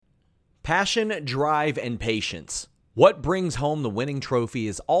Passion, drive, and patience. What brings home the winning trophy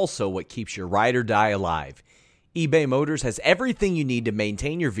is also what keeps your ride or die alive. eBay Motors has everything you need to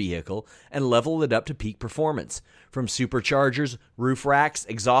maintain your vehicle and level it up to peak performance. From superchargers, roof racks,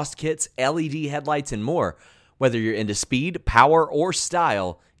 exhaust kits, LED headlights, and more. Whether you're into speed, power, or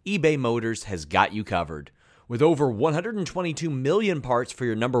style, eBay Motors has got you covered. With over 122 million parts for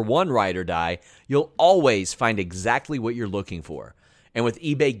your number one ride or die, you'll always find exactly what you're looking for. And with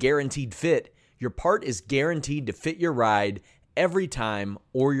eBay Guaranteed Fit, your part is guaranteed to fit your ride every time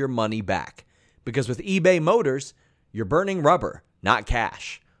or your money back. Because with eBay Motors, you're burning rubber, not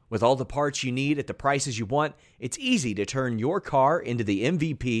cash. With all the parts you need at the prices you want, it's easy to turn your car into the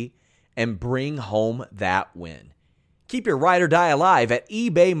MVP and bring home that win. Keep your ride or die alive at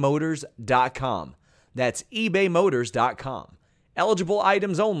ebaymotors.com. That's ebaymotors.com. Eligible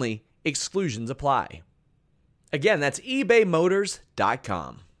items only. Exclusions apply. Again, that's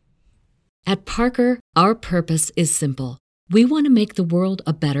ebaymotors.com. At Parker, our purpose is simple. We want to make the world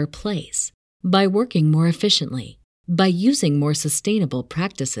a better place. By working more efficiently, by using more sustainable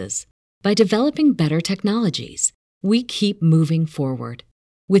practices, by developing better technologies, we keep moving forward.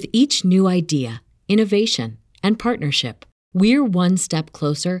 With each new idea, innovation, and partnership, we're one step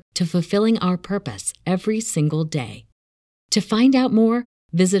closer to fulfilling our purpose every single day. To find out more,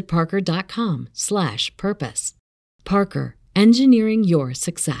 visit parker.com/purpose. Parker, engineering your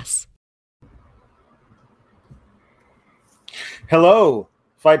success. Hello,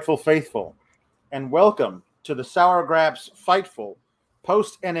 Fightful Faithful, and welcome to the Sour Graps Fightful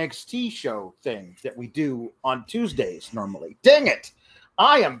post-NXT show thing that we do on Tuesdays normally. Dang it!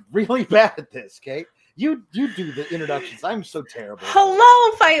 I am really bad at this, Kate. You do the introductions. I'm so terrible.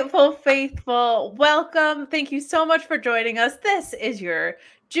 Hello, Fightful Faithful. Welcome. Thank you so much for joining us. This is your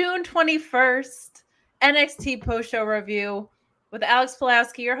June 21st NXT post-show review with Alex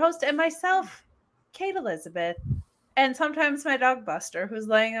Pulowski, your host, and myself, Kate Elizabeth, and sometimes my dog Buster, who's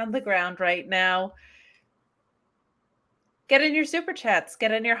laying on the ground right now. Get in your super chats.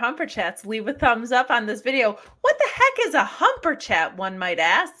 Get in your humper chats. Leave a thumbs up on this video. What the heck is a humper chat, one might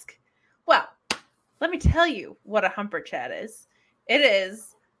ask? Well, let me tell you what a humper chat is. It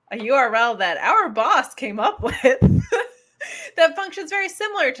is a URL that our boss came up with that functions very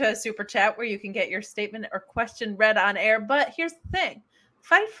similar to a super chat where you can get your statement or question read on air. But here's the thing.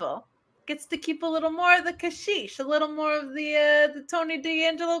 Fightful gets to keep a little more of the kashish, a little more of the Tony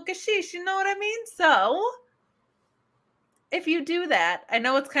D'Angelo kashish. You know what I mean? So if you do that, I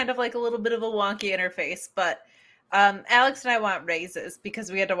know it's kind of like a little bit of a wonky interface, but Alex and I want raises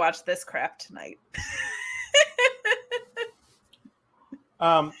because we had to watch this crap tonight.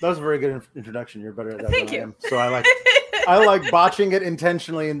 That was a very good introduction. You're better at that Thank than you. I am. So I like botching it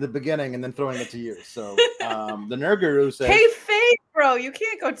intentionally in the beginning and then throwing it to you. So the Nerd Guru says, "Hey, Faith, bro, you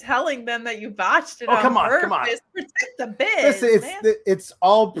can't go telling them that you botched it on purpose. Come on. Protect the biz, it's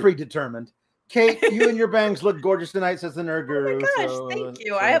all predetermined. Kate, you and your bangs look gorgeous tonight, says the Nerd Guru. Oh my gosh, thank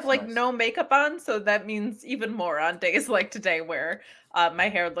you. I have nice. No makeup on, so that means even more on days like today where my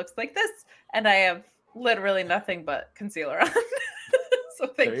hair looks like this, and I have literally nothing but concealer on. So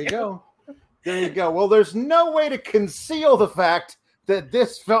thank you. There you go. There you go. Well, there's no way to conceal the fact that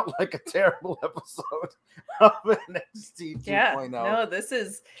this felt like a terrible episode of NXT 2.0. Yeah, no, this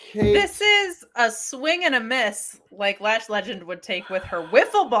is a swing and a miss like Lash Legend would take with her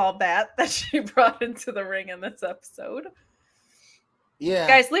wiffle ball bat that she brought into the ring in this episode. Yeah,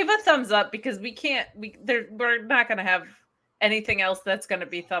 guys, leave a thumbs up because we're not going to have anything else that's going to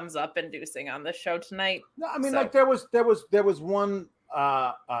be thumbs up inducing on this show tonight. No, I mean, like there was one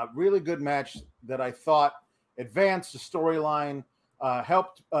really good match that I thought advanced the storyline.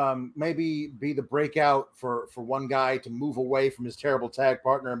 Helped maybe be the breakout for one guy to move away from his terrible tag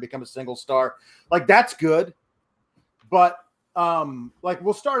partner and become a single star. Like, that's good. But like,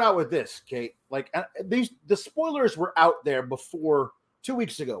 we'll start out with this, Kate. Like, the spoilers were out there before 2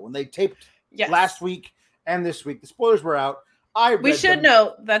 weeks ago when they taped last week and this week. The spoilers were out. We should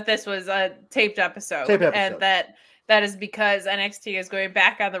note that this was a taped episode. And that is because NXT is going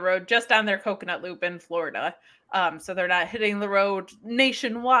back on the road just on their coconut loop in Florida. So they're not hitting the road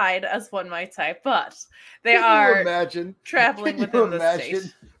nationwide, as one might say, but they are traveling within the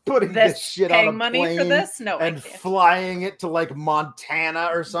state. Putting this shit on a money for this? No, and flying it to like Montana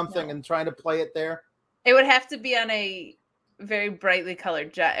or something and trying to play it there. It would have to be on a very brightly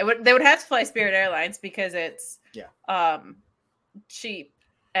colored jet. They would have to fly Spirit Airlines because it's cheap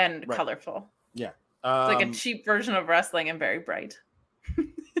and colorful. Yeah. It's like a cheap version of wrestling and very bright.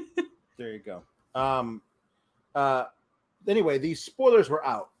 There you go. Anyway, these spoilers were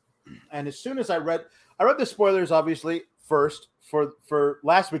out, and as soon as I read the spoilers, obviously first for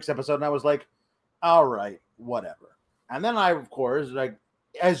last week's episode, and I was like, all right, whatever. And then I, of course, like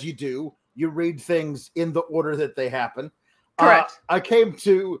as you do, you read things in the order that they happen. Correct. I came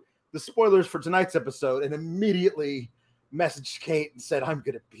to the spoilers for tonight's episode and immediately messaged Kate and said, I'm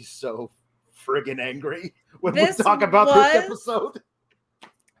going to be so friggin' angry when we talk about this episode.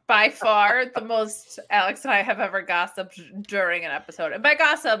 By far the most Alex and I have ever gossiped during an episode. And by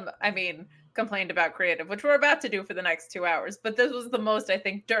gossip, I mean complained about creative, which we're about to do for the next 2 hours. But this was the most, I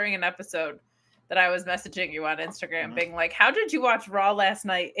think, during an episode that I was messaging you on Instagram, being like, how did you watch Raw last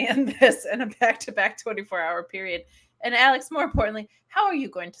night and this in a back-to-back 24-hour period? And Alex, more importantly, how are you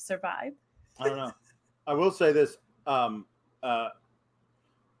going to survive? I don't know. I will say this.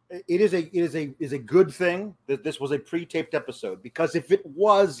 It is a good thing that this was a pre-taped episode, because if it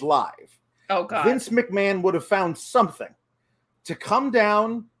was live, oh God, Vince McMahon would have found something to come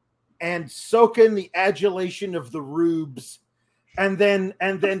down and soak in the adulation of the rubes, and then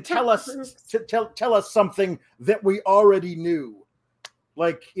tell us tell us something that we already knew.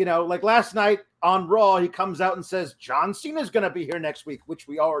 Like, you know, like last night on Raw, he comes out and says John Cena's going to be here next week, which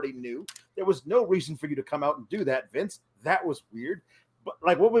we already knew. There was no reason for you to come out and do that, Vince. That was weird. But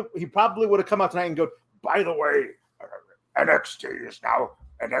like, he probably would have come out tonight and go, by the way, NXT is now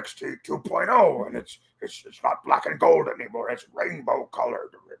NXT 2.0, and it's not black and gold anymore. It's rainbow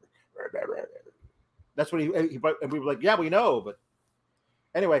colored. That's what he and we were like, yeah, we know. But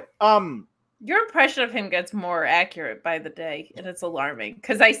anyway, your impression of him gets more accurate by the day, and it's alarming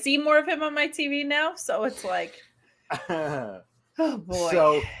because I see more of him on my TV now. So it's like, oh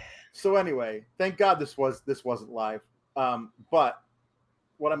boy. So anyway, thank God this wasn't live. But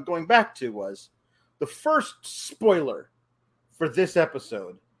what I'm going back to was the first spoiler for this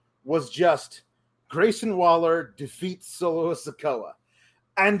episode was just Grayson Waller defeats Solo Sikoa.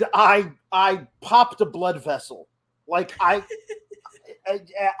 And I popped a blood vessel. Like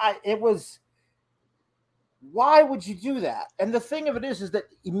it was, why would you do that? And the thing of it is that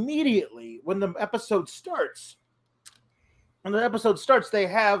immediately when the episode starts, they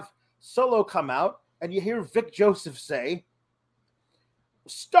have Solo come out, and you hear Vic Joseph say,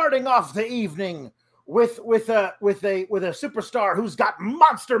 starting off the evening with a superstar who's got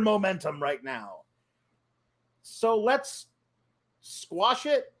monster momentum right now. So let's squash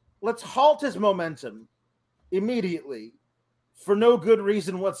it. Let's halt his momentum immediately for no good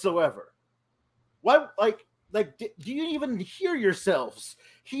reason whatsoever. Why? Like, do you even hear yourselves?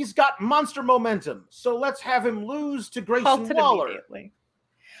 He's got monster momentum, so let's have him lose to Grayson Waller. Immediately.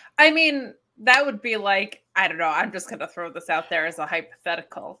 I mean, that would be like, I don't know, I'm just going to throw this out there as a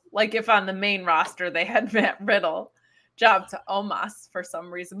hypothetical. Like if on the main roster they had Matt Riddle job to Omos for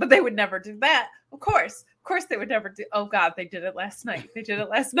some reason, but they would never do that. Of course they would never do. Oh God, they did it last night.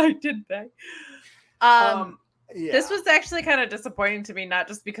 Didn't they? Yeah. This was actually kind of disappointing to me, not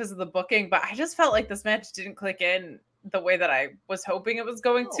just because of the booking, but I just felt like this match didn't click in the way that I was hoping it was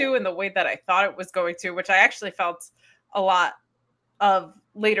going to, and the way that I thought it was going to, which I actually felt a lot of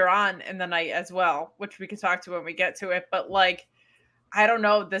later on in the night as well, which we could talk to when we get to it. But like, I don't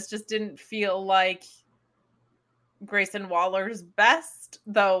know, this just didn't feel like Grayson Waller's best,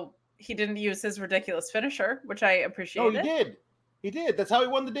 though he didn't use his ridiculous finisher, which I appreciated. No, he did. That's how he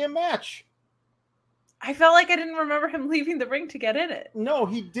won the damn match. I felt like I didn't remember him leaving the ring to get in it. No,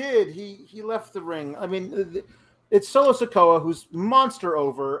 he did. He left the ring. I mean, it's Solo Sikoa, who's monster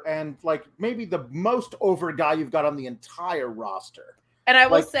over, and like maybe the most over guy you've got on the entire roster. And I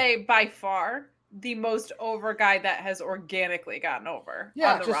will say, by far, the most over guy that has organically gotten over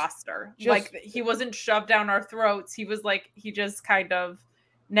on the roster. Like, he wasn't shoved down our throats. He was like, he just kind of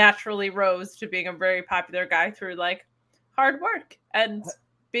naturally rose to being a very popular guy through like hard work and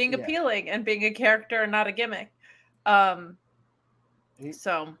being appealing and being a character and not a gimmick. He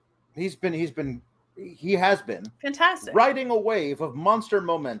has been fantastic, riding a wave of monster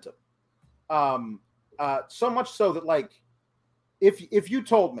momentum. So much so that like, if you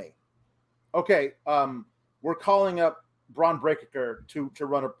told me, okay, we're calling up Braun Breaker to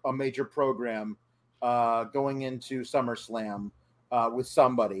run a major program going into SummerSlam with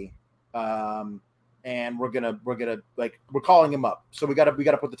somebody, and we're gonna like, we're calling him up, so we gotta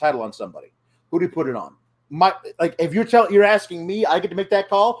put the title on somebody. Who do you put it on? If you're asking me, I get to make that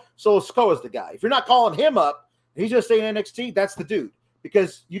call. So Sikoa is the guy. If you're not calling him up, he's just saying NXT. That's the dude,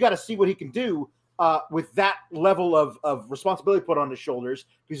 because you got to see what he can do with that level of responsibility put on his shoulders.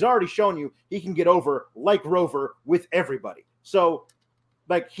 He's already shown you he can get over like Rover with everybody. So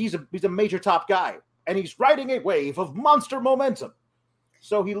like, he's a major top guy, and he's riding a wave of monster momentum.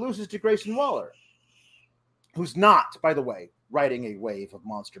 So he loses to Grayson Waller, who's not, by the way, riding a wave of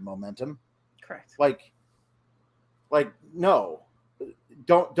monster momentum. Correct. Like, Like, no,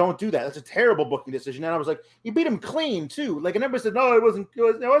 don't do that. That's a terrible booking decision. And I was like, you beat him clean too. Like, and everybody said, no, it wasn't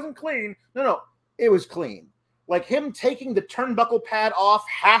clean. No, it was clean. Like him taking the turnbuckle pad off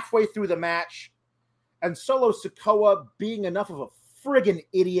halfway through the match, and Solo Sikoa being enough of a friggin'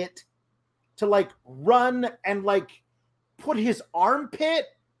 idiot to like run and like put his armpit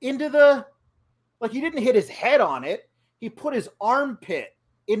into the, like, he didn't hit his head on it. He put his armpit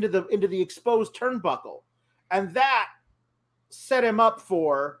into the exposed turnbuckle. And that set him up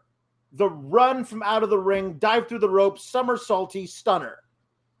for the run from out of the ring, dive through the ropes, somersaulty stunner.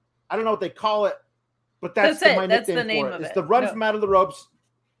 I don't know what they call it, but that's my nickname for it. It's the run from out of the ropes,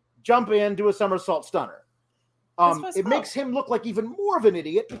 jump in, do a somersault stunner. It makes him look like even more of an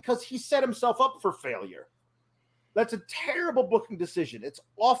idiot because he set himself up for failure. That's a terrible booking decision. It's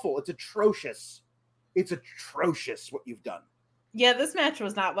awful. It's atrocious. It's atrocious what you've done. Yeah, this match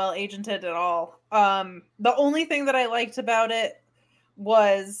was not well agented at all. The only thing that I liked about it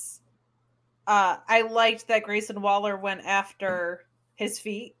was I liked that Grayson Waller went after his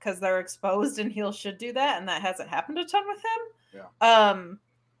feet because they're exposed and heels should do that, and that hasn't happened a ton with him. Yeah.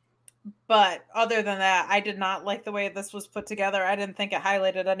 But other than that, I did not like the way this was put together. I didn't think it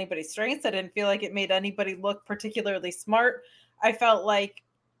highlighted anybody's strengths. I didn't feel like it made anybody look particularly smart. I felt like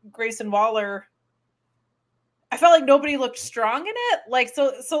Grayson Waller, I felt like nobody looked strong in it. Like,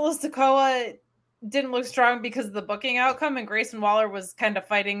 Solo Sikoa didn't look strong because of the booking outcome, and Grayson Waller was kind of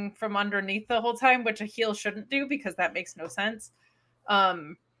fighting from underneath the whole time, which a heel shouldn't do because that makes no sense.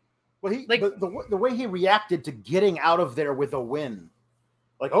 Well, the way he reacted to getting out of there with a win,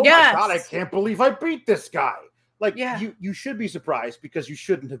 like, oh my God, I can't believe I beat this guy. Like, you should be surprised because you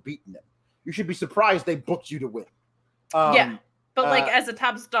shouldn't have beaten him. You should be surprised they booked you to win. But like, as a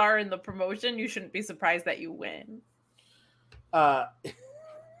top star in the promotion, you shouldn't be surprised that you win.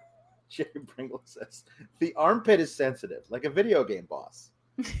 Jerry Pringle says the armpit is sensitive, like a video game boss.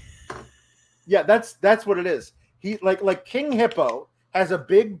 Yeah, that's what it is. He like King Hippo has a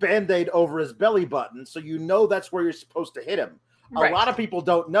big Band-Aid over his belly button, so you know that's where you're supposed to hit him. Right. A lot of people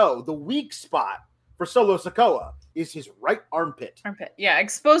don't know the weak spot for Solo Sikoa is his right armpit. Yeah,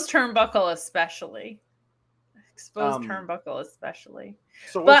 exposed turnbuckle especially.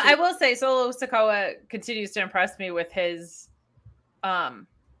 But I will say Solo Sikoa continues to impress me with his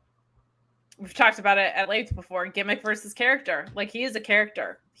we've talked about it at length before, gimmick versus character. Like, he is a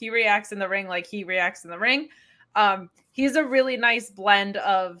character. He reacts in the ring like he reacts in the ring. He's a really nice blend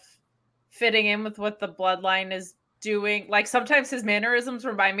of fitting in with what the bloodline is doing. Like, sometimes his mannerisms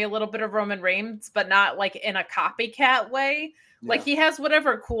remind me a little bit of Roman Reigns, but not like in a copycat way. Yeah. Like, he has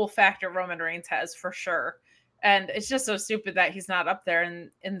whatever cool factor Roman Reigns has for sure. And it's just so stupid that he's not up there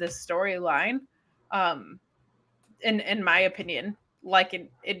in this storyline. In my opinion, like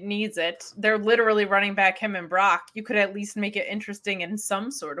it needs it. They're literally running back him and Brock. You could at least make it interesting in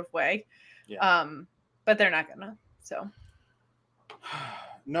some sort of way. Yeah. But they're not gonna. So.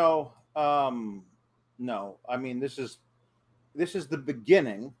 No. No. I mean, this is the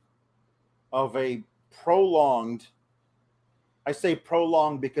beginning of a prolonged. I say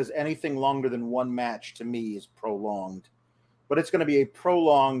prolonged because anything longer than one match to me is prolonged. But it's going to be a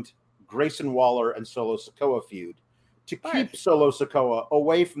prolonged Grayson Waller and Solo Sikoa feud to keep Solo Sikoa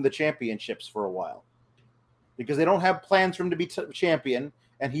away from the championships for a while. Because they don't have plans for him to be champion,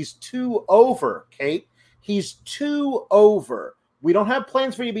 and he's too over, Kate. He's too over. We don't have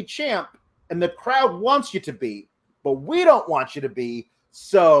plans for you to be champ, and the crowd wants you to be, but we don't want you to be,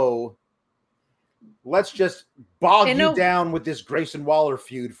 so let's just bog you down with this Grayson Waller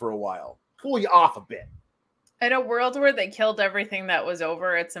feud for a while. Cool you off a bit. In a world where they killed everything that was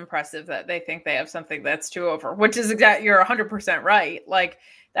over, it's impressive that they think they have something that's too over, which is exactly, you're 100% right. Like,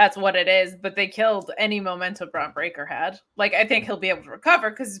 that's what it is, but they killed any momentum Braun Breaker had. Like, I think he'll be able to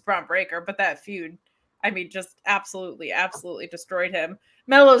recover because he's Braun Breaker, but that feud, I mean, just absolutely destroyed him.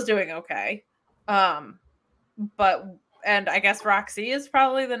 Melo's doing okay. And I guess Roxy is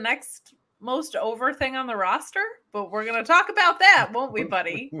probably the next most over thing on the roster, but we're going to talk about that, won't we,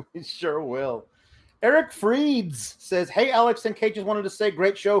 buddy? We sure will. Eric Freeds says, hey, Alex and Kate, just wanted to say,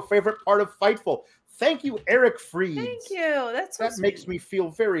 great show, favorite part of Fightful. Thank you, Eric Freeds. Thank you. That's so that sweet. Makes me feel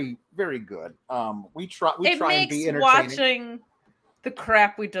very, very good. We try and be entertaining. It makes watching the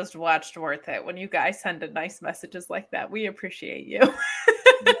crap we just watched worth it when you guys send in nice messages like that. We appreciate you.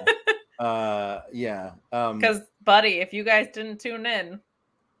 Yeah. Because, buddy, if you guys didn't tune in,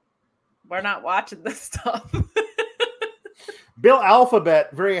 we're not watching this stuff. Bill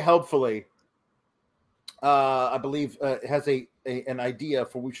Alphabet, very helpfully, I believe, has an idea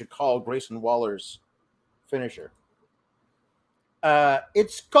for what we should call Grayson Waller's finisher.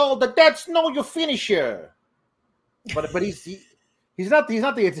 It's called the That's No Your Finisher. But he's not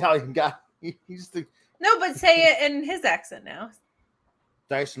the Italian guy. He's the No, but say it in his accent now.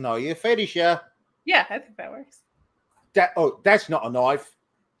 That's not your finisher. Yeah, I think that works. That's not a knife.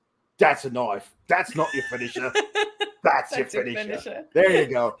 That's a knife. That's not your finisher. That's your finisher. There you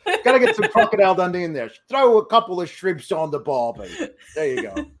go. Gotta get some Crocodile Dundee in there. Throw a couple of shrimps on the barbie. There you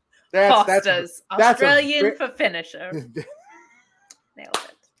go. Foster's Australian for finisher. Nailed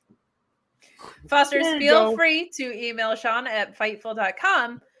it. Fosters, feel free to email Sean at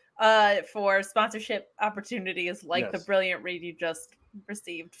Fightful.com for sponsorship opportunities like the brilliant read you just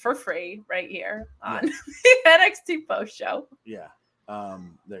received for free right here on the NXT post show. Yeah.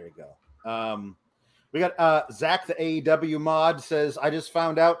 There you go. We got Zach, the AEW mod, says, I just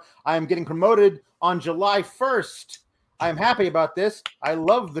found out I am getting promoted on July 1st. I'm happy about this. I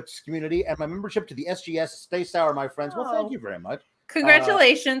love this community and my membership to the SGS. Stay sour, my friends. Well, thank you very much.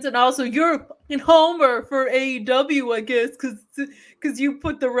 Congratulations. And also, you're a fucking homer for AEW, I guess, because you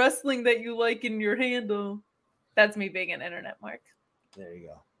put the wrestling that you like in your handle. That's me being an internet mark. There you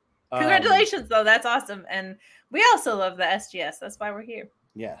go. Congratulations, though. That's awesome. And we also love the SGS. That's why we're here.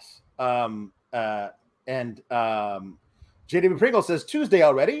 Yes. JW Pringle says, Tuesday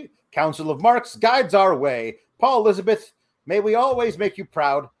already. Council of Marks guides our way. Paul Elizabeth, may we always make you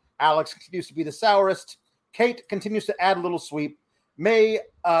proud. Alex continues to be the sourest. Kate continues to add a little sweep. May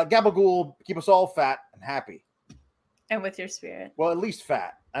Gabagool keep us all fat and happy. And with your spirit. Well, at least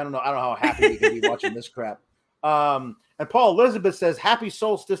fat. I don't know how happy we can be watching this crap. And Paul Elizabeth says, happy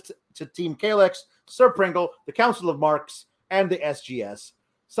solstice to Team Kalex, Sir Pringle, the Council of Marks, and the SGS.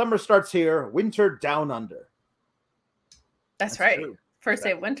 Summer starts here, winter down under. That's right. True. First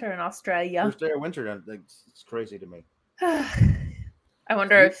day of winter in Australia. First day of winter. It's crazy to me. I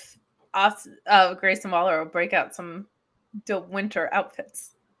wonder if Grayson Waller will break out some winter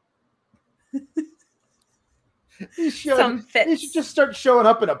outfits. He should just start showing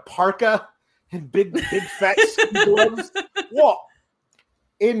up in a parka and big fat gloves. What?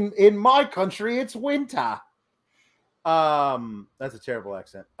 In my country, it's winter. That's a terrible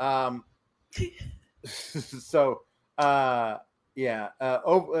accent.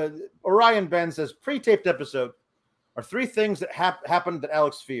 Orion Ben says pre-taped episode are three things that happened that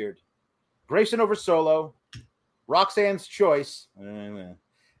Alex feared: Grayson over Solo, Roxanne's choice,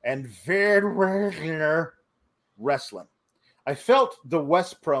 and Van wrestling. I felt the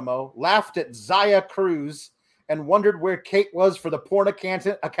West promo, laughed at Zaya Cruz, and wondered where Kate was for the porn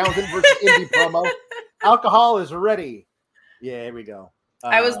accountant versus indie promo. Alcohol is ready. Yeah, here we go.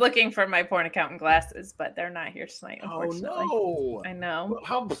 I was looking for my porn accountant glasses, but they're not here tonight, unfortunately. Oh, no. I know.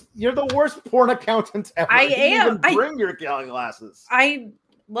 You're the worst porn accountant ever. I am. Even bring your glasses. I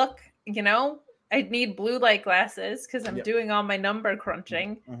need blue light glasses because I'm doing all my number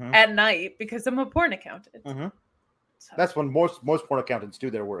crunching at night because I'm a porn accountant. Mm-hmm. So. That's when most porn accountants do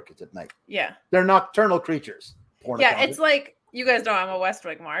their work. It's at night. Yeah. They're nocturnal creatures. It's like, you guys know I'm a West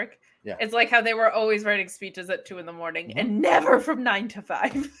Wing mark. Yeah. It's like how they were always writing speeches at 2 a.m. and never from 9 to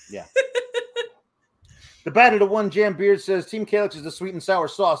 5. Yeah. The Battle to One Jam Beard says Team Kalex is the sweet and sour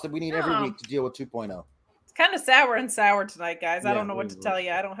sauce that we need every week to deal with 2.0. It's kind of sour, tonight, guys. I don't know what to tell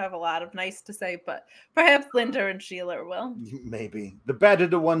you. I don't have a lot of nice to say, but perhaps Linda and Sheila will. Maybe. The Battle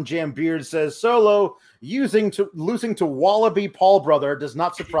to One Jam Beard says Solo losing to Wallaby Paul Brother does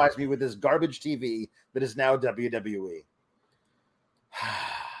not surprise me with his garbage TV that is now WWE.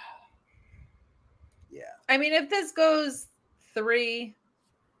 Yeah. I mean, if this goes 3,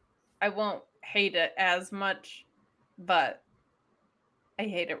 I won't hate it as much, but I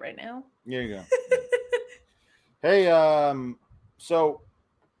hate it right now. There you go. Hey, so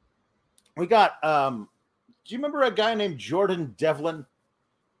we got do you remember a guy named Jordan Devlin,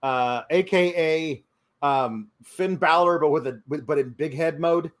 aka Finn Balor, but in big head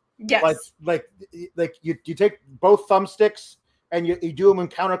mode? Yes. Like you take both thumbsticks and you do them in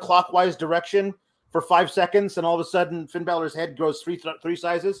counterclockwise direction for 5 seconds, and all of a sudden Finn Balor's head grows three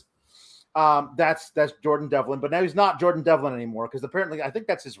sizes. That's Jordan Devlin, but now he's not Jordan Devlin anymore because apparently I think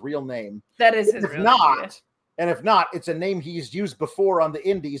that's his real name. That is his real name. And if not, it's a name he's used before on the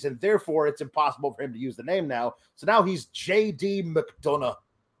indies, and therefore it's impossible for him to use the name now. So now he's J.D. McDonough.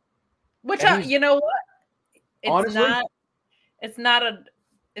 Which, you know what? It's not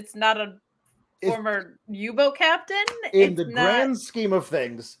a former U-boat captain. In the grand scheme of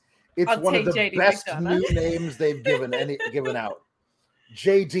things, it's one of the JD best McDonough. new names they've given out.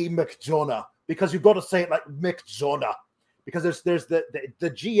 J.D. McDonough, because you've got to say it like McDonough, because there's the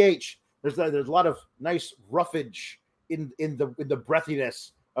GH. There's a lot of nice roughage in the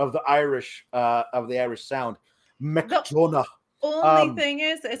breathiness of the Irish sound. McDonough. Only thing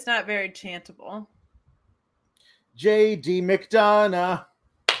is, it's not very chantable. J.D. McDonough.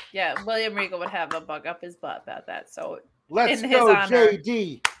 Yeah, William Regal would have a bug up his butt about that. So Let's in his go, honor,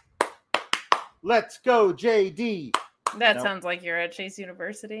 J.D. Let's go, J.D. That sounds like you're at Chase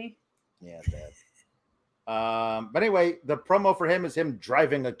University. Yeah, that. But anyway, the promo for him is him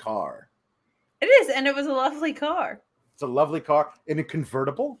driving a car. It is, and it was a lovely car. It's a lovely car in a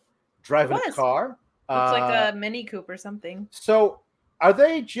convertible. Driving a car. Looks like a Mini Coupe or something. So, are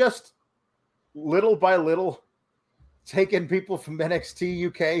they just little by little taking people from NXT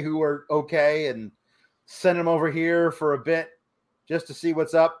UK who are okay and send them over here for a bit just to see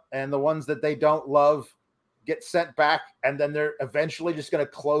what's up, and the ones that they don't love get sent back, and then they're eventually just going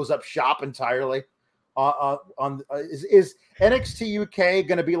to close up shop entirely? Is NXT UK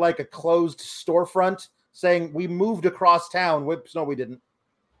going to be like a closed storefront saying we moved across town? Whoops, no, we didn't.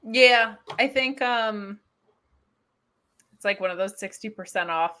 Yeah, I think it's like one of those 60%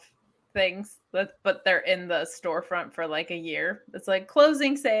 off things, but they're in the storefront for like a year. It's like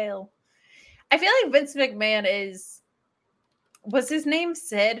closing sale. I feel like Vince McMahon was his name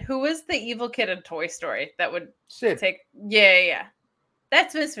Sid? Who was the evil kid in Toy Story that would take? Yeah.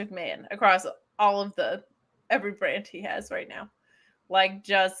 That's Vince McMahon across all of every brand he has right now. Like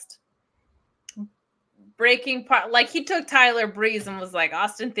just breaking part. Like he took Tyler Breeze and was like,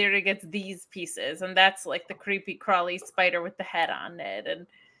 Austin Theory gets these pieces, and that's like the creepy crawly spider with the head on it, and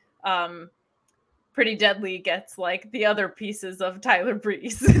Pretty Deadly gets like the other pieces of Tyler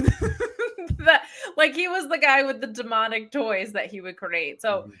Breeze. That like he was the guy with the demonic toys that he would create.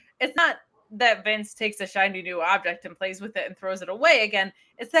 So it's not that Vince takes a shiny new object and plays with it and throws it away again.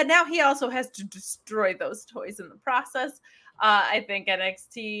 It's that now he also has to destroy those toys in the process. I think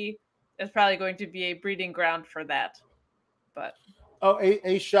NXT is probably going to be a breeding ground for that. But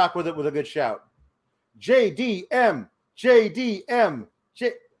a shock with a good shout. JD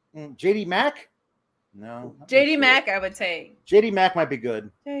Mack? No. JD Mack, I would say. JD Mack might be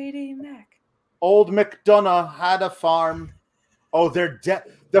good. JD Mack. Old McDonough had a farm. Oh, they're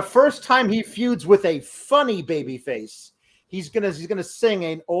the first time he feuds with a funny baby face, he's gonna sing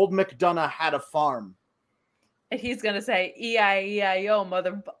an Old McDonough had a farm. And he's gonna say E-I-E-I-O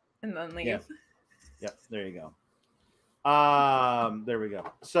mother, and then leave. Yeah, there you go. There we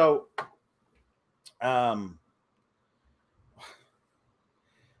go. So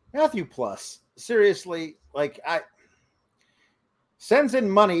Matthew Plus, seriously, like sends in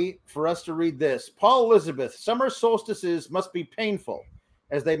money for us to read this. Paul Elizabeth, summer solstices must be painful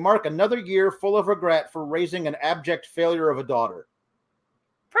as they mark another year full of regret for raising an abject failure of a daughter.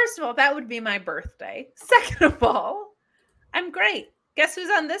 First of all, that would be my birthday. Second of all, I'm great. Guess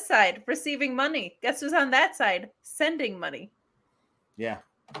who's on this side? Receiving money. Guess who's on that side? Sending money. Yeah.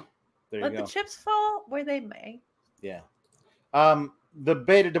 There Let you go. the chips fall where they may. Yeah. The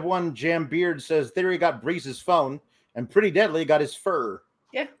Beta to One Jam Beard says Theory got Breeze's phone and Pretty Deadly got his fur.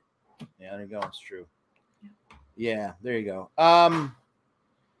 Yeah. Yeah, there you go. It's true. Yeah, there you go.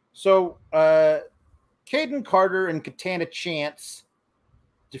 So Caden Carter and Katana Chance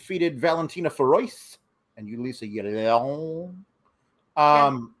defeated Valentina Feroz and Ulisa Yalon.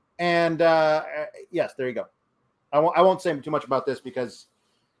 And yes, there you go. I won't say too much about this because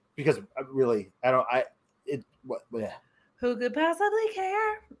really yeah. Who could possibly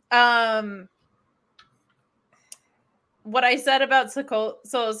care? What I said about Solo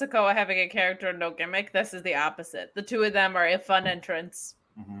Sikoa having a character and no gimmick, this is the opposite. The two of them are a fun entrance.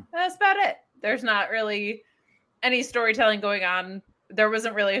 Mm-hmm. That's about it. There's not really any storytelling going on. There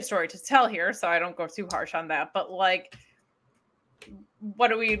wasn't really a story to tell here, so I don't go too harsh on that. But like, what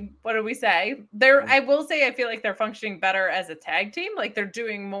do we say? I will say I feel like they're functioning better as a tag team. Like they're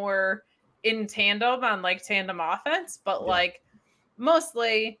doing more in tandem on like tandem offense, but like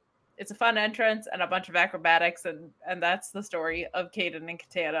mostly it's a fun entrance and a bunch of acrobatics, and that's the story of Kaden and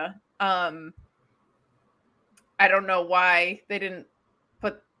Katana. I don't know why they didn't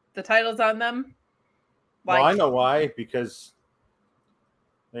put the titles on them. Like, well, I know why, because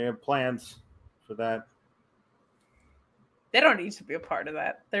they have plans for that. They don't need to be a part of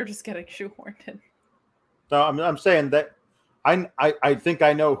that. They're just getting shoehorned in. No, I'm saying that I think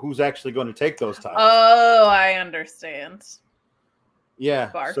I know who's actually going to take those titles. Oh, I understand.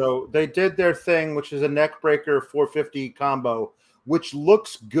 Yeah. Barf. So they did their thing, which is a neck breaker 450 combo, which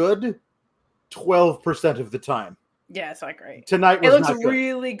looks good 12% of the time. Yeah, it's not great. Tonight it looks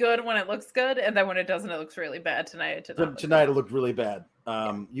really good when it looks good, and then when it doesn't, it looks really bad. Tonight it looked really bad.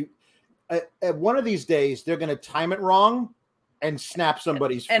 At one of these days, they're going to time it wrong and snap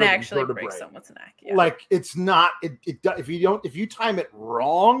somebody's and actually vertebrae. break someone's neck. Yeah. Like it's not. If you time it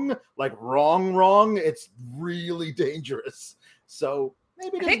wrong, like wrong, it's really dangerous. So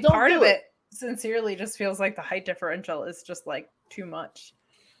maybe I think part of it sincerely just feels like the height differential is just like too much.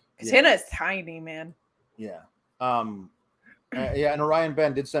 Because Hannah is tiny, man. Yeah. And Orion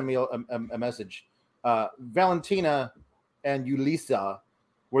Ben did send me a message. Valentina and Yulisa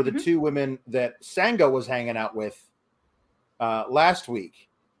were the two women that Sango was hanging out with last week.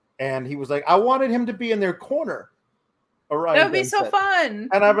 And he was like, I wanted him to be in their corner. Orion that would Ben be so said. fun.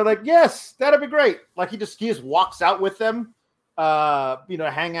 And I'd be like, yes, that'd be great. Like he just walks out with them,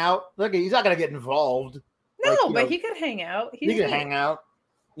 hang out. Look, he's not going to get involved. No, but he could hang out. He could hang out,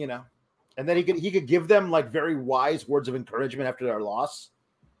 and then he could give them like very wise words of encouragement after their loss.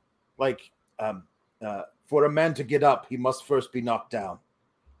 Like, for a man to get up, he must first be knocked down.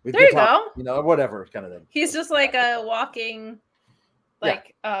 There you go. Whatever kind of thing. He's just like a walking,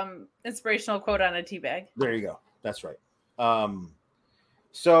 inspirational quote on a tea bag. There you go. That's right.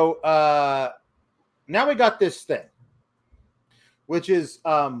 So now we got this thing, which is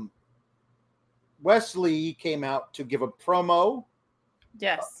Wesley came out to give a promo.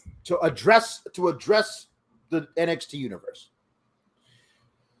 Yes. To address the NXT universe.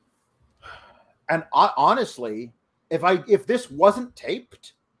 And honestly, if this wasn't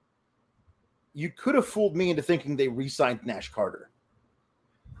taped, you could have fooled me into thinking they re-signed Nash Carter.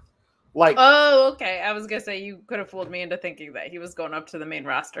 Like, oh, okay. I was gonna say you could have fooled me into thinking that he was going up to the main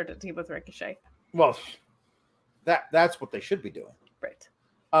roster to team with Ricochet. Well, that's what they should be doing, right?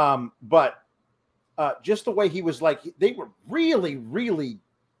 But just the way he was, like, they were really, really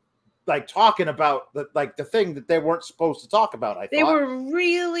like talking about the thing that they weren't supposed to talk about. They were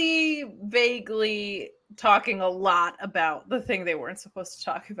really vaguely talking a lot about the thing they weren't supposed to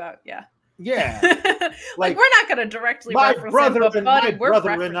talk about. Yeah. Yeah. like we're not going to directly reference my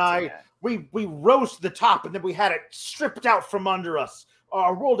brother and I, we rose to the top and then we had it stripped out from under us.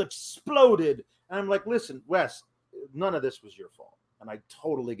 Our world exploded. And I'm like, listen, Wes, none of this was your fault. And I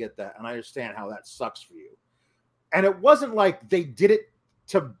totally get that. And I understand how that sucks for you. And it wasn't like they did it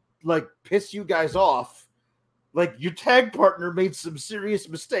to like piss you guys off. Like, your tag partner made some serious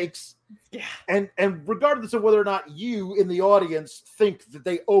mistakes. Yeah. And regardless of whether or not you in the audience think that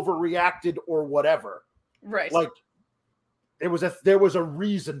they overreacted or whatever. Right. Like, there was a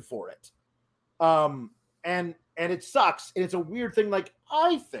reason for it. And it sucks. And it's a weird thing. Like,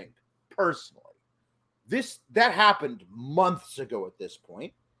 I think personally, that happened months ago at this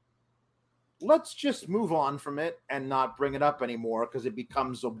point. Let's just move on from it and not bring it up anymore because it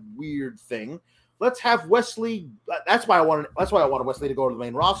becomes a weird thing. Let's have Wesley. That's why I wanted Wesley to go to the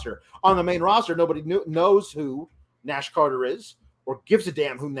main roster. On the main roster, nobody knows who Nash Carter is or gives a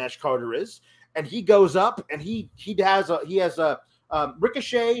damn who Nash Carter is. And he goes up and he has a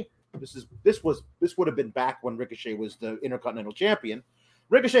Ricochet. This would have been back when Ricochet was the Intercontinental Champion.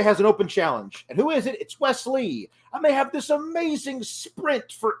 Ricochet has an open challenge. And who is it? It's Wesley. And they have this amazing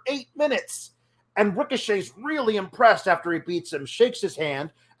sprint for 8 minutes. And Ricochet's really impressed after he beats him, shakes his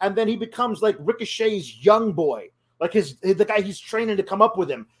hand, and then he becomes like Ricochet's young boy, like the guy he's training to come up with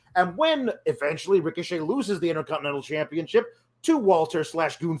him. And when eventually Ricochet loses the Intercontinental Championship to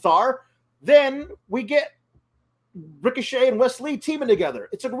Walter/Gunther, then we get Ricochet and Wesley teaming together.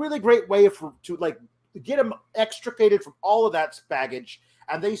 It's a really great way to like get him extricated from all of that baggage.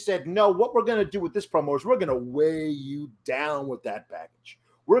 And they said, no, what we're going to do with this promo is we're going to weigh you down with that baggage.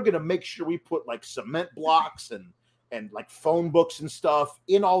 We're going to make sure we put like cement blocks and like phone books and stuff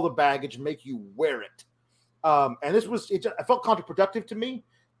in all the baggage, make you wear it. And this was, it felt counterproductive to me.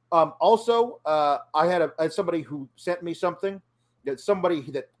 Also, I had somebody who sent me something that somebody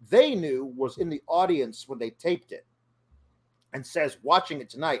that they knew was in the audience when they taped it and says, watching it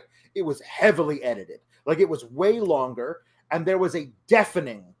tonight, it was heavily edited. Like, it was way longer. And there was a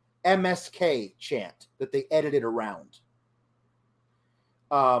deafening MSK chant that they edited around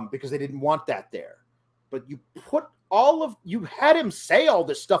because they didn't want that there. But you had him say all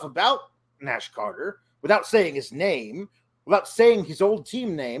this stuff about Nash Carter without saying his name, without saying his old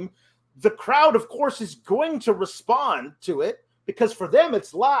team name. The crowd, of course, is going to respond to it because for them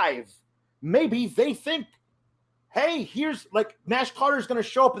it's live. Maybe they think, hey, here's like Nash Carter's going to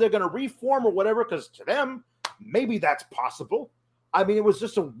show up and they're going to reform or whatever, because to them, maybe that's possible. I mean, it was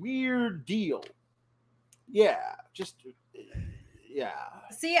just a weird deal. Yeah, yeah.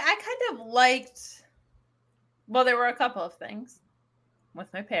 See, I kind of liked, well, there were a couple of things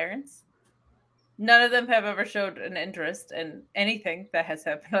with my parents. None of them have ever showed an interest in anything that has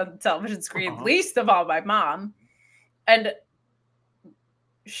happened on the television screen, least of all my mom. And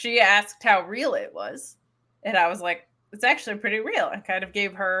she asked how real it was. And I was like, it's actually pretty real. I kind of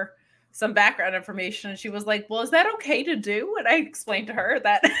gave her some background information. And she was like, well, is that okay to do? And I explained to her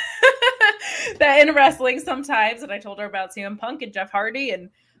that that in wrestling sometimes, and I told her about CM Punk and Jeff Hardy. And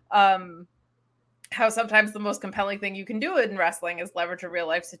how sometimes the most compelling thing you can do in wrestling is leverage a real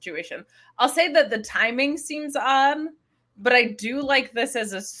life situation. I'll say that the timing seems odd, but I do like this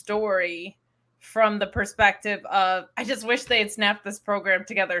as a story from the perspective of, I just wish they had snapped this program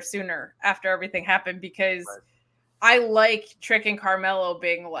together sooner after everything happened, because I like Trick and Carmelo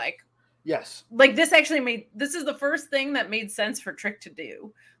being like, yes, like this is the first thing that made sense for Trick to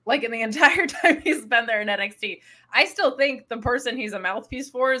do. Like in the entire time he's been there in NXT. I still think the person he's a mouthpiece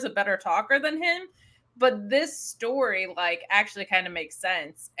for is a better talker than him. But this story, like, actually kind of makes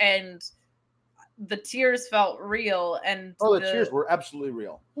sense. And the tears felt real. And the tears were absolutely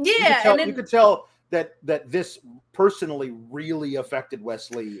real. Yeah. You could tell that this personally really affected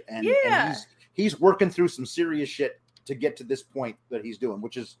Wesley. And he's working through some serious shit to get to this point that he's doing,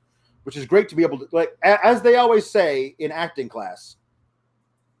 which is great to be able to, like, as they always say in acting class,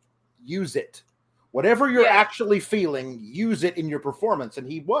 use it. Whatever you're actually feeling, use it in your performance. And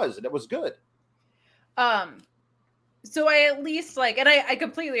he was, and it was good. So I at least like, and I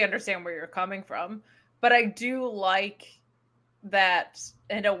completely understand where you're coming from, but I do like that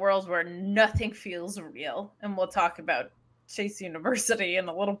in a world where nothing feels real, and we'll talk about Chase University in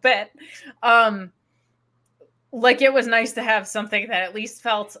a little bit. Like, it was nice to have something that at least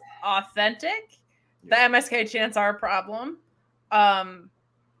felt authentic. The MSK chants are a problem.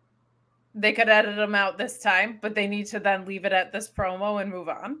 They could edit them out this time, but they need to then leave it at this promo and move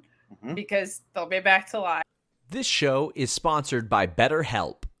on. Because they'll be back to live. This show is sponsored by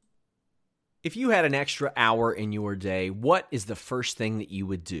BetterHelp. If you had an extra hour in your day, what is the first thing that you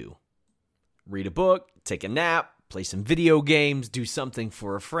would do? Read a book, take a nap, play some video games, do something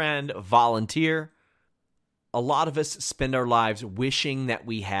for a friend, volunteer. A lot of us spend our lives wishing that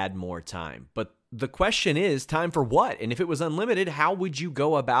we had more time. But the question is, time for what? And if it was unlimited, how would you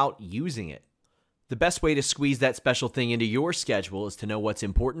go about using it? The best way to squeeze that special thing into your schedule is to know what's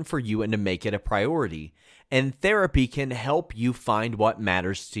important for you and to make it a priority. And therapy can help you find what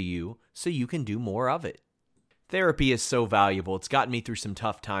matters to you so you can do more of it. Therapy is so valuable. It's gotten me through some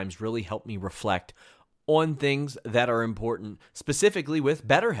tough times, really helped me reflect on things that are important, specifically with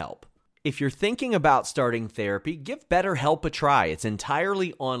BetterHelp. If you're thinking about starting therapy, give BetterHelp a try. It's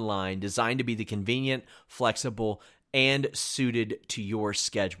entirely online, designed to be the convenient, flexible, and suited to your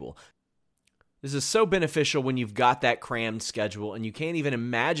schedule. This is so beneficial when you've got that crammed schedule and you can't even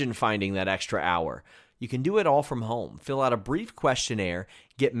imagine finding that extra hour. You can do it all from home. Fill out a brief questionnaire,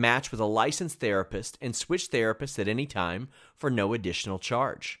 get matched with a licensed therapist, and switch therapists at any time for no additional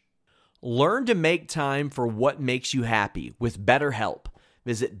charge. Learn to make time for what makes you happy with BetterHelp.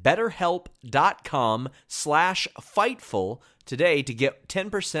 Visit BetterHelp.com/Fightful today to get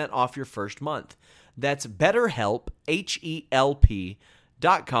 10% off your first month. That's BetterHelp,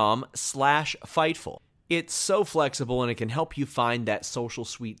 HELP.com/Fightful. It's so flexible and it can help you find that social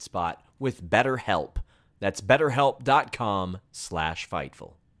sweet spot with BetterHelp. That's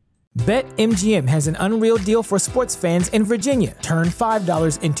BetterHelp.com/Fightful. BetMGM has an unreal deal for sports fans in Virginia. Turn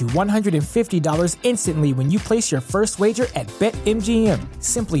 $5 into $150 instantly when you place your first wager at BetMGM.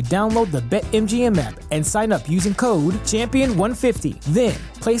 Simply download the BetMGM app and sign up using code Champion150. Then,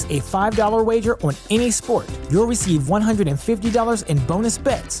 place a $5 wager on any sport. You'll receive $150 in bonus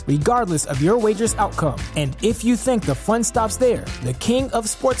bets, regardless of your wager's outcome. And if you think the fun stops there, the King of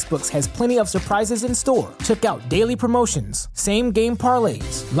Sportsbooks has plenty of surprises in store. Check out daily promotions, same-game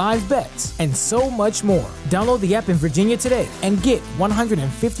parlays, live bets, and so much more. Download the app in Virginia today and get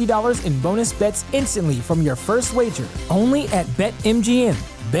 $150 in bonus bets instantly from your first wager. Only at BetMGM.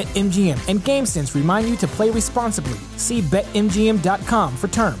 BetMGM and GameSense remind you to play responsibly. See BetMGM.com for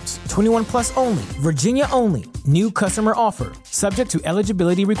terms. 21 plus only. Virginia only. New customer offer. Subject to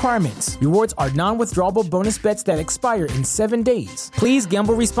eligibility requirements. Rewards are non-withdrawable bonus bets that expire in 7 days. Please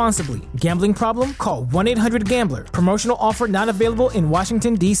gamble responsibly. Gambling problem? Call 1-800-GAMBLER. Promotional offer not available in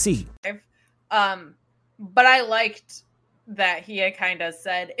Washington, D.C. But I liked that he had kind of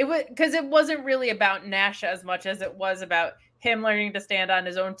said it was, because it wasn't really about Nash as much as it was about him learning to stand on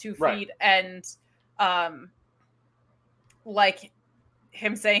his own 2 feet, right. And like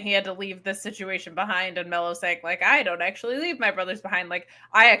him saying he had to leave this situation behind, and Melo saying, like, I don't actually leave my brothers behind. Like,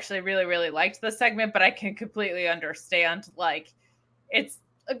 I actually really, really liked this segment, but I can completely understand, like, it's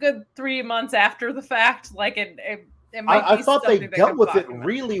a good 3 months after the fact. Like, it might I thought they dealt with it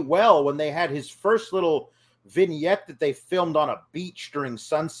really well when they had his first little vignette that they filmed on a beach during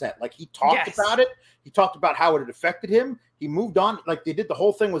sunset. Like, he talked about it. He talked about how it had affected him. He moved on. Like, they did the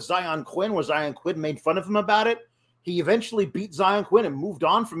whole thing with Zion Quinn, where Zion Quinn made fun of him about it. He eventually beat Zion Quinn and moved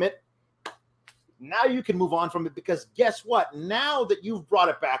on from it. Now you can move on from it, because guess what? Now that you've brought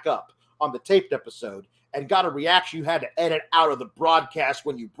it back up on the taped episode and got a reaction you had to edit out of the broadcast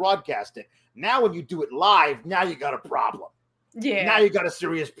when you broadcast it, Now when you do it live, now you got a problem. Yeah. Now you got a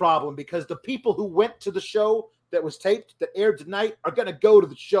serious problem because the people who went to the show that was taped, that aired tonight, are going to go to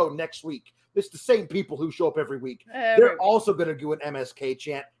the show next week. It's the same people who show up every week. They're also going to do an MSK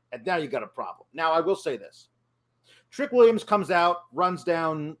chant, and now you got a problem. Now, I will say this. Trick Williams comes out, runs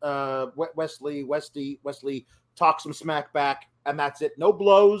down Wesley talks some smack back, and that's it. No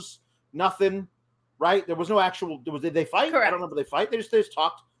blows, nothing, right? There was no actual, did they fight? Correct. I don't remember they fight. They just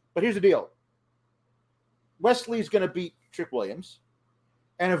talked. But here's the deal. Wesley's going to beat Trick Williams,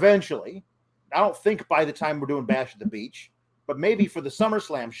 and eventually, I don't think by the time we're doing Bash at the Beach, but maybe for the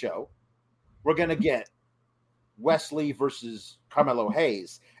SummerSlam show, we're going to get Wesley versus Carmelo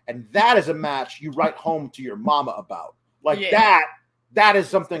Hayes. And that is a match you write home to your mama about. That is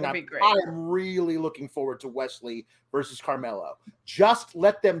something I'm really looking forward to. Wesley versus Carmelo. Just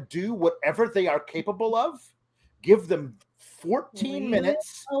let them do whatever they are capable of. Give them 14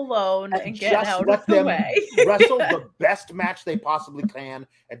 minutes alone and get just out let of the them way. wrestle the best match they possibly can,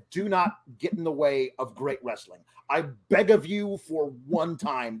 and do not get in the way of great wrestling. I beg of you for one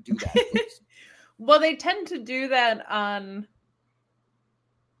time, do that, please. Well, they tend to do that on,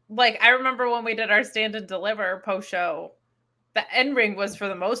 like, I remember when we did our Stand and Deliver post-show, the end ring was for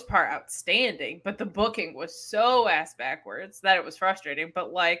the most part outstanding, but the booking was so ass backwards that it was frustrating.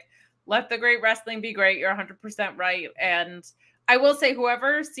 But like, let the great wrestling be great. You're 100% right. And I will say,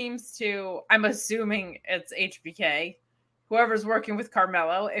 whoever seems to, I'm assuming it's HBK, whoever's working with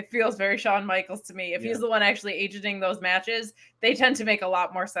Carmelo, it feels very Shawn Michaels to me. If he's the one actually agenting those matches, they tend to make a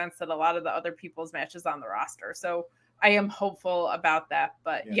lot more sense than a lot of the other people's matches on the roster. So I am hopeful about that.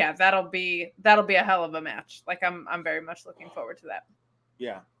 But yeah, that'll be a hell of a match. Like, I'm very much looking forward to that.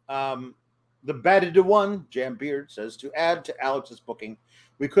 Yeah. The Batted to One, Jam Beard says, to add to Alex's booking,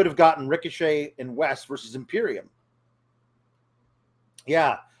 we could have gotten Ricochet and West versus Imperium.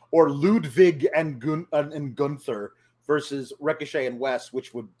 Yeah. Or Ludwig and Gunther versus Ricochet and West,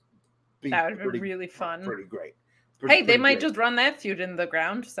 which would be really fun. Pretty great. They might just run that feud in the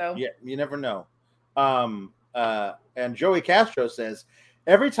ground. So yeah, you never know. And Joey Castro says,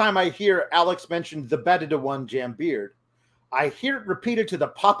 every time I hear Alex mention the Batted to One, Jam Beard, I hear it repeated to the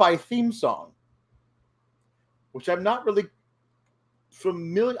Popeye theme song, which I'm not really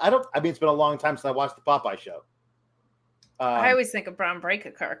familiar. It's been a long time since I watched the Popeye show. I always think of Braun Breaker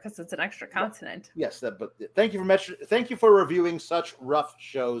because it's an extra continent. Yes, but thank you for reviewing such rough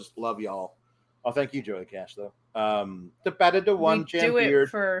shows. Love y'all. Oh, thank you, Joey Cash, though. The Batted to One, Jam Beard. Do it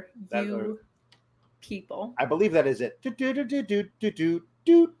for you people. I believe that is it. That's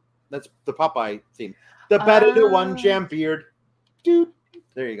the Popeye theme. The Batted to One, Jam Beard. There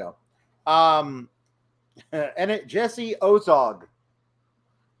you go. And Jesse Ozog,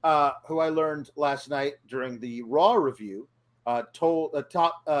 who I learned last night during the Raw review,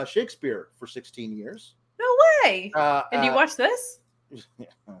 taught Shakespeare for 16 years. No way. And you watch this?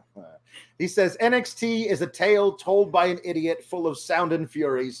 He says NXT is a tale told by an idiot full of sound and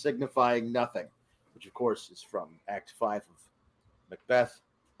fury signifying nothing, which of course is from Act 5 of Macbeth.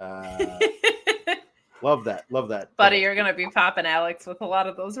 Love that. Buddy, you're gonna be popping Alex with a lot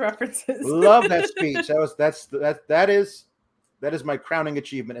of those references. Love that speech. That is my crowning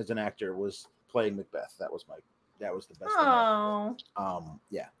achievement as an actor, was playing Macbeth. That was the best thing.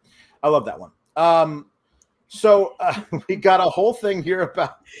 Yeah. I love that one. So we got a whole thing here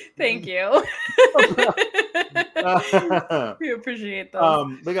about. Thank you. We appreciate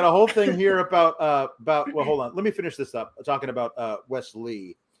those. We got a whole thing here about. Well, hold on. Let me finish this up. Talking about Wes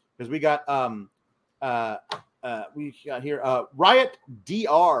Lee, because we got here. Riot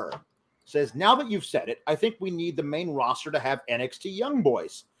Dr. says, now that you've said it, I think we need the main roster to have NXT Young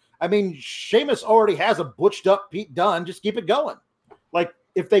Boys. I mean, Sheamus already has a butched up Pete Dunne. Just keep it going. Like,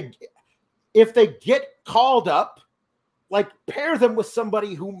 if they get called up, like, pair them with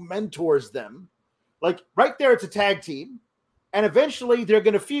somebody who mentors them. Like, right there, it's a tag team. And eventually they're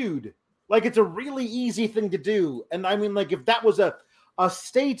going to feud. Like, it's a really easy thing to do. And I mean, like, if that was a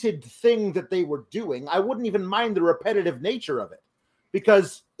stated thing that they were doing, I wouldn't even mind the repetitive nature of it.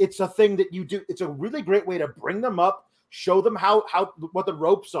 Because it's a thing that you do. It's a really great way to bring them up, show them what the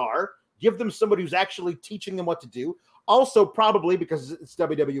ropes are, give them somebody who's actually teaching them what to do. Also, probably because it's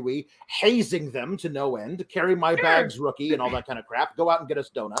WWE, hazing them to no end, carry my bags, rookie, and all that kind of crap. Go out and get us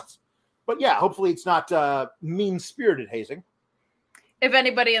donuts. But yeah, hopefully it's not mean-spirited hazing. If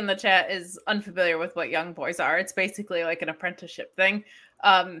anybody in the chat is unfamiliar with what Young Boys are, it's basically like an apprenticeship thing.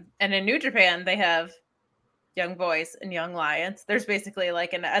 And in New Japan, they have Young Boys and Young Lions. There's basically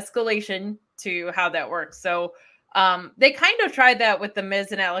like an escalation to how that works. So They kind of tried that with the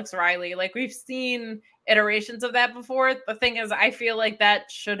Miz and Alex Riley. Like, we've seen iterations of that before. The thing is, I feel like that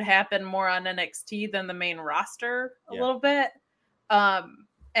should happen more on NXT than the main roster a little bit. And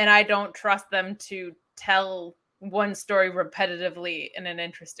I don't trust them to tell one story repetitively in an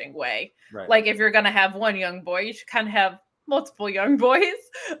interesting way. Right. Like, if you're going to have one young boy, you should kind of have multiple young boys.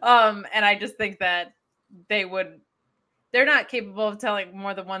 And I just think that they're not capable of telling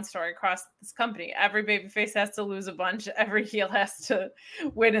more than one story across this company. Every babyface has to lose a bunch. Every heel has to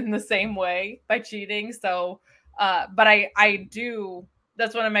win in the same way by cheating. So, but I do,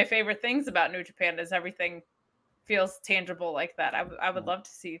 that's one of my favorite things about New Japan is everything feels tangible like that. I would love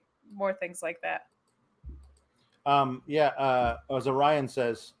to see more things like that. As Orion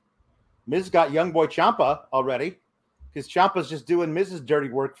says, Miz got young boy Ciampa already because Ciampa's just doing Miz's dirty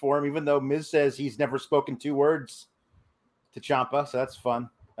work for him, even though Miz says he's never spoken 2 words to Ciampa, so that's fun.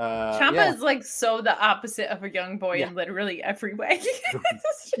 Ciampa is like so the opposite of a young boy in literally every way.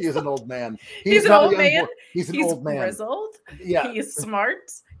 He's an old man. He's an old man. He's an old man. Grizzled. Yeah. He's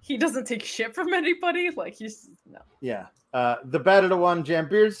smart. He doesn't take shit from anybody. Like, he's no. Yeah. The Battle to One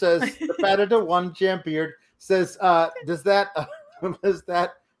Jambeard says, the Battle to One Jambeard says, does that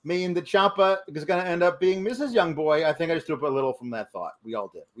mean that Ciampa is going to end up being Mrs. Youngboy? I think I just threw up a little from that thought. We all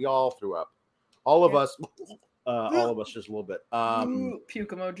did. We all threw up. All of us. All of us just a little bit. Puke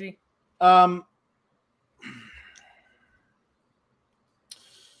emoji.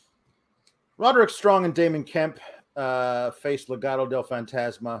 Roderick Strong and Damon Kemp faced Legado del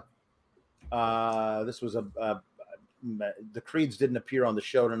Fantasma. This was the Creeds didn't appear on the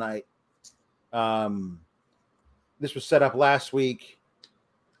show tonight. This was set up last week.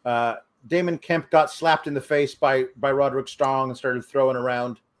 Damon Kemp got slapped in the face by Roderick Strong and started throwing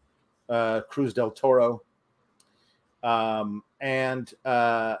around Cruz del Toro. And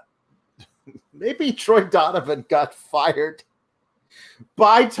maybe Troy Donovan got fired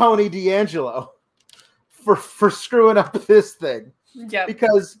by Tony D'Angelo for screwing up this thing. Yeah.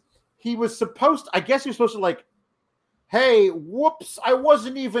 Because he was supposed to like, hey, whoops, I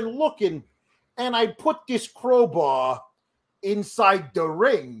wasn't even looking. And I put this crowbar inside the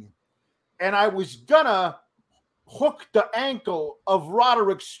ring. And I was gonna hook the ankle of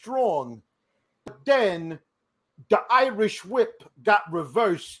Roderick Strong. But then the Irish whip got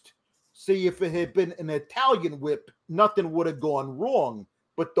reversed. See, if it had been an Italian whip, nothing would have gone wrong.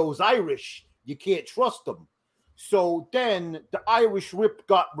 But those Irish, you can't trust them. So then the Irish whip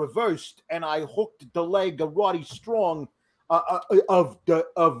got reversed, and I hooked the leg of Roddy Strong of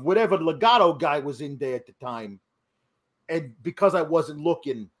whatever Legado guy was in there at the time. And because I wasn't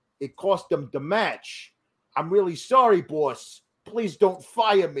looking, it cost them the match. I'm really sorry, boss. Please don't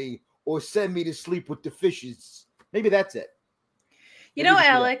fire me or send me to sleep with the fishes. Maybe that's it. You know,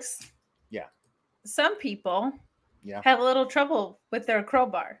 Alex. Yeah. Some people have a little trouble with their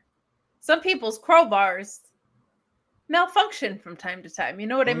crowbar. Some people's crowbars malfunction from time to time. You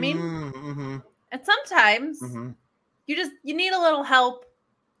know what I mean? Mm-hmm. And sometimes you need a little help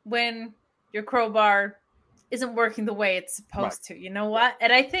when your crowbar isn't working the way it's supposed to. You know what?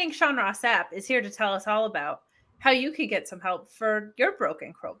 And I think Sean Ross Sapp is here to tell us all about how you could get some help for your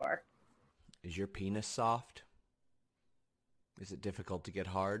broken crowbar. Is your penis soft? Is it difficult to get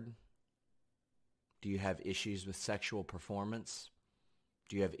hard? Do you have issues with sexual performance?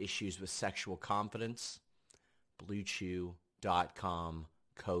 Do you have issues with sexual confidence? BlueChew.com,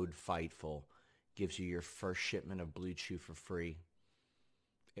 code FIGHTFUL, gives you your first shipment of Blue Chew for free.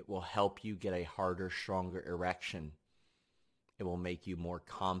 It will help you get a harder, stronger erection. It will make you more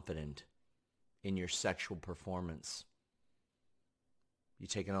confident in your sexual performance. You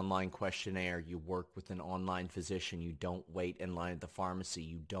take an online questionnaire. You work with an online physician. You don't wait in line at the pharmacy.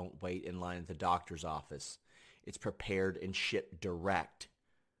 You don't wait in line at the doctor's office. It's prepared and shipped direct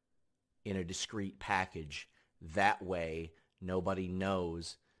in a discreet package. That way, nobody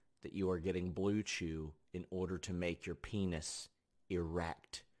knows that you are getting Blue Chew in order to make your penis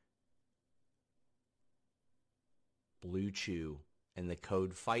erect. Blue Chew and the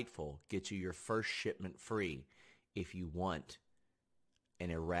code FIGHTFUL gets you your first shipment free if you want an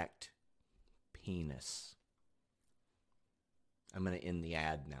erect penis. I'm going to end the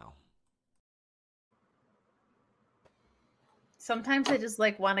ad now. Sometimes I just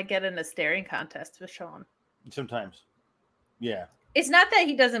want to get in a staring contest with Sean. Sometimes. Yeah. It's not that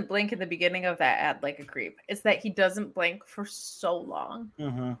he doesn't blink in the beginning of that ad like a creep. It's that he doesn't blink for so long.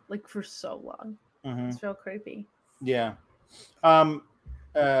 For so long. It's real creepy. Yeah.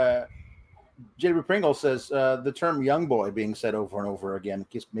 J.B. Pringle says the term young boy being said over and over again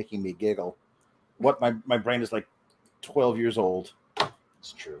keeps making me giggle. What my brain is 12 years old.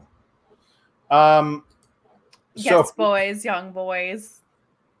 It's true. Yes, boys, young boys.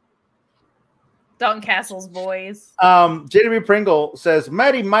 Dalton Castle's boys. JW Pringle says,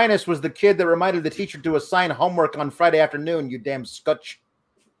 Matty Minus was the kid that reminded the teacher to assign homework on Friday afternoon, you damn scutch.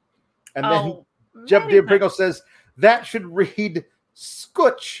 And then JW Pringle says, that should read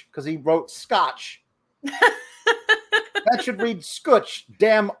Scutch, because he wrote Scotch. That should read Scutch,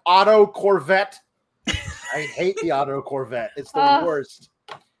 damn auto Corvette. I hate the auto Corvette. It's the worst.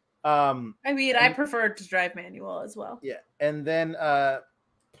 I prefer to drive manual as well. Yeah. And then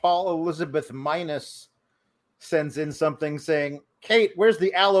Paul Elizabeth Minus sends in something saying, Kate, where's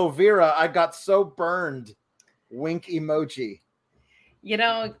the aloe vera? I got so burned. Wink emoji.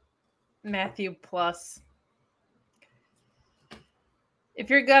 Matthew Plus. If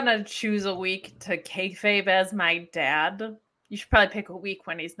you're gonna choose a week to kayfabe as my dad, you should probably pick a week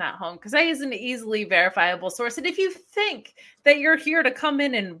when he's not home, because that is an easily verifiable source. And if you think that you're here to come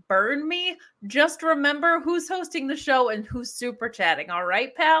in and burn me, just remember who's hosting the show and who's super chatting. All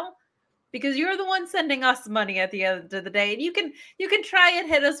right, pal? Because you're the one sending us money at the end of the day. And you can try and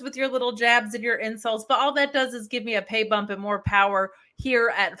hit us with your little jabs and your insults, but all that does is give me a pay bump and more power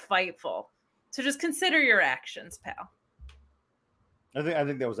here at Fightful. So just consider your actions, pal. I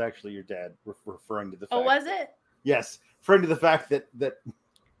think that was actually your dad referring to the fact. Oh, was it? Yes. Referring to the fact that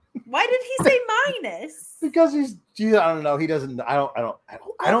why did he say minus? Because I don't know. He doesn't. I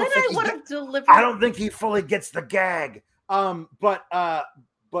don't think he fully gets the gag. But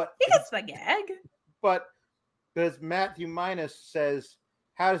he gets the gag. But as Matthew Minus says,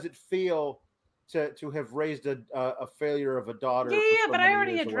 how does it feel to have raised a failure of a daughter? Yeah, but I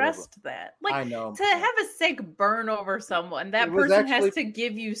already addressed that. Like, I know. To have a sick burn over someone, that person has to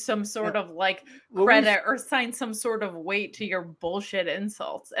give you some sort of credit or assign some sort of weight to your bullshit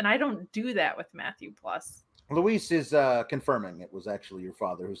insults. And I don't do that with Matthew Plus. Luis is confirming it was actually your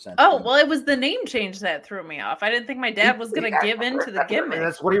father who sent. Oh, well, it was the name change that threw me off. I didn't think my dad was going to give in to the gimmick.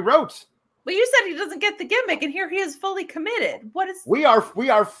 That's what he wrote. But you said he doesn't get the gimmick, and here he is fully committed. What is? We are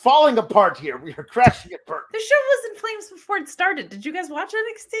falling apart here. We are crashing apart. The show was in flames before it started. Did you guys watch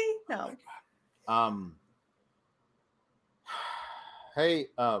NXT? No. Hey,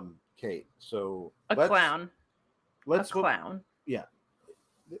 Kate. So clown. Let's a clown. Yeah.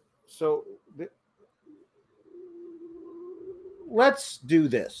 So let's do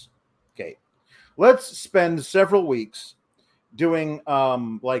this, Kate. Let's spend several weeks doing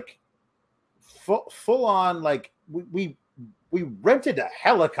full on we rented a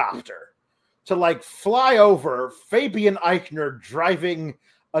helicopter to fly over Fabian Eichner driving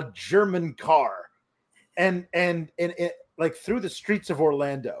a German car and through the streets of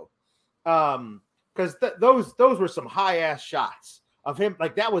Orlando, because those were some high ass shots of him.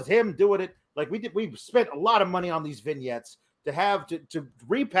 That was him doing it. We spent a lot of money on these vignettes to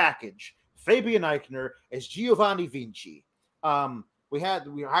repackage Fabian Eichner as Giovanni Vinci. We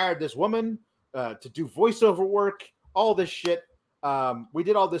hired this woman to do voiceover work, all this shit. We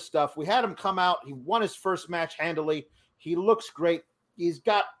did all this stuff. We had him come out. He won his first match handily. He looks great. He's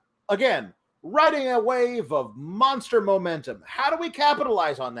got, again, riding a wave of monster momentum. How do we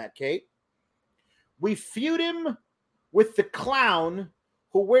capitalize on that, Kate? We feud him with the clown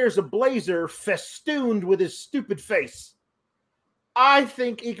who wears a blazer festooned with his stupid face. I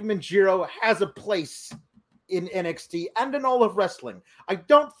think Ike Manjiro has a place in NXT and in all of wrestling. I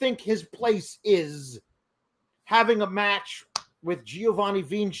don't think his place is having a match with Giovanni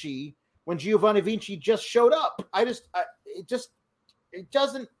Vinci when Giovanni Vinci just showed up. It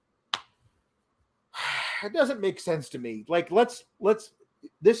doesn't make sense to me.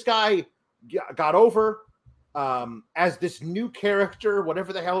 This guy got over as this new character,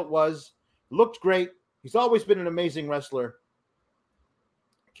 whatever the hell it was, looked great. He's always been an amazing wrestler.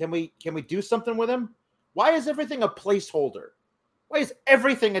 Can we do something with him? Why is everything a placeholder? Why is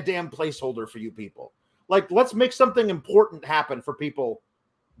everything a damn placeholder for you people? Let's make something important happen for people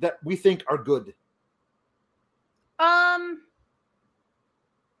that we think are good. I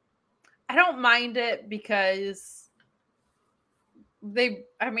don't mind it because they're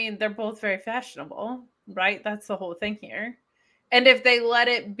both very fashionable, right? That's the whole thing here. And if they let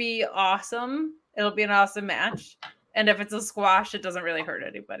it be awesome, it'll be an awesome match. And if it's a squash, it doesn't really hurt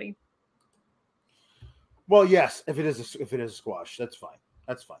anybody. Well, yes, if it is a squash, that's fine.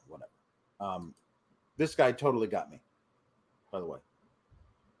 That's fine. Whatever. This guy totally got me. By the way,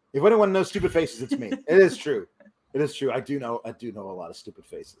 if anyone knows stupid faces, it's me. It is true. It is true. I do know a lot of stupid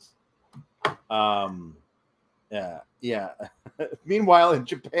faces. Yeah. Meanwhile, in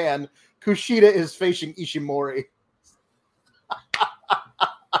Japan, Kushida is facing Ishimori.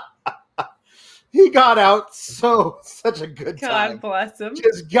 He got out such a good time. God bless him.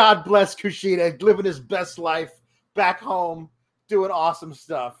 Just God bless Kushida, living his best life. back home doing awesome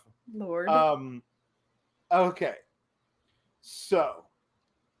stuff. Lord. Okay. So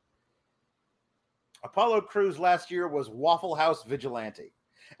Apollo Crews last year was Waffle House Vigilante.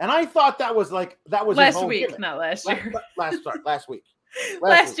 And I thought that was last week, gimmick. not last year. Last week.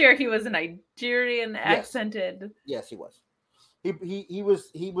 Last year he was a Nigerian accented. Yes, he was. He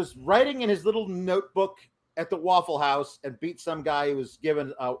was writing in his little notebook at the Waffle House and beat some guy who was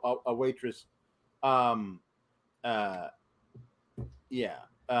given a waitress.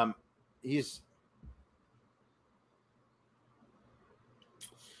 He's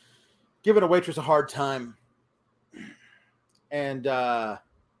giving a waitress a hard time, and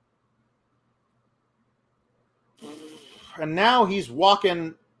now he's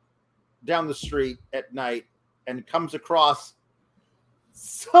walking down the street at night and comes across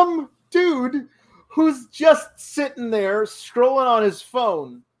some dude who's just sitting there scrolling on his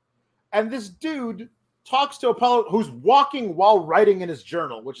phone. And this dude talks to Apollo, who's walking while writing in his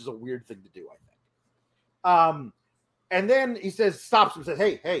journal, which is a weird thing to do, I think. And then he stops him, says,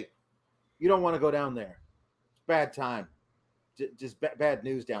 hey, you don't want to go down there. It's bad time. Just bad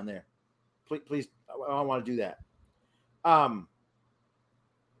news down there. Please, I don't want to do that.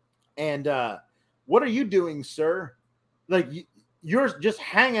 What are you doing, sir? Like, you're just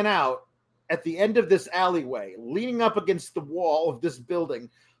hanging out at the end of this alleyway, leaning up against the wall of this building,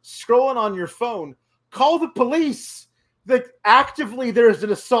 scrolling on your phone. Call the police. Like, actively, there's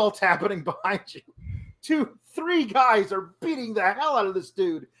an assault happening behind you. 3 guys are beating the hell out of this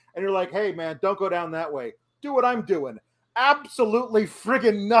dude. And you're like, hey, man, don't go down that way. Do what I'm doing. Absolutely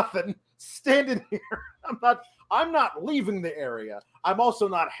friggin' nothing. Standing here. I'm not leaving the area. I'm also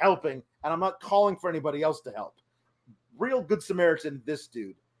not helping, and I'm not calling for anybody else to help. Real good Samaritan, this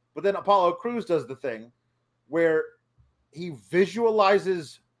dude. But then Apollo Crews does the thing where he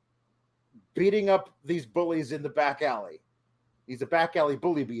visualizes beating up these bullies in the back alley. He's a back alley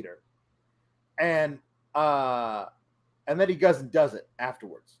bully beater. And then he goes and does it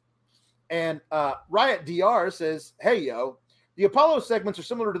afterwards. And Riot DR says, hey, yo, the Apollo segments are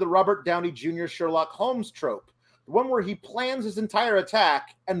similar to the Robert Downey Jr. Sherlock Holmes trope. The one where he plans his entire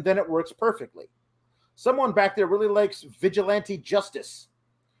attack and then it works perfectly. Someone back there really likes vigilante justice.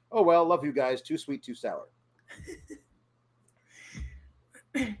 Oh, well, love you guys. Too sweet, too sour.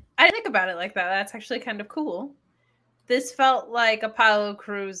 I think about it like that. That's actually kind of cool. This felt like Apollo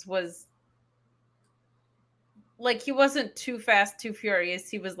Crews was like, he wasn't too fast, too furious.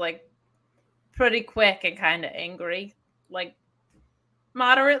 He was like pretty quick and kind of angry, like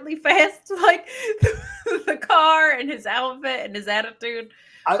moderately fast, like the car and his outfit and his attitude.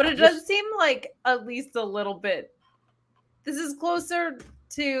 But it does seem like at least a little bit. This is closer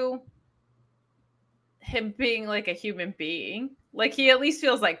to him being like a human being. Like, he at least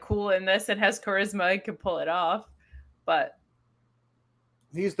feels like cool in this and has charisma and can pull it off. But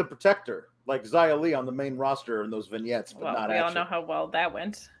he's the protector, like Xia Li on the main roster in those vignettes, but not we action. all know how well that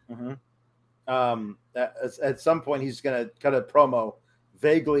went. Mm-hmm. At some point, he's going to cut a promo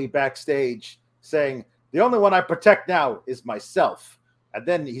vaguely backstage saying, the only one I protect now is myself. And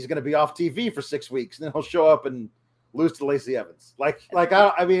then he's going to be off TV for 6 weeks, and then he'll show up and lose to Lacey Evans.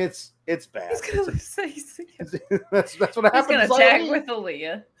 I mean, it's bad. He's going to lose to Lacey Evans. That's what happened. He's going to tag with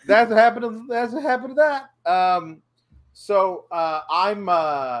Aaliyah. That's what happened to that. So I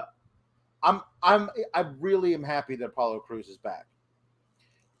really am happy that Apollo Crews is back.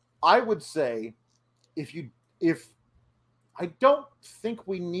 I would say if I don't think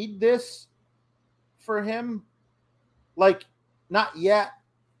we need this for him, like, not yet.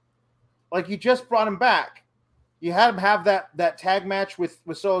 Like, you just brought him back. You had him have that tag match with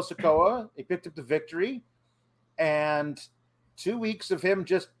Solo Sikoa. He picked up the victory, and 2 weeks of him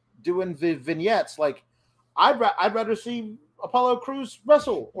just doing the vignettes. Like, I'd rather see Apollo Crews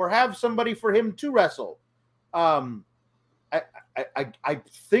wrestle or have somebody for him to wrestle. I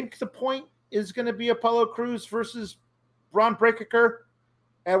think the point is going to be Apollo Crews versus Braun Breaker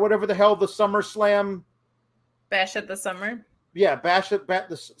at whatever the hell the SummerSlam Bash at the Summer. Yeah, Bash at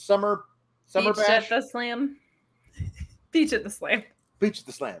the Summer Beach Bash. At the Slam. Beach at the Slam. Beach at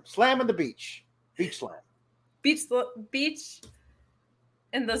the Slam. Slam in the beach. Beach Slam. Beach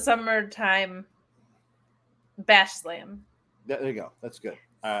in the summertime. Bash Slam. There you go. That's good.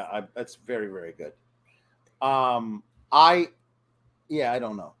 That's very, very good. I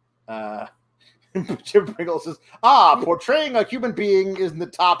don't know. Jim Pringle says, portraying a human being is in the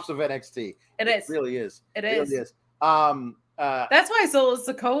tops of NXT. It really is. It is. Really is. That's why Solo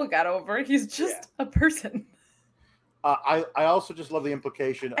Sikoa got over. He's just a person. I also just love the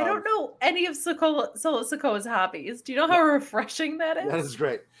implication. I don't know any of Solo Sikoa's hobbies. Do you know how refreshing that is? That is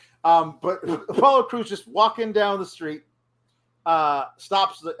great. But Apollo Crews just walking down the street,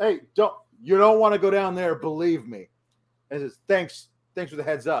 stops. Hey, you don't want to go down there? Believe me. And says, thanks for the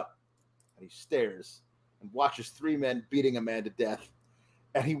heads up. And he stares and watches 3 men beating a man to death.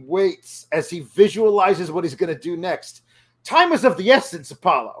 And he waits as he visualizes what he's going to do next. Time is of the essence,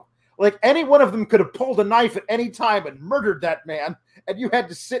 Apollo. Like, any one of them could have pulled a knife at any time and murdered that man, and you had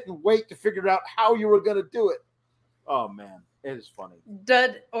to sit and wait to figure out how you were going to do it. Oh, man. It is funny.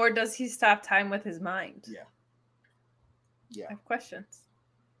 Does he stop time with his mind? Yeah. I have questions.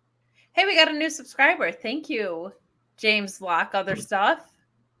 Hey, we got a new subscriber. Thank you, James Locke. Other stuff.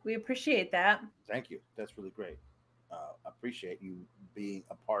 We appreciate that. Thank you. That's really great. Appreciate you being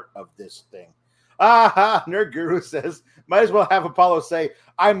a part of this thing. Nerd Guru says, might as well have Apollo say,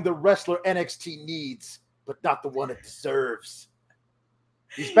 I'm the wrestler NXT needs, but not the one it deserves.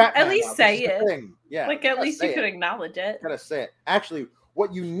 He's Batman. At least now. say it. Thing. Yeah. Like, at least you could acknowledge it. Gotta say it. Actually,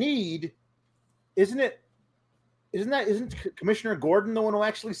 what you need, isn't Commissioner Gordon the one who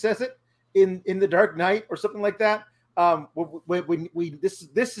actually says it in The Dark Knight or something like that?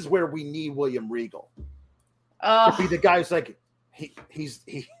 This is where we need William Regal. To be the guy who's like, he's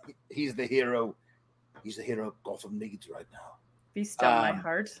the hero. He's the hero Gotham needs right now. Be still my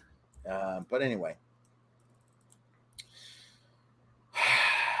heart. But anyway.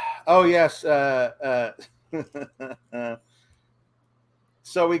 Oh yes.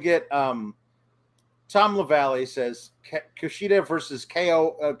 So we get Tom LaValle says Kushida versus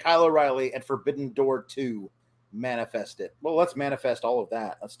Kyle O'Reilly at Forbidden Door 2. Manifest it. Well, let's manifest all of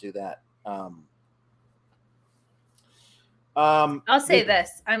that. Let's do that. I'll say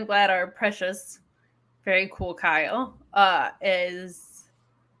this. I'm glad our precious, very cool Kyle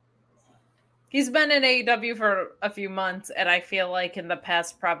he's been in AEW for a few months, and I feel like in the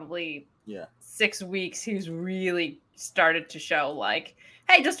past probably 6 weeks, he's really started to show like,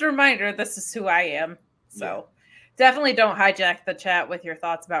 hey, just a reminder, this is who I am. So definitely don't hijack the chat with your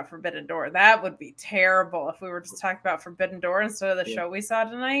thoughts about Forbidden Door. That would be terrible if we were just talking about Forbidden Door instead of the show we saw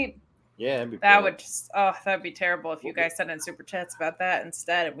tonight. Yeah, that'd be terrible if you guys sent in super chats about that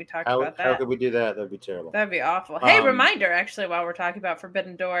instead, and we talked about that. How could we do that? That'd be terrible. That'd be awful. Hey, reminder, actually, while we're talking about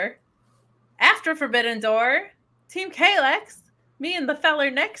Forbidden Door, after Forbidden Door, Team Kalex, me and the feller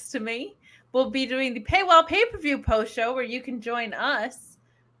next to me, will be doing the Paywall pay-per-view post show where you can join us,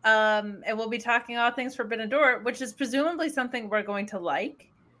 and we'll be talking all things Forbidden Door, which is presumably something we're going to like,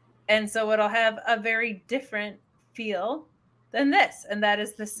 and so it'll have a very different feel than this, and that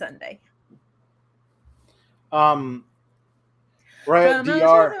is this Sunday. Riot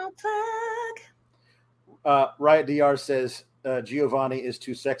DR says Giovanni is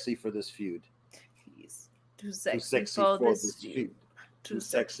too sexy for this feud. He's too sexy for this feud. Too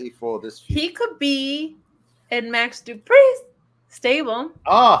sexy for this feud. He could be in Max Dupree's stable.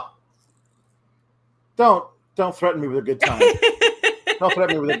 Don't threaten me with a good time. Don't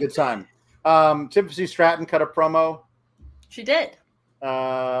threaten me with a good time. Timothy Stratton cut a promo. She did.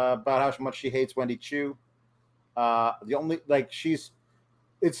 About how much she hates Wendy Chu.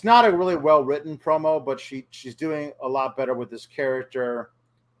 It's not a really well written promo, but she's doing a lot better with this character.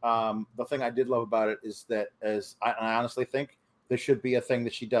 The thing I did love about it is that, I honestly think this should be a thing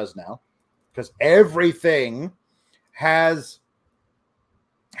that she does now, because everything everybody's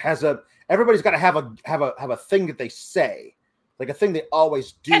got to have a thing that they say, like a thing they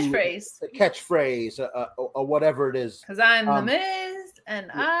always do, catchphrase, or whatever it is. Because I'm the Miz.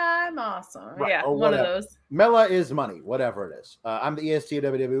 And I'm awesome. Right, yeah, one of those. Mela is money, whatever it is. I'm the EST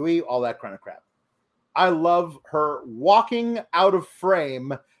of WWE, all that kind of crap. I love her walking out of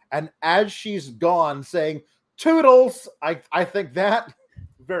frame, and as she's gone, saying, Toodles! I think that,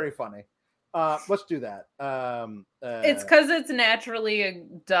 very funny. Let's do that. It's because it's naturally a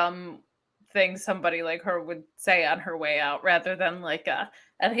dumb thing somebody like her would say on her way out, rather than like,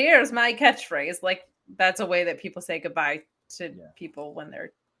 and here's my catchphrase. Like, that's a way that people say goodbye to people when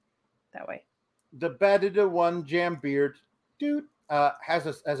they're that way. The Badida One Jam Beard dude has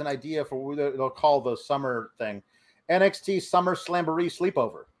an idea for what they'll call the summer thing. NXT Summer Slamboree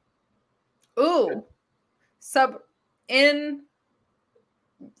Sleepover. Ooh. In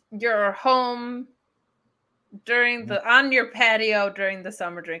your home on your patio during the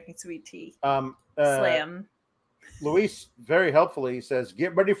summer drinking sweet tea. Slam. Luis very helpfully says,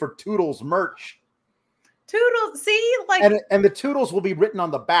 get ready for Toodles merch. Toodles, see, like, and the Toodles will be written on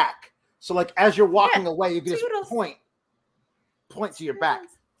the back. So, like, as you're walking away, you can just point to your back.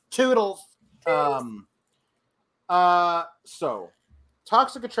 Toodles. So,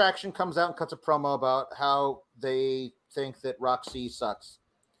 Toxic Attraction comes out and cuts a promo about how they think that Roxy sucks,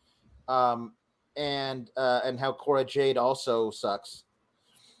 and how Cora Jade also sucks.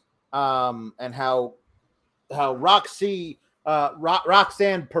 and how Roxanne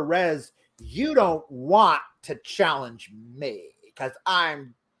Perez, you don't want to challenge me because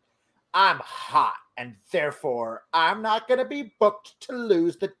I'm hot, and therefore I'm not going to be booked to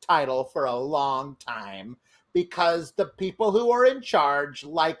lose the title for a long time because the people who are in charge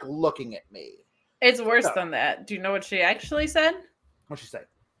like looking at me. It's worse than that. Do you know what she actually said? What'd she say?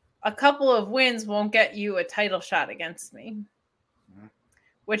 A couple of wins won't get you a title shot against me. Mm-hmm.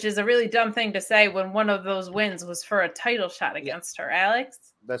 Which is a really dumb thing to say when one of those wins was for a title shot against her,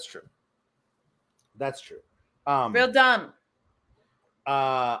 Alex. That's true. Real dumb.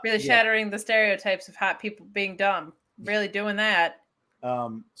 Really yeah. shattering the stereotypes of hot people being dumb. Really doing that.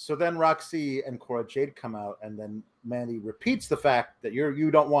 So then Roxy and Cora Jade come out, and then Mandy repeats the fact that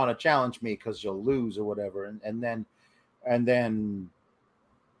you don't want to challenge me because you'll lose or whatever. And then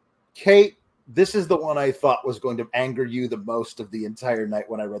Kate, this is the one I thought was going to anger you the most of the entire night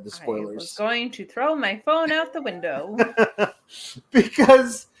when I read the spoilers. I was going to throw my phone out the window.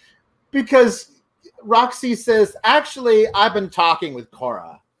 because Roxy says, actually, I've been talking with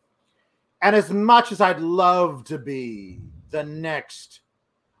Cora. And as much as I'd love to be the next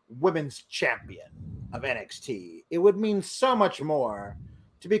women's champion of NXT, it would mean so much more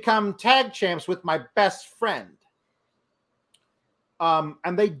to become tag champs with my best friend.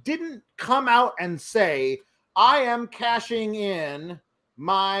 And they didn't come out and say, I am cashing in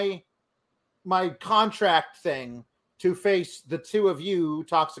my contract thing to face the two of you,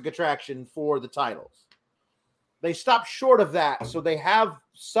 Toxic Attraction, for the titles. They stopped short of that, so they have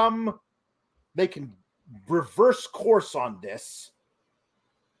they can reverse course on this.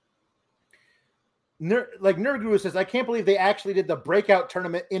 Like Nerd Guru says, I can't believe they actually did the breakout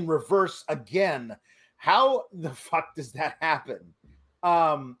tournament in reverse again. How the fuck does that happen?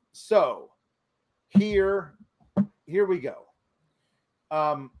 So here we go.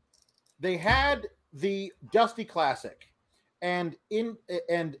 They had the Dusty Classic, and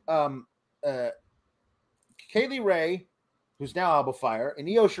Kaylee Ray, who's now Alba Fire, and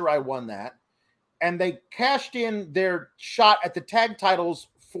Io Shirai won that, and they cashed in their shot at the tag titles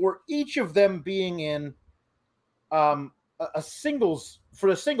for each of them being in a singles for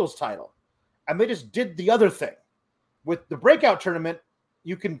the singles title, and they just did the other thing with the breakout tournament.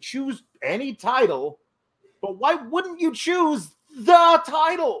 You can choose any title, but why wouldn't you choose the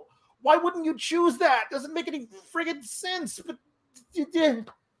title? Why wouldn't you choose that? Doesn't make any friggin' sense. But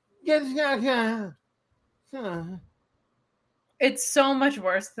it's so much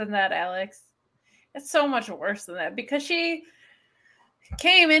worse than that, Alex. It's so much worse than that because she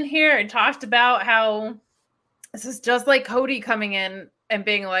came in here and talked about how this is just like Cody coming in and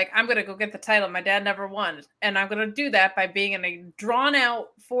being like, I'm going to go get the title. My dad never won. And I'm going to do that by being in a drawn-out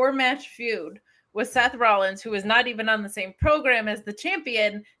 4-match feud with Seth Rollins, who is not even on the same program as the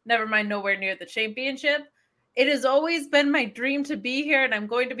champion, never mind nowhere near the championship. It has always been my dream to be here, and I'm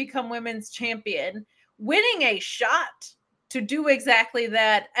going to become women's champion. Winning a shot to do exactly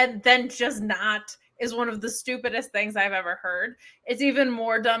that and then just not is one of the stupidest things I've ever heard. It's even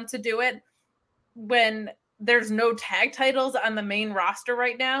more dumb to do it when there's no tag titles on the main roster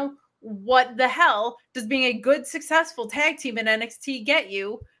right now. What the hell does being a good, successful tag team in NXT get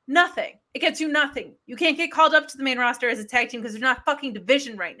you? Nothing. It gets you nothing. You can't get called up to the main roster as a tag team because there's not fucking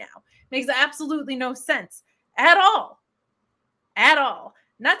division right now. Makes absolutely no sense at all. At all.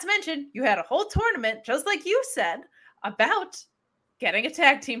 Not to mention, you had a whole tournament, just like you said, about getting a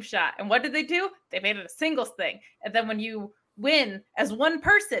tag team shot. And what did they do? They made it a singles thing. And then when you win as one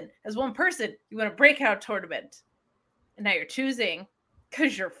person, you win a breakout tournament. And now you're choosing,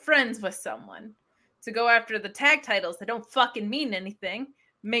 because you're friends with someone, to go after the tag titles that don't fucking mean anything.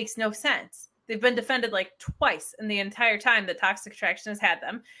 Makes no sense. They've been defended like twice in the entire time that Toxic Attraction has had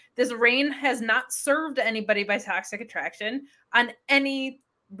them. This reign has not served anybody by Toxic Attraction on any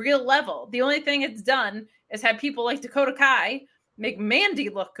real level. The only thing it's done is have people like Dakota Kai make Mandy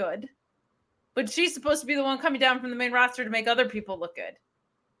look good, but she's supposed to be the one coming down from the main roster to make other people look good.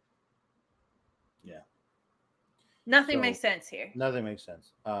 Yeah. Nothing makes sense here. Nothing makes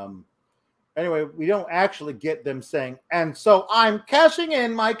sense. Anyway, we don't actually get them saying, and so I'm cashing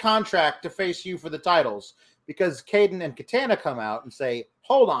in my contract to face you for the titles, because Caden and Katana come out and say,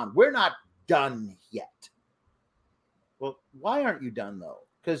 hold on, we're not done yet. Well, why aren't you done, though?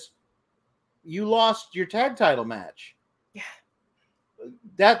 Because you lost your tag title match. Yeah.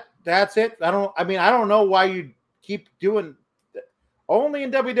 That's it. I don't know why you keep doing that. Only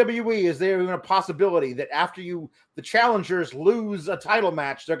in WWE is there even a possibility that after the challengers lose a title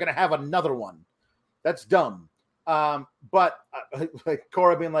match, they're going to have another one. That's dumb. But like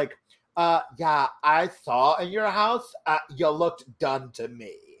Cora being like, yeah, I saw in your house, you looked done to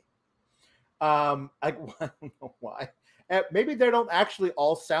me. I don't know why. Maybe they don't actually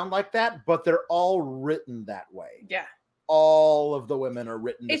all sound like that, but they're all written that way. Yeah. All of the women are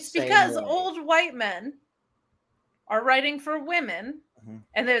written the same way. It's because old white men are writing for women,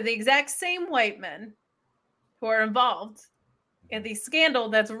 and they're the exact same white men who are involved in the scandal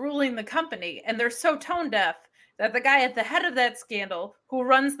that's ruling the company. And they're so tone deaf that the guy at the head of that scandal who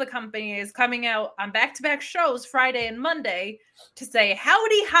runs the company is coming out on back-to-back shows Friday and Monday to say,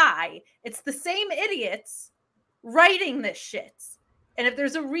 howdy hi, it's the same idiots writing this shit. And if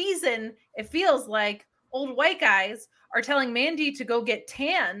there's a reason it feels like old white guys are telling Mandy to go get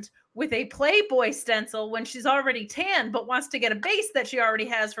tanned with a Playboy stencil when she's already tanned but wants to get a base that she already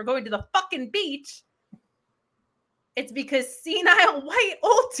has for going to the fucking beach, it's because senile white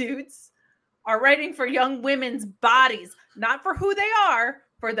old dudes are writing for young women's bodies, not for who they are,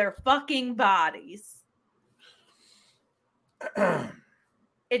 for their fucking bodies.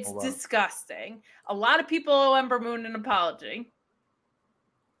 It's disgusting. A lot of people owe Ember Moon an apology.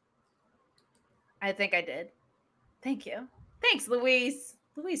 I think I did. Thank you. Thanks, Louise.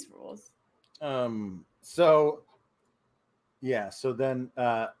 Louise rules. So then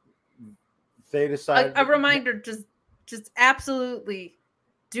they decided a reminder, just absolutely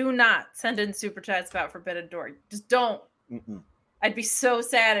do not send in super chats about Forbidden Door. Just don't. Mm-mm. I'd be so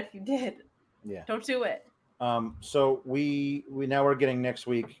sad if you did. Yeah. Don't do it. So we now are getting next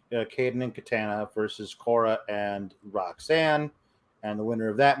week Kaden and Katana versus Cora and Roxanne, and the winner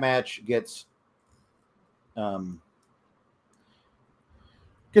of that match gets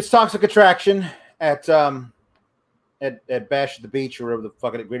Toxic Attraction at Bash at the Beach or whatever the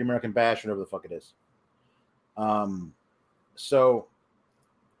fuck it is, Great American Bash, whatever the fuck it is. So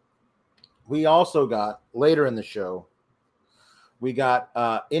we also got later in the show, we got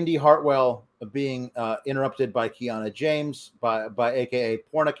Indy Hartwell being interrupted by Kiana James by AKA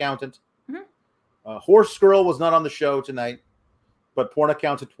Porn Accountant. Mm-hmm. Horse Girl was not on the show tonight, but Porn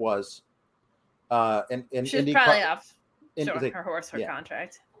Accountant was. And she's Indy probably off showing her horse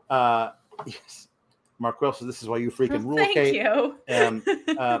contract. Yes. Mark Quill says this is why you freaking rule, Thank Kate. You.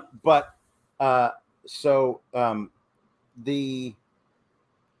 The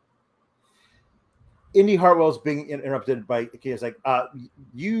Indy Hartwell's being interrupted by Kia's like,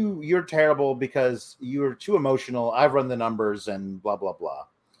 you're terrible because you're too emotional. I've run the numbers and blah, blah, blah.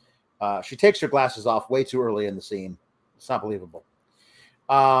 She takes her glasses off way too early in the scene. It's not believable.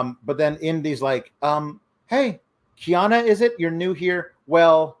 But then Indy's like, hey, Kiana, is it? You're new here?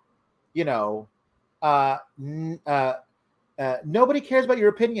 Well, you know, nobody cares about your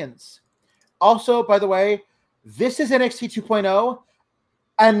opinions. Also, by the way, this is NXT 2.0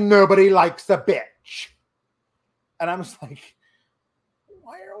 and nobody likes the bitch. And I'm just like,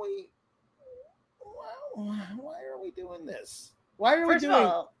 why are we doing this? Why are First we doing? Of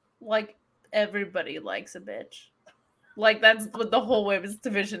all, like, everybody likes a bitch. Like, that's what the whole women's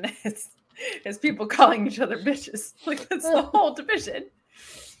division is people calling each other bitches. Like, that's the whole division.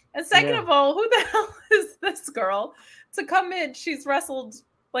 And second of all, who the hell is this girl to come in? She's wrestled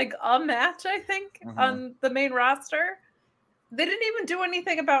like a match, I think, on the main roster. They didn't even do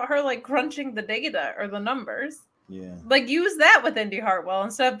anything about her like crunching the data or the numbers. Yeah. Like, use that with Indy Hartwell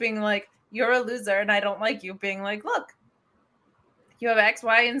instead of being like, you're a loser and I don't like you, being like, look, you have X,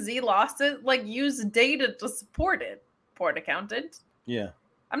 Y, and Z losses. Like, use data to support it, porn accountant. Yeah.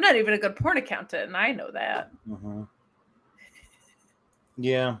 I'm not even a good porn accountant, and I know that. Mm-hmm.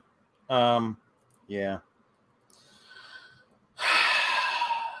 Yeah. Yeah.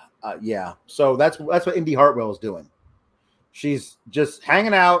 Yeah. So that's what Indy Hartwell is doing. She's just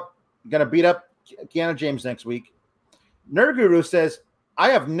hanging out, gonna beat up Kiana James next week. Nerd Guru says,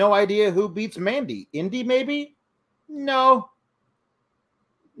 I have no idea who beats Mandy. Indy, maybe? No.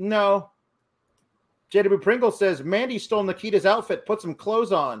 JW Pringle says, Mandy stole Nikita's outfit, put some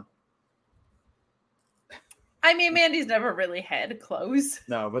clothes on. I mean, Mandy's never really had clothes.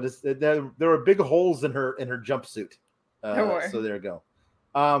 No, but there were big holes in her jumpsuit. There were. So there you go.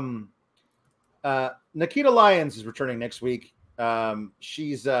 Nikita Lyons is returning next week.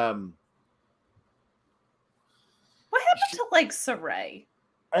 She's what happened to like Saray?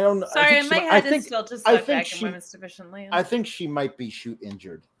 I don't know. Sorry, in my head it's still just stuck back in women's division land. I think she might be shoot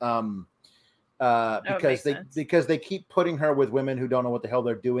injured. Because they keep putting her with women who don't know what the hell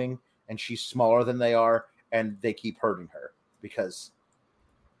they're doing, and she's smaller than they are, and they keep hurting her because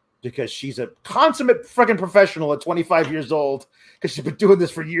she's a consummate freaking professional at 25 years old, because she's been doing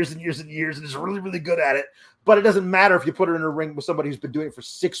this for years and years and years and is really, really good at it. But it doesn't matter if you put her in a ring with somebody who's been doing it for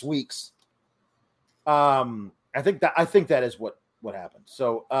 6 weeks. I think that is what happened.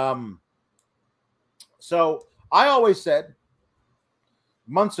 So I always said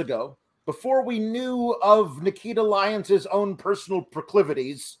months ago before we knew of Nikita Lyons' own personal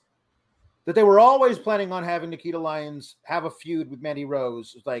proclivities, that they were always planning on having Nikita Lyons have a feud with Mandy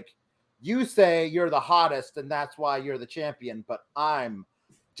Rose. It's like, you say you're the hottest and that's why you're the champion, but I'm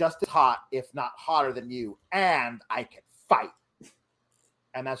just as hot, if not hotter than you, and I can fight.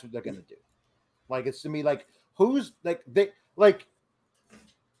 And that's what they're going to do. Like, it's to me, like, who's, like, they, like,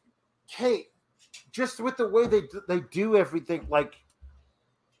 Kate, just with the way they do everything, like,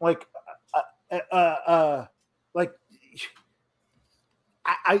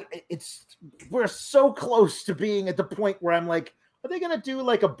 we're so close to being at the point where I'm like, are they going to do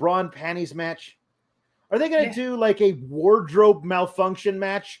like a bra and panties match? Are they going to do like a wardrobe malfunction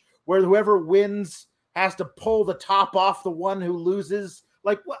match where whoever wins has to pull the top off the one who loses?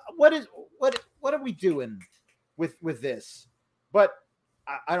 Like, what are we doing with this? But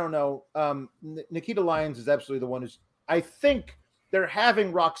I don't know. Nikita Lyons is absolutely the one who's, I think they're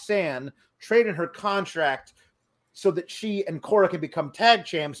having Roxanne trade in her contract so that she and Cora can become tag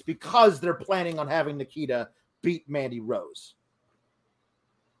champs because they're planning on having Nikita beat Mandy Rose.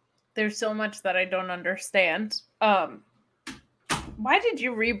 There's so much that I don't understand. Why did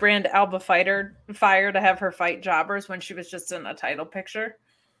you rebrand Alba Fire to have her fight jobbers when she was just in a title picture?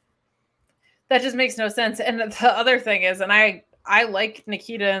 That just makes no sense. And the other thing is, and I like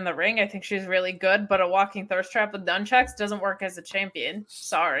Nikita in the ring. I think she's really good, but a walking thirst trap with nunchucks doesn't work as a champion.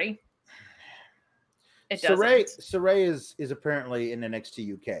 Sorry. It doesn't. Saray is apparently in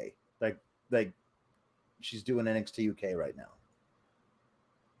NXT UK. Like she's doing NXT UK right now.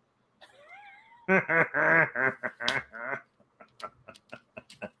 I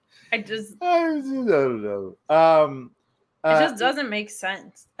don't know. It just doesn't make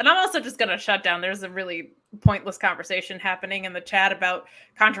sense. And I'm also just going to shut down. There's a really pointless conversation happening in the chat about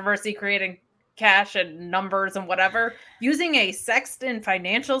controversy creating cash and numbers and whatever. Using a Sexton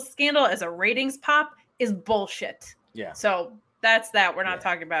financial scandal as a ratings pop is bullshit. Yeah. So that's that. We're not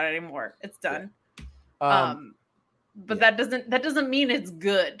talking about it anymore. It's done. Yeah. But that doesn't mean it's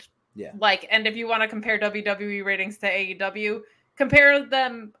good. Yeah. Like, and if you want to compare WWE ratings to AEW, compare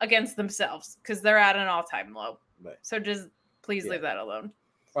them against themselves because they're at an all-time low. Right. So just please leave that alone.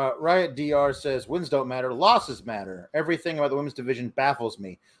 Riot DR says, wins don't matter, losses matter. Everything about the women's division baffles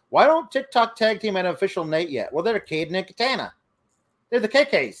me. Why don't TikTok tag team have an official Nate yet? Well, they're Caden and Katana. They're the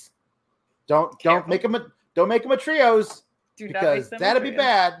KKs. Don't make them a trios because that'd be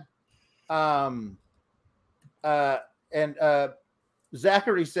bad.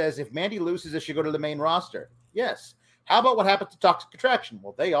 Zachary says, if Mandy loses, it should go to the main roster. Yes. How about what happened to Toxic Attraction?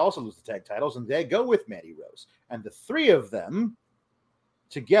 Well, they also lose the tag titles, and they go with Mandy Rose. And the three of them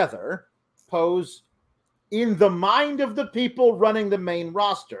together pose, in the mind of the people running the main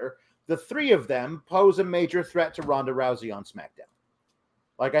roster, the three of them pose a major threat to Ronda Rousey on SmackDown.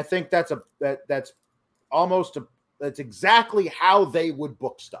 Like, I think that's exactly how they would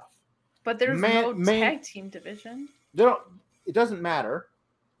book stuff. But there's no tag team division. It doesn't matter.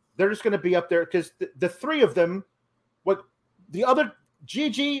 They're just going to be up there because the three of them, what the other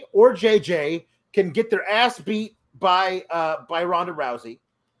Gigi or JJ can get their ass beat by Ronda Rousey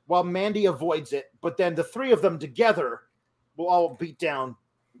while Mandy avoids it. But then the three of them together will all beat down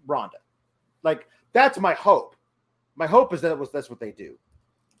Ronda. Like, that's my hope. My hope is that's what they do.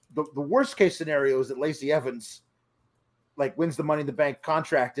 The worst case scenario is that Lacey Evans wins the Money in the Bank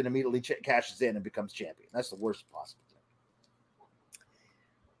contract and immediately cashes in and becomes champion. That's the worst possible thing.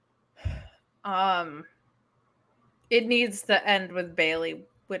 It needs to end with Bayley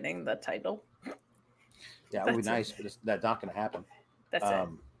winning the title. Yeah, it would be nice, but that's not going to happen. That's it.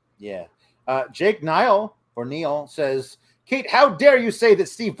 Yeah. Jake Neil says, Kate, how dare you say that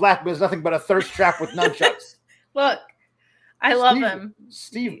Steve Blackman is nothing but a thirst trap with nunchucks? Look, I love him.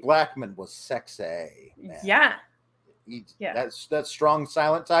 Steve Blackman was sexy, man. Yeah. That strong,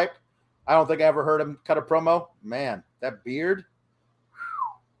 silent type. I don't think I ever heard him cut a promo. Man, that beard.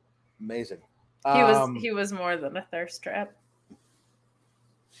 Amazing. He was more than a thirst trap.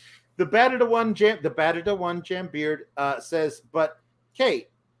 The battered one jam beard says, but Kate,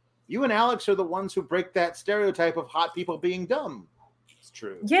 you and Alex are the ones who break that stereotype of hot people being dumb. It's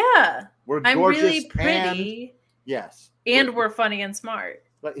true. Yeah. We're gorgeous. I'm really pretty. Yes. And we're funny and smart.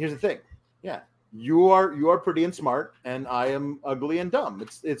 But here's the thing. Yeah. You are pretty and smart, and I am ugly and dumb.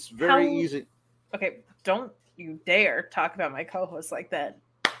 It's very easy. Okay. Don't you dare talk about my co-host like that.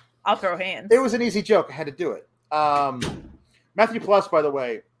 I'll throw hands. It was an easy joke. I had to do it. Matthew Plus, by the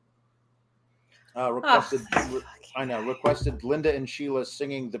way, requested Linda and Sheila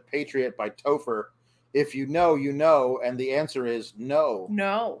singing "The Patriot" by Topher. If you know, you know, and the answer is no.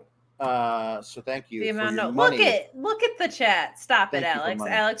 No. So thank you. The for amount your of money. look at the chat. Stop Thank it, you for Alex.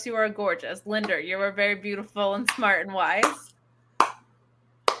 money. Alex, you are gorgeous. Linder, you are very beautiful and smart and wise.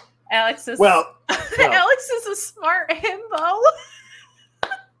 Alex is Alex is a smart himbo.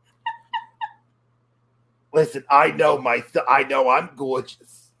 Listen, I know I'm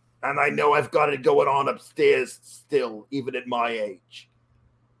gorgeous, and I know I've got it going on upstairs still, even at my age.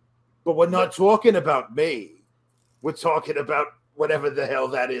 But we're not talking about me. We're talking about whatever the hell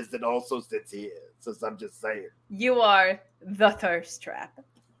that is that also sits here. So I'm just saying. You are the thirst trap.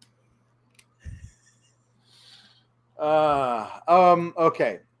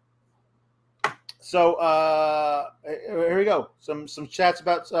 Okay. So here we go. Some chats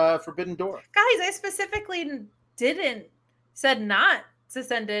about Forbidden Door. Guys, I specifically said not to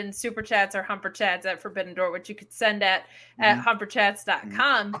send in super chats or humper chats at Forbidden Door, which you could send at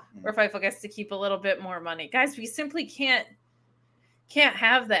humperchats.com, where Fightful gets to keep a little bit more money. Guys, we simply can't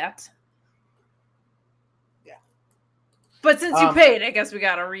have that. Yeah. But since you paid, I guess we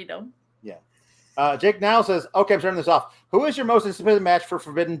gotta read them. Yeah. Jake now says, okay, I'm turning this off. Who is your most anticipated match for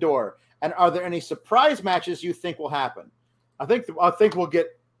Forbidden Door? And are there any surprise matches you think will happen? I think we'll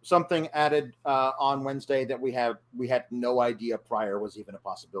get something added on Wednesday that we had no idea prior was even a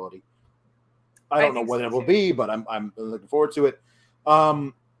possibility. I don't know what it will be, but I'm looking forward to it.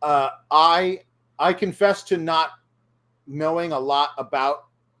 I confess to not knowing a lot about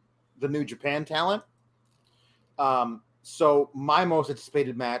the New Japan talent. So my most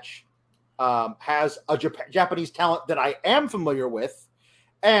anticipated match has a Japanese talent that I am familiar with,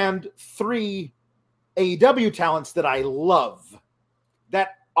 and 3 AEW talents that I love.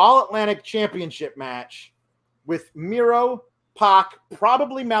 That All-Atlantic Championship match with Miro, Pac,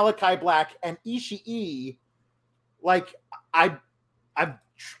 probably Malachi Black, and Ishii. Like, I'm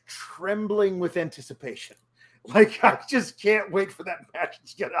trembling with anticipation. Like, I just can't wait for that match.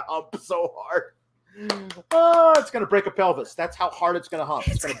 It's going to hump so hard. Oh, it's going to break a pelvis. That's how hard it's going to hump.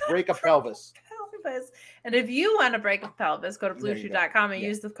 It's going to break a pelvis. And if you want to break a pelvis, go to blueshoe.com and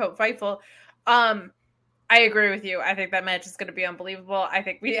use the code Fightful. I agree with you. I think that match is going to be unbelievable. I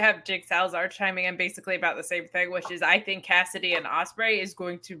think we have Jake Salazar chiming in basically about the same thing, which is I think Cassidy and Ospreay is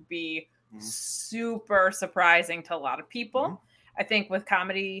going to be super surprising to a lot of people. I think with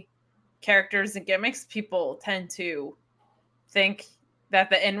comedy characters and gimmicks, people tend to think that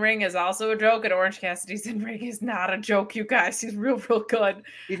the in-ring is also a joke, and Orange Cassidy's in-ring is not a joke, you guys. He's real good.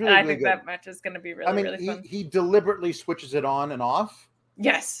 He's and really, I really think good. that match is going to be really fun. He deliberately switches it on and off.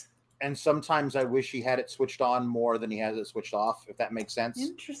 Yes. And sometimes I wish he had it switched on more than he has it switched off, if that makes sense.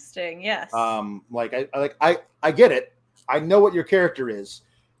 Interesting, yes. I get it. I know what your character is.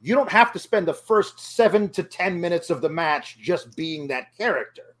 You don't have to spend the first 7 to 10 minutes of the match just being that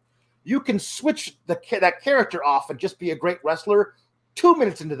character. You can switch that character off and just be a great wrestler 2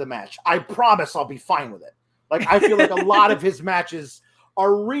 minutes into the match. I promise I'll be fine with it. Like, I feel like a lot of his matches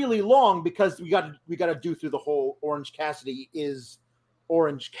are really long because we got to do through the whole Orange Cassidy is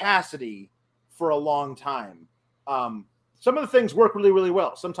Orange Cassidy for a long time. Some of the things work really, really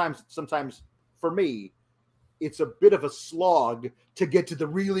well. Sometimes for me, it's a bit of a slog to get to the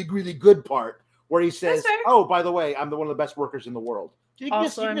really, really good part where he says, "Oh, by the way, I'm one of the best workers in the world." You can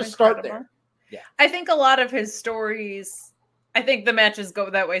just start there. Yeah, I think a lot of his stories. I think the matches go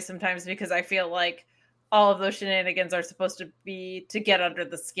that way sometimes because I feel like all of those shenanigans are supposed to be to get under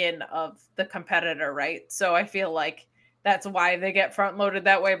the skin of the competitor, right? So I feel like that's why they get front loaded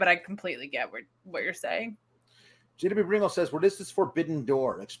that way, but I completely get what you're saying. JW Bringle says, "What is this Forbidden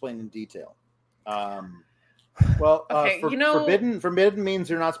Door? Explain in detail." Forbidden means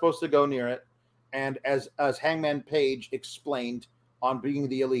you're not supposed to go near it. And as Hangman Page explained on Being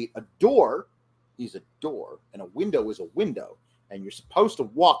the Elite, a door is a door and a window is a window. And you're supposed to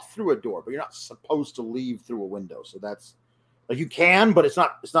walk through a door, but you're not supposed to leave through a window. So that's like you can, but it's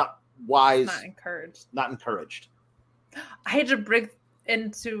not wise. Not encouraged. I had to break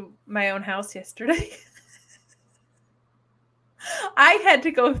into my own house yesterday. I had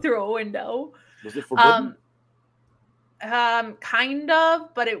to go through a window. Was it forbidden? Kind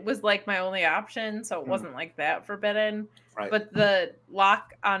of, but it was like my only option, so it wasn't like that forbidden. Right. But the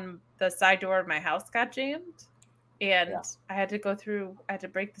lock on the side door of my house got jammed. And I had to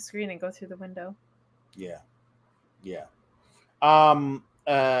break the screen and go through the window. Yeah.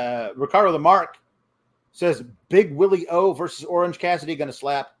 Ricardo Lamarck says Big Willie O versus Orange Cassidy going to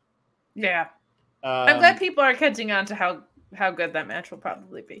slap. Yeah. I'm glad people are catching on to how good that match will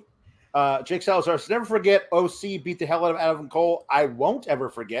probably be. Jake Salazar says, never forget OC beat the hell out of Adam Cole. I won't ever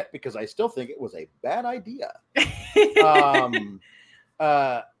forget because I still think it was a bad idea.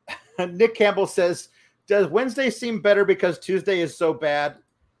 Nick Campbell says, does Wednesday seem better because Tuesday is so bad?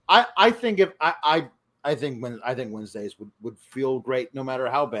 I think I think Wednesdays would feel great no matter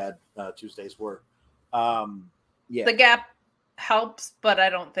how bad Tuesdays were. Yeah, the gap helps, but I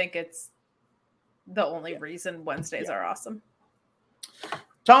don't think it's the only reason Wednesdays are awesome.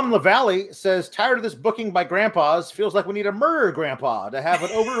 Tom LaValle says, tired of this booking by grandpas. Feels like we need a murder grandpa to have an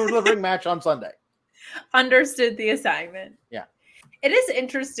over-delivering match on Sunday. Understood the assignment. Yeah. It is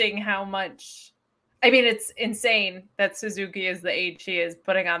interesting how much, I mean, it's insane that Suzuki is the age he is,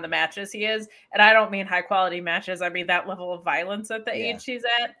 putting on the matches he is. And I don't mean high quality matches. I mean that level of violence at the age he's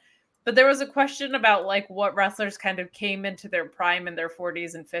at. But there was a question about like what wrestlers kind of came into their prime in their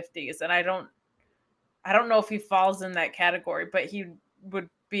 40s and 50s. And I don't know if he falls in that category, but he would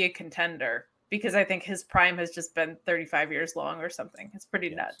be a contender because I think his prime has just been 35 years long or something. It's pretty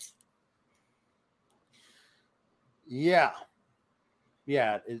nuts. Yeah. We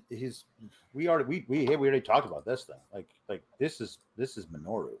already talked about this thing. Like this is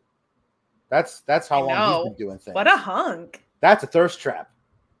Minoru. That's how long he's been doing things. What a hunk. That's a thirst trap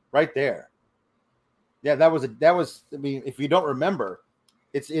right there. Yeah, that was I mean, if you don't remember,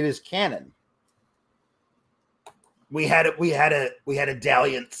 it is canon. We had a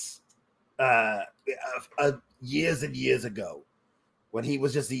dalliance years and years ago when he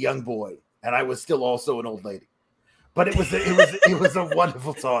was just a young boy and I was still also an old lady. But it was a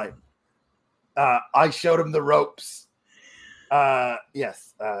wonderful time. I showed him the ropes.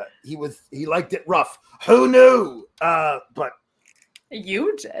 Yes, he liked it rough. Who knew? But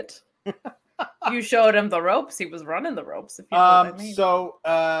you did. You showed him the ropes. He was running the ropes. If you know what I mean. So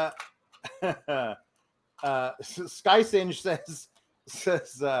Sky Singe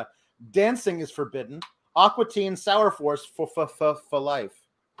says dancing is forbidden. Aqua Teen Sour Force for life.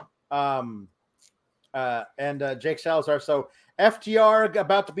 And Jake Salazar. So FTR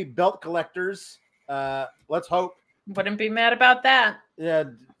about to be belt collectors. Let's hope. Wouldn't be mad about that. Yeah.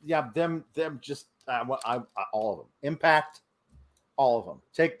 Them just all of them. Impact, all of them.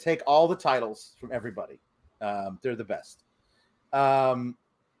 Take all the titles from everybody. They're the best.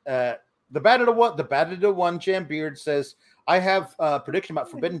 The Battle to One Jam Beard says, I have a prediction about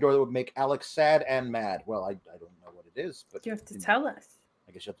Forbidden Door that would make Alex sad and mad. Well, I don't know what it is, but you have to tell us.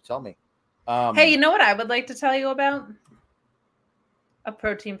 I guess you have to tell me. Hey, you know what I would like to tell you about? A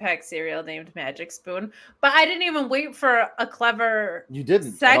protein packed cereal named Magic Spoon. But I didn't even wait for a clever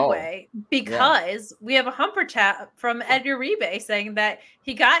segue because we have a humper chat from Ed Uribe saying that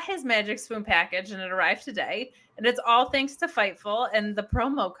he got his Magic Spoon package and it arrived today. And it's all thanks to Fightful and the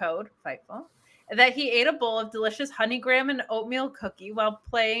promo code Fightful. That he ate a bowl of delicious honey graham and oatmeal cookie while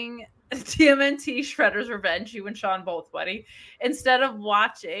playing TMNT Shredder's Revenge, you and Sean both, buddy, instead of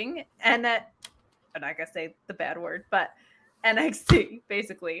watching, and I'm not going to say the bad word, but NXT,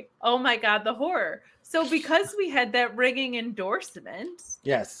 basically. Oh my God, the horror. So because we had that ringing endorsement,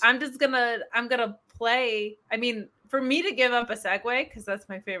 yes, I'm going to play. I mean, for me to give up a segue, because that's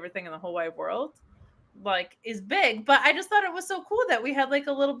my favorite thing in the whole wide world, like, is big, but I just thought it was so cool that we had like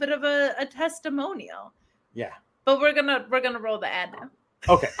a little bit of a testimonial. Yeah. But we're gonna roll the ad now.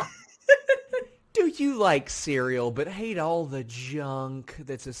 Okay. Do you like cereal but hate all the junk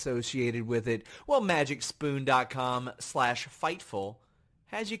that's associated with it? Well, MagicSpoon.com/Fightful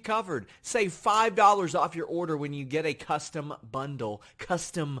has you covered. Save $5 off your order when you get a custom bundle,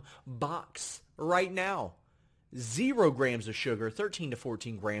 custom box right now. 0 grams of sugar, 13 to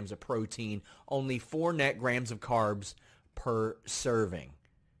 14 grams of protein, only 4 net grams of carbs per serving.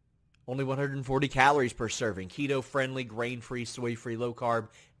 Only 140 calories per serving. Keto-friendly, grain-free, soy-free, low-carb,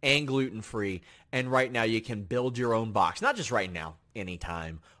 and gluten-free. And right now you can build your own box. Not just right now,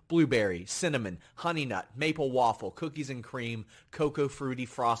 anytime. Blueberry, cinnamon, honey nut, maple waffle, cookies and cream, cocoa fruity,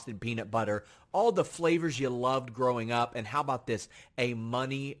 frosted peanut butter. All the flavors you loved growing up. And how about this? A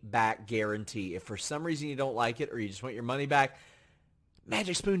money-back guarantee. If for some reason you don't like it or you just want your money back,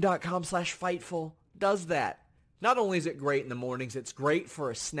 MagicSpoon.com/Fightful does that. Not only is it great in the mornings, it's great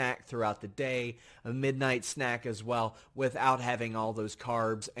for a snack throughout the day, a midnight snack as well, without having all those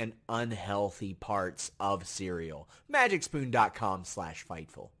carbs and unhealthy parts of cereal.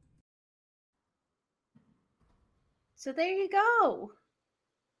 MagicSpoon.com/Fightful. So there you go.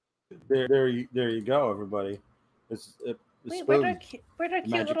 There you go, everybody. Wait, where'd our cute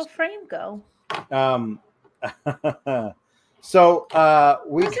little frame go? So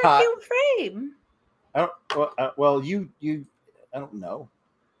we Where's got our cute frame. I don't. Well, you. I don't know.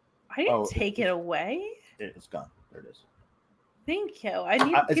 I didn't take it away. It's gone. There it is. Thank you. I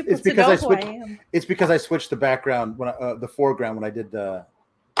need people it's to because know I who switched. I am. It's because I switched the background when the foreground when I did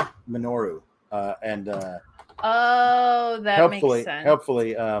Minoru and. Oh, that makes sense.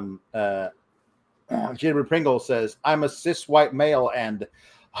 Helpfully, Jimmy Pringle says, "I'm a cis white male and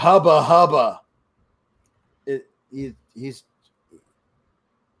Hubba hubba. He's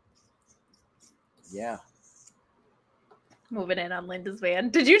yeah. Moving in on Linda's van.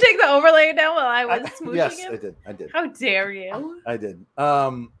 Did you take the overlay down while I was smooching Yes, him? I did. How dare you? I did.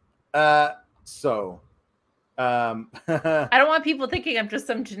 I don't want people thinking I'm just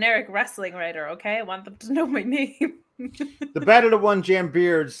some generic wrestling writer, okay? I want them to know my name. The Battle of One Jam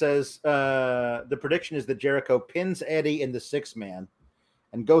Beard says the prediction is that Jericho pins Eddie in the 6-man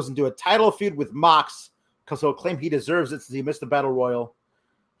and goes into a title feud with Mox because he'll claim he deserves it since he missed the Battle Royal.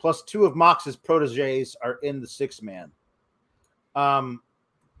 Plus 2 of Mox's proteges are in the 6-man. Well,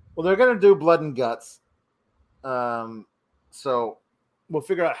 they're going to do Blood and Guts. So we'll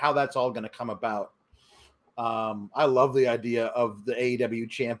figure out how that's all going to come about. I love the idea of the AEW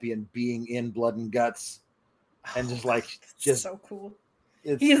champion being in Blood and Guts and just so cool.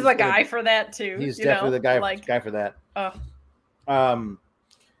 He's the guy for that too. He's definitely the guy for that.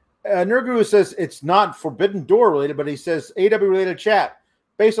 Nurguru says it's not Forbidden Door related, but he says AEW related chat.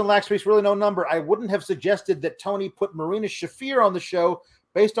 Based on last week's really no number, I wouldn't have suggested that Tony put Marina Shafir on the show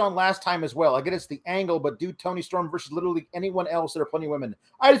based on last time as well. I get it's the angle, but do Tony Storm versus literally anyone else. There are plenty of women.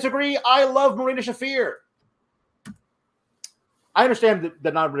 I disagree. I love Marina Shafir. I understand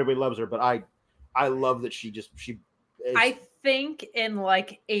that not everybody loves her, but I love that she. I think in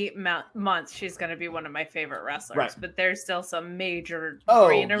like 8 months she's going to be one of my favorite wrestlers. Right. But there's still some major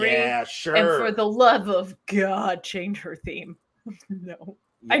greenery. Yeah, sure. And for the love of God, change her theme. No,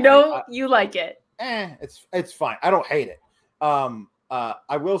 yeah, I know you like it. It's fine. I don't hate it.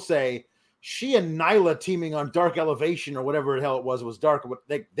 I will say she and Nyla teaming on Dark Elevation or whatever the hell it was dark.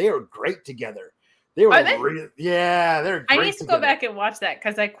 They are great together. They're great I need to go back and watch that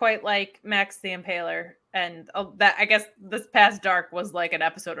because I quite like Max the Impaler, and that I guess this past Dark was like an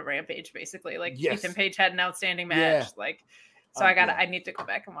episode of Rampage, basically. Like Ethan Page had an outstanding match, I need to go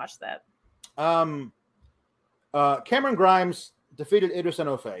back and watch that. Cameron Grimes defeated Idris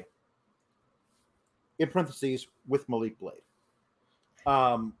Enofe, in parentheses, with Malik Blade.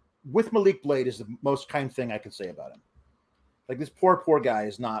 With Malik Blade is the most kind thing I could say about him. Like, this poor guy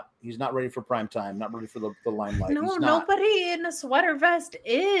he's not ready for prime time, not ready for the limelight. No, nobody in a sweater vest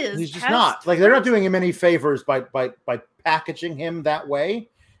is. He's just not. Like, they're not doing him any favors by packaging him that way,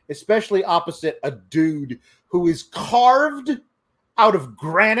 especially opposite a dude who is carved out of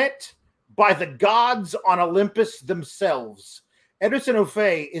granite by the gods on Olympus themselves. Edison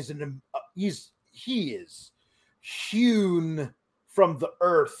Ofei is he is hewn from the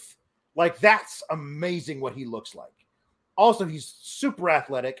earth. Like, that's amazing what he looks like. Also, he's super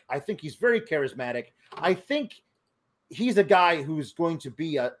athletic. I think he's very charismatic. I think he's a guy who's going to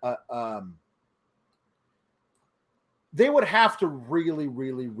be they would have to really,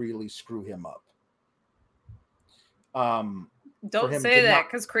 really, really screw him up. Don't say that,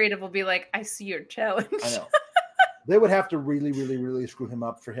 because creative will be like, I see your challenge. I know. They would have to really, really, really screw him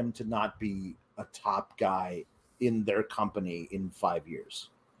up for him to not be a top guy in their company in 5 years.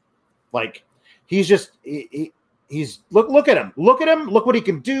 Like, he's just he's look at him. Look at him. Look what he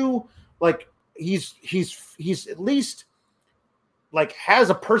can do. Like, he's at least like has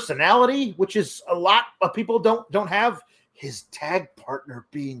a personality, which is a lot of people don't have. His tag partner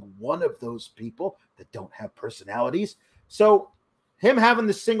being one of those people that don't have personalities. So him having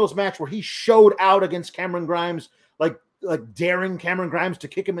this singles match where he showed out against Cameron Grimes, like daring Cameron Grimes to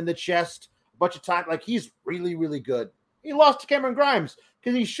kick him in the chest a bunch of times. Like, he's really, really good. He lost to Cameron Grimes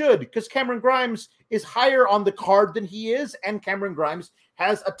because he should, because Cameron Grimes is higher on the card than he is, and Cameron Grimes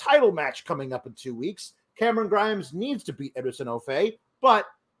has a title match coming up in 2 weeks. Cameron Grimes needs to beat Edison Ofei, but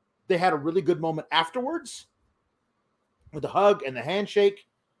they had a really good moment afterwards with the hug and the handshake.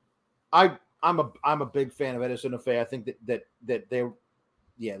 I'm a big fan of Edison Ofei. I think that they're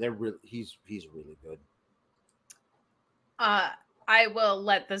really he's really good. I will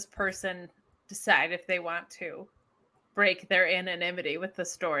let this person decide if they want to break their anonymity with the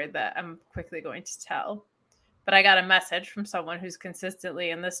story that I'm quickly going to tell. But I got a message from someone who's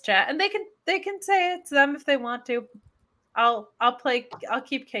consistently in this chat, and they can say it's them if they want to. I'll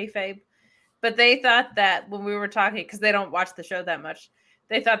keep kayfabe. But they thought that when we were talking, because they don't watch the show that much,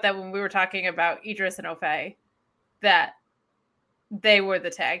 they thought that when we were talking about Idris and Ofei, that they were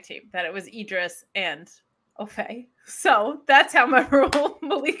the tag team, that it was Idris and Ofei. So that's how memorable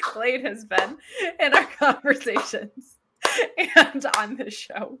Malik Blade has been in our conversations and on this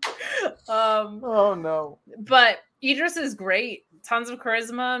show. Oh no! But Idris is great. Tons of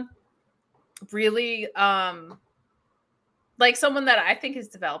charisma. Really, like someone that I think is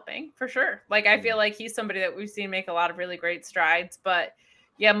developing for sure. Like, I feel like he's somebody that we've seen make a lot of really great strides. But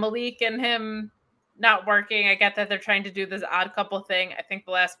yeah, Malik and him not working. I get that they're trying to do this odd couple thing. I think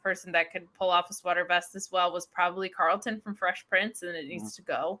the last person that could pull off a sweater vest as well was probably Carlton from Fresh Prince, and it needs to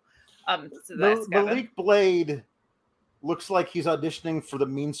go. So that's Malik Blade looks like he's auditioning for the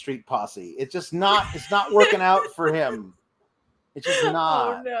Mean Street Posse. It's just not. It's not working out for him. It's just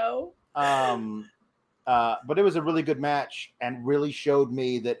not. Oh no. But it was a really good match and really showed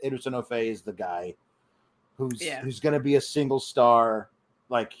me that Edison Ofe is the guy who's going to be a single star.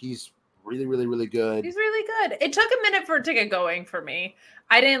 Like he's really, really, really good. He's really good. It took a minute for it to get going for me.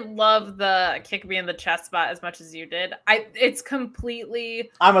 I didn't love the kick me in the chest spot as much as you did. It's completely.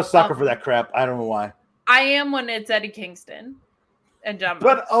 I'm a sucker for that crap. I don't know why. I am when it's Eddie Kingston and John.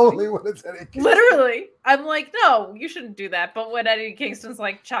 But only when it's Eddie Kingston. Literally, I'm like, no, you shouldn't do that. But when Eddie Kingston's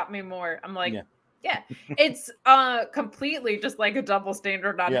like, chop me more, I'm like, yeah. It's completely just like a double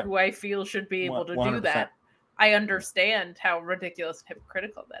standard on who I feel should be able to 100%. Do that. I understand how ridiculous and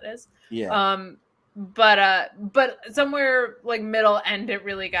hypocritical that is. Yeah. But somewhere like middle end, it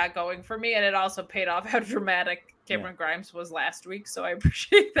really got going for me, and it also paid off how dramatic Cameron Grimes was last week. So I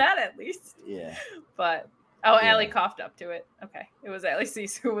appreciate that at least. Yeah. But Allie coughed up to it. Okay, it was Allie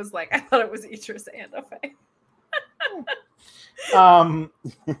Cease who was like, I thought it was Idris and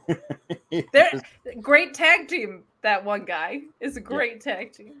They're great tag team. That one guy is a great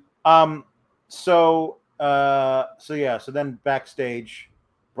tag team. So then backstage,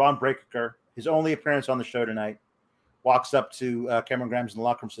 Braun Breaker, his only appearance on the show tonight, walks up to Cameron Grimes in the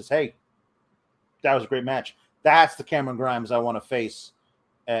locker room and says, "Hey, that was a great match. That's the Cameron Grimes I want to face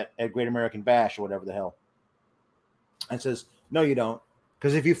at Great American Bash or whatever the hell." And says, "No, you don't.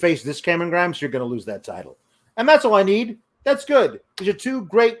 Because if you face this Cameron Grimes, you're going to lose that title." And that's all I need. That's good. Because you're two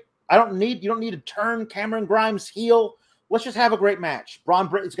great. You don't need to turn Cameron Grimes heel. Let's just have a great match. It's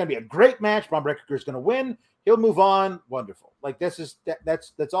going to be a great match. Braun Breaker is going to win. He'll move on. Wonderful. Like that's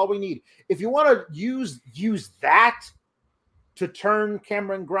all we need. If you want to use that to turn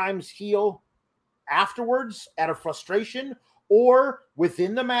Cameron Grimes heel afterwards out of frustration, or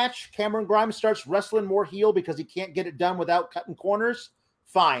within the match, Cameron Grimes starts wrestling more heel because he can't get it done without cutting corners,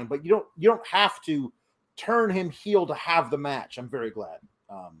 fine. But you don't have to turn him heel to have the match. I'm very glad.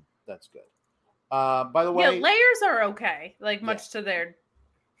 That's good. By the way, layers are okay, like much to their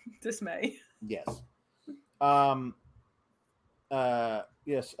dismay. Yes.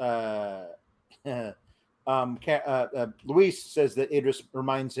 Yes. Luis says that Idris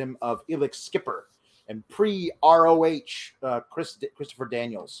reminds him of Elix Skipper and pre-ROH Christopher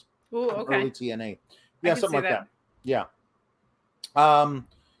Daniels. Ooh, okay. Early TNA. Yeah, something like that. Yeah.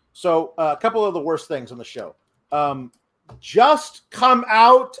 So a couple of the worst things on the show. Just come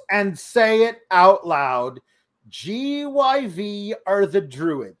out and say it out loud. GYV are the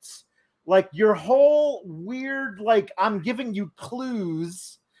Druids. Like your whole weird, like I'm giving you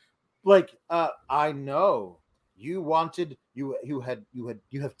clues. Like I know you wanted you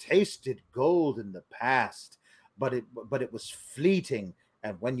have tasted gold in the past, but it was fleeting.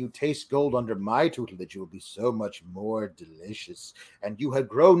 And when you taste gold under my tutelage, it will be so much more delicious. And you had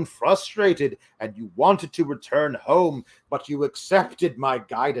grown frustrated and you wanted to return home, but you accepted my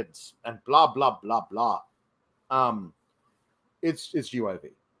guidance and blah, blah, blah, blah. It's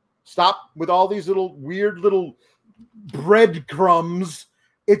UIV. Stop with all these little weird little breadcrumbs.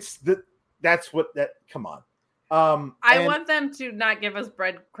 Come on. I want them to not give us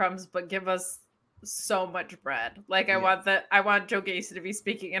breadcrumbs, but give us so much bread. Like I want Joe Gacy to be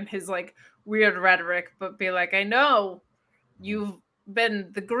speaking in his like weird rhetoric, but be like, I know you've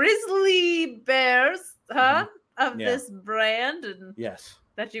been the grizzly bears, of this brand, and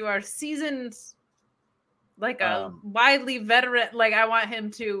that you are seasoned like a widely veteran. Like I want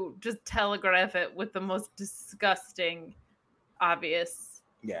him to just telegraph it with the most disgusting, obvious,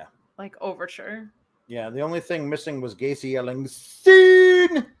 like overture. Yeah, the only thing missing was Gacy yelling,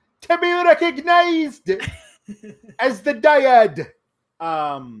 "Seen to be recognized as the dyad."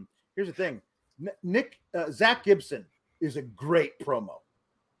 Here's the thing. Zach Gibson is a great promo.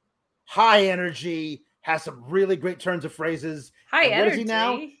 High energy, has some really great turns of phrases. High energy. What is he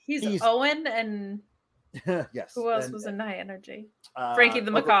now? He's Owen and yes. Who else was in high energy? Frankie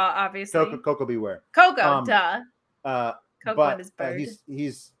the Macaw, obviously. Coco Beware. Coco, duh. Coco and his bird.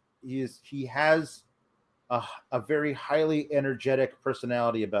 He has a very highly energetic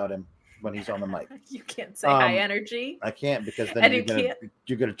personality about him when he's on the mic. You can't say high energy. I can't because then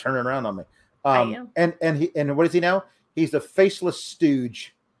you're gonna turn it around on me. I am. And what is he now? He's the faceless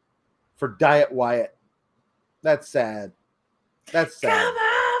stooge for Diet Wyatt. That's sad. That's sad. Come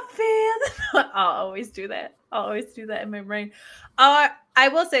on, feel. I'll always do that. I'll always do that in my brain. I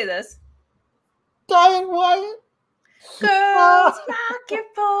will say this. Diet Wyatt. Girls, rock your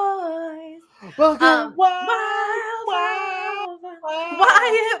boys. Welcome, Wyatt.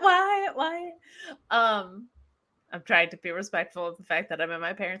 I'm trying to be respectful of the fact that I'm at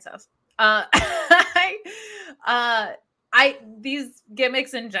my parents' house. These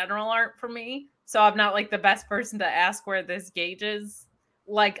gimmicks in general aren't for me, so I'm not like the best person to ask where this gauges.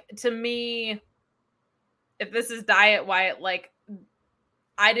 Like, to me, if this is Diet Wyatt, like,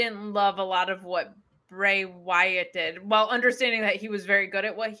 I didn't love a lot of what Bray Wyatt did. While understanding that he was very good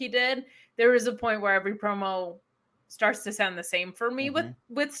at what he did, there was a point where every promo starts to sound the same for me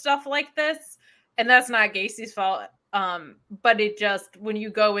with stuff like this. And that's not Gacy's fault. But it just, when you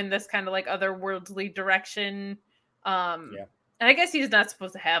go in this kind of like otherworldly direction, and I guess he's not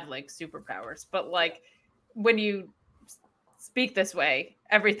supposed to have like superpowers, but like when you speak this way,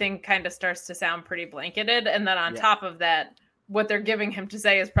 everything kind of starts to sound pretty blanketed. And then on top of that, what they're giving him to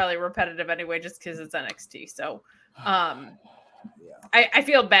say is probably repetitive anyway, just because it's NXT. So I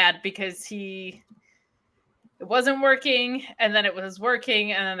feel bad because it wasn't working, and then it was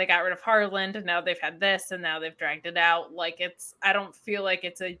working, and then they got rid of Harland, and now they've had this, and now they've dragged it out. Like, I don't feel like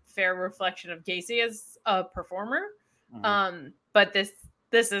it's a fair reflection of Gacy as a performer. But this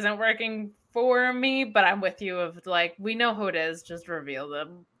isn't working for me, but I'm with you of like, we know who it is, just reveal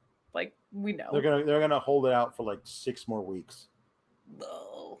them. Like, we know. They're gonna hold it out for like 6 more weeks.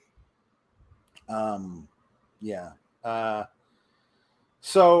 No.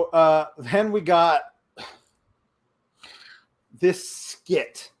 So then we got this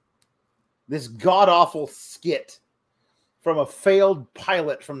skit, this god-awful skit from a failed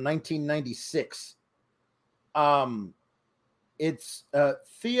pilot from 1996. It's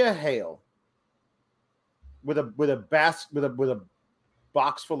Thea Hale with a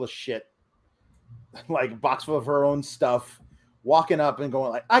box full of shit, like a box full of her own stuff, walking up and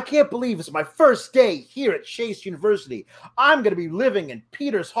going like, I can't believe it's my first day here at Chase University. I'm going to be living in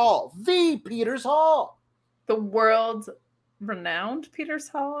Peters Hall, the Peters Hall. The world renowned Peters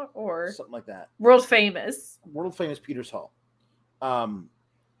Hall, or something like that. World famous Peters Hall.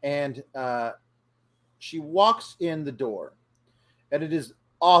 And she walks in the door, and it is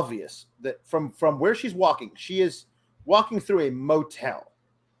obvious that from where she's walking, she is walking through a motel.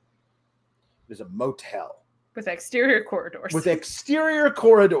 There's a motel with exterior corridors.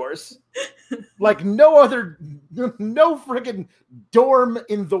 Like no friggin' dorm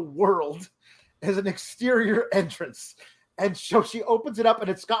in the world has an exterior entrance. And so she opens it up, and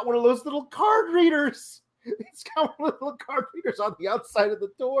it's got one of those little card readers. It's got one of the little card readers on the outside of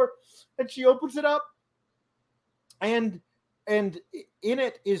the door. And she opens it up, and in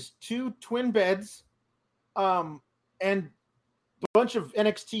it is 2 twin beds, and a bunch of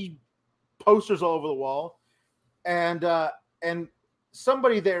NXT posters all over the wall, and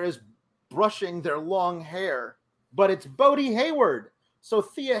somebody there is brushing their long hair, but it's Bodie Hayward. So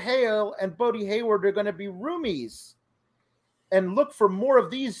Thea Hale and Bodie Hayward are going to be roomies. And look for more of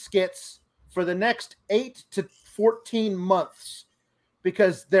these skits for the next 8 to 14 months,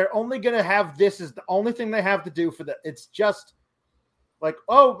 because they're only going to have this as the only thing they have to do for it's just like,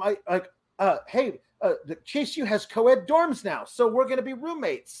 hey, the Chase U has co-ed dorms now, so we're going to be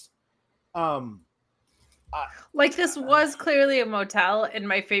roommates. Like, this was clearly a motel, and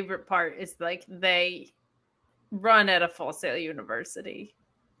my favorite part is like they run at a Full Sail University.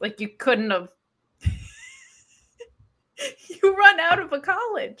 Like, you couldn't have. You run out of a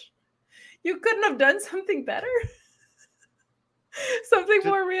college. You couldn't have done something better. Something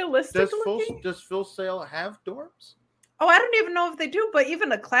more realistic looking. Does Full Sail have dorms? Oh, I don't even know if they do, but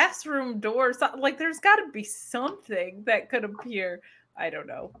even a classroom door, like, there's got to be something that could appear. I don't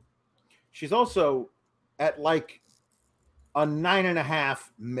know. She's also at like a 9.5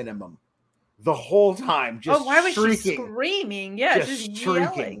 minimum the whole time. Just why was shrieking. She screaming? Yeah, just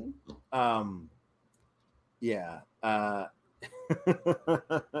shrieking. Yelling. Yeah. It's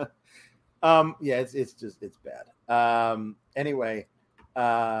bad. Anyway,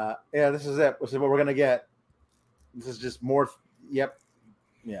 this is it. This is what we're gonna get. This is just more. Yep.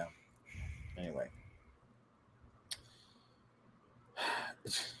 Yeah. Anyway.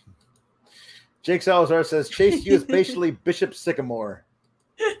 Jake Salazar says Chase U is basically Bishop Sycamore.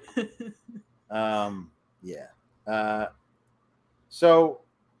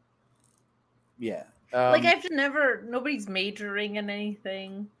 Like, nobody's majoring in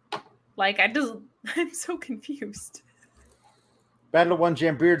anything. Like, I'm so confused. Battle of One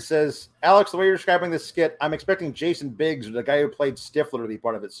Jam Beard says, Alex, the way you're describing this skit, I'm expecting Jason Biggs, or the guy who played Stifler, to be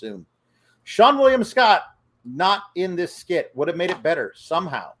part of it soon. Sean William Scott, not in this skit, would have made it better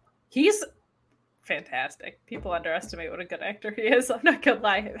somehow. He's fantastic. People underestimate what a good actor he is. I'm not gonna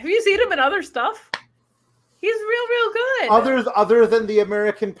lie. Have you seen him in other stuff? He's real good. Other than the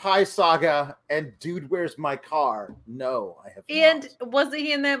American Pie saga and Dude, Where's My Car? No, I have And not. wasn't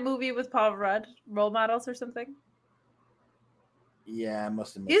he in that movie with Paul Rudd, Role Models or something? Yeah, I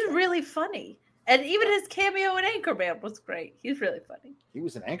must have missed He's that. really funny. And even his cameo in Anchorman was great. He's really funny. He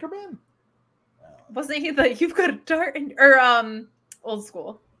was an Anchorman? Wasn't he the You've Got a Dart in or Old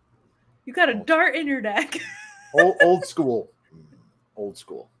School? You got a dart in your neck. Old school. Old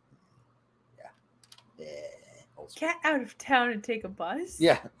school. Yeah. Old school. Get out of town and take a bus.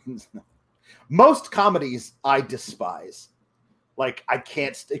 Yeah. Most comedies I despise. Like I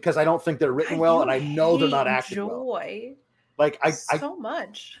can't because I don't think they're written well, and I know they're not acted well. Like so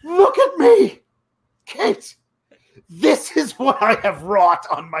much. Look at me, Kate. This is what I have wrought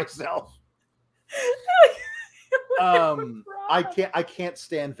on myself. I can't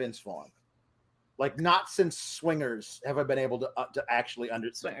stand Vince Vaughn. Like not since Swingers have I been able to actually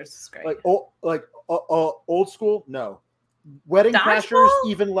understand. Swingers is great. Old School, no. Wedding Crashers,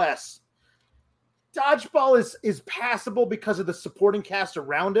 even less. Dodgeball is passable because of the supporting cast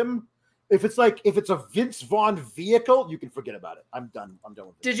around him. If it's a Vince Vaughn vehicle, you can forget about it. I'm done with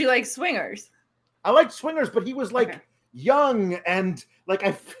it. Did you like Swingers? I liked Swingers, but he was young and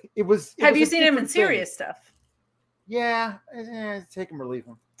it was. Have you seen him in serious stuff? Yeah, take him or leave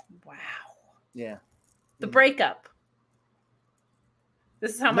him. Wow. Yeah. The breakup.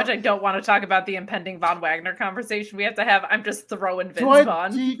 This is how much I don't want to talk about the impending Von Wagner conversation we have to have. I'm just throwing Vince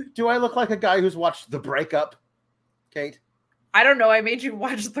Vaughn. Do I look like a guy who's watched The Breakup, Kate? I don't know. I made you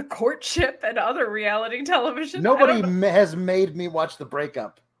watch The Courtship and other reality television. Nobody has made me watch The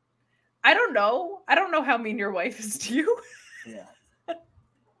Breakup. I don't know. I don't know how mean your wife is to you. Yeah.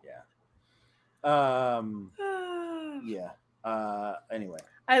 Anyway.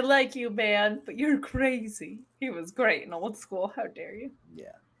 I like you, man, but you're crazy. He was great in Old School. How dare you?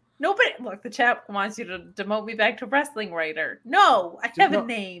 Yeah. Nobody, look, the chat wants you to demote me back to wrestling writer. No, I have a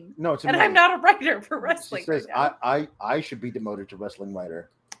name. No, it's and I'm not a writer for wrestling. She says, I should be demoted to wrestling writer.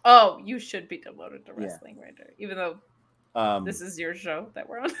 Oh, you should be demoted to wrestling writer, even though this is your show that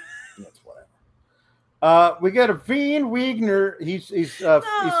we're on. That's whatever. We got a Veen Wagner. He's facing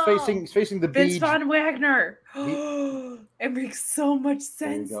the Vince beach. Von Wagner. It makes so much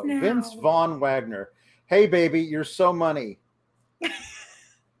sense now. Vince Von Wagner. Hey, baby, you're so money. Is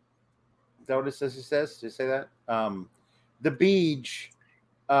that what it says? He says? Did he say that? The Beach.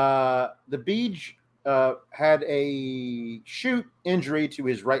 The Beach had a shoot injury to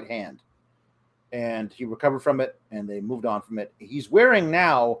his right hand, and he recovered from it, and they moved on from it. He's wearing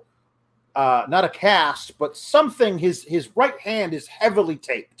now not a cast, but something. His right hand is heavily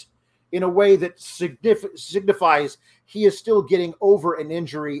taped in a way that signifies he is still getting over an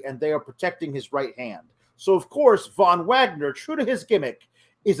injury, and they are protecting his right hand. So, of course, Von Wagner, true to his gimmick,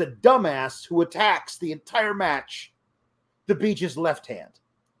 is a dumbass who attacks the entire match the Beach's left hand.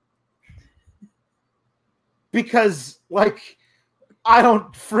 Because, I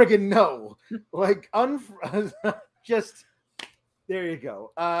don't friggin' know. Just, there you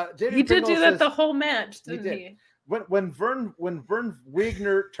go. He did do that the whole match, didn't he? When Vern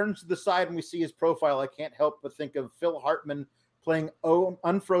Wagner turns to the side and we see his profile, I can't help but think of Phil Hartman playing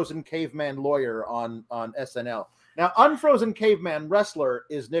Unfrozen Caveman Lawyer on SNL. Now, Unfrozen Caveman Wrestler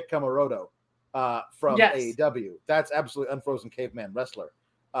is Nick Comoroto from AEW. That's absolutely Unfrozen Caveman Wrestler.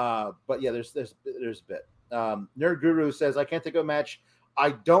 But yeah, there's a bit. Nerd Guru says, I can't think of a match I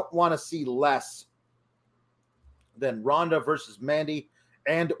don't want to see less than Ronda versus Mandy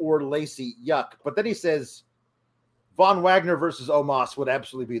and or Lacey. Yuck. But then he says Von Wagner versus Omos would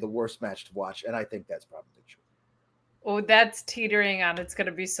absolutely be the worst match to watch, and I think that's probably true. Oh, that's teetering on. It's going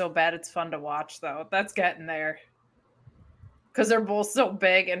to be so bad it's fun to watch, though. That's getting there. Because they're both so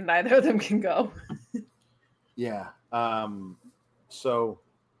big, and neither of them can go. Yeah. So...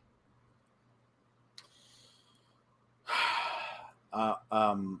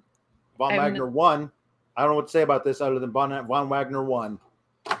 Von Wagner won. I don't know what to say about this other than Von Wagner won.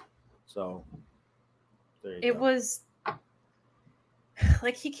 So there you go. It was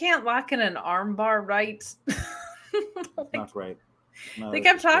he can't lock in an arm bar right. Not great. They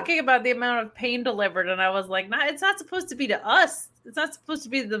kept talking about the amount of pain delivered, and I was like, "No, it's not supposed to be to us. It's not supposed to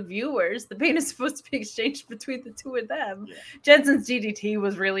be the viewers. The pain is supposed to be exchanged between the two of them." Yeah. Jensen's DDT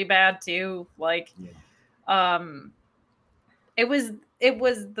was really bad too. It was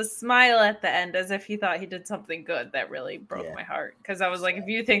the smile at the end as if he thought he did something good that really broke my heart. Because I was like, if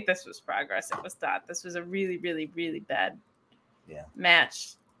you think this was progress, it was not. This was a really, really, really bad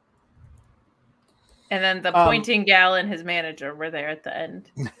match. And then the pointing gal and his manager were there at the end.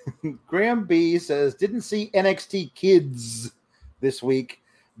 Graham B says, didn't see NXT Kids this week.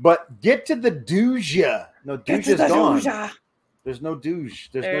 But get to the Dooja. No, Dooja's gone. Dooja. There's no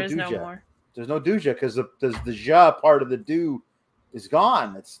Dooja. There's no Dooja. no more. There's no Dooja because the Ja part of the do is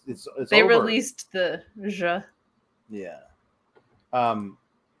gone. It's They over. released the Ja. Yeah.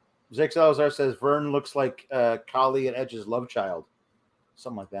 Zach Salazar says Vern looks like Kali and Edge's love child.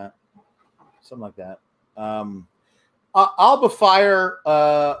 Something like that. Alba Fire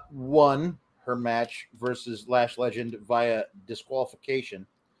won her match versus Lash Legend via disqualification.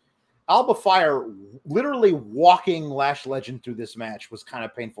 Alba Fire literally walking Lash Legend through this match was kind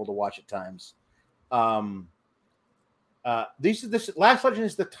of painful to watch at times. This Lash Legend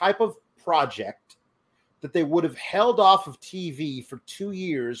is the type of project that they would have held off of TV for 2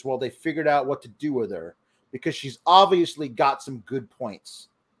 years while they figured out what to do with her, because she's obviously got some good points.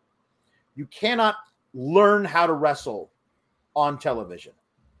 You cannot learn how to wrestle on television.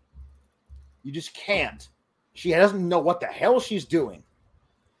 You just can't. She doesn't know what the hell she's doing.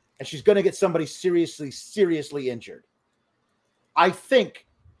 And she's going to get somebody seriously injured. I think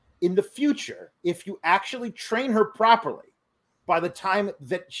in the future, if you actually train her properly, by the time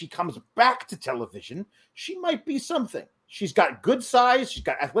that she comes back to television, she might be something. She's got good size. She's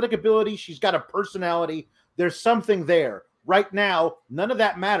got athletic ability. She's got a personality. There's something there. Right now, none of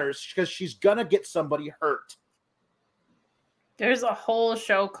that matters because she's going to get somebody hurt. There's a whole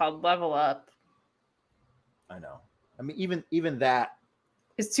show called Level Up. I know. I mean, even that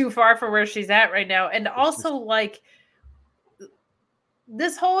is too far for where she's at right now. And also, like,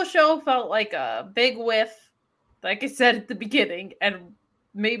 this whole show felt like a big whiff, like I said at the beginning. And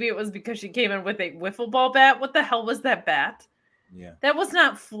maybe it was because she came in with a wiffle ball bat. What the hell was that bat? Yeah. That was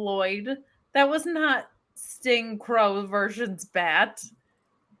not Floyd. That was not Sting Crow version's bat.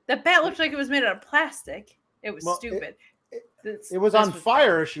 That bat looked like it was made out of plastic. It was stupid. It was on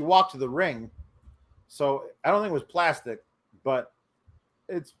fire as she walked to the ring. So I don't think it was plastic, but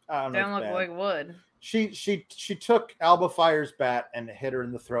it's I don't know. Don't look like wood. She took Alba Fire's bat and hit her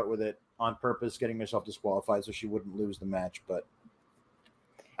in the throat with it on purpose, getting herself disqualified so she wouldn't lose the match. But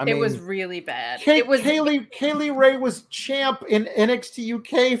it was really bad. Kaylee Ray was champ in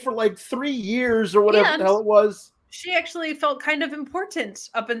NXT UK for like 3 years or whatever the hell it was. She actually felt kind of important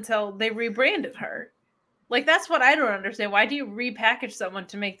up until they rebranded her. Like, that's what I don't understand. Why do you repackage someone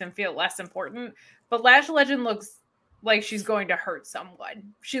to make them feel less important? But Lash Legend looks like she's going to hurt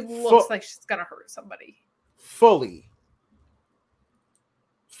someone. She looks like she's going to hurt somebody. Fully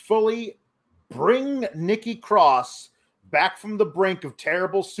bring Nikki Cross back from the brink of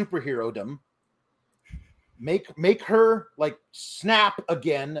terrible superhero-dom. Make her, like, snap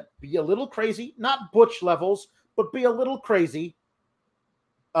again. Be a little crazy. Not Butch levels, but be a little crazy.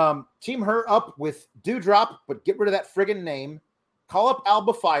 Team her up with Doudrop, but get rid of that friggin' name. Call up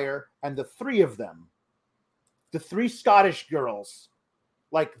Alba Fire, and the three of them, the three Scottish girls,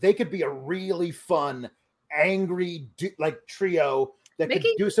 like, they could be a really fun, angry, trio that could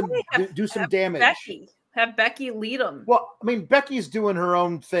do some damage. Have Becky lead them. Well, I mean, Becky's doing her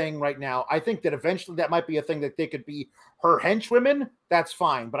own thing right now. I think that eventually that might be a thing that they could be her henchwomen. That's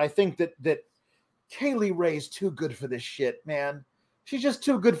fine, but I think that Kaylee Ray's too good for this shit, man. She's just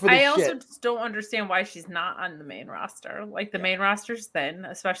too good for this shit. I also just don't understand why she's not on the main roster. Like, the main roster's thin,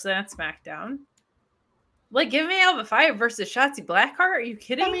 especially on SmackDown. Like, give me Alba Fire versus Shotzi Blackheart. Are you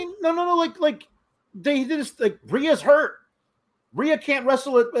kidding? I mean, no. Like they did this. Like, Rhea's hurt. Rhea can't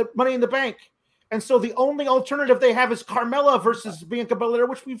wrestle at Money in the Bank, and so the only alternative they have is Carmella versus Bianca Belair,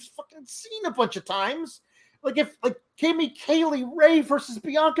 which we've fucking seen a bunch of times. Like, give me Kaylee Ray versus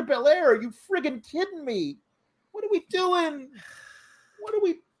Bianca Belair. Are you friggin' kidding me? What are we doing?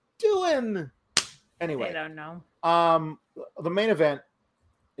 Anyway, I don't know. The main event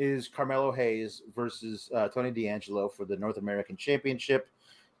is Carmelo Hayes versus Tony D'Angelo for the North American Championship.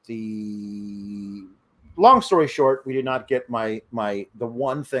 The long story short, we did not get the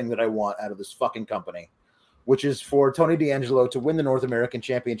one thing that I want out of this fucking company, which is for Tony D'Angelo to win the North American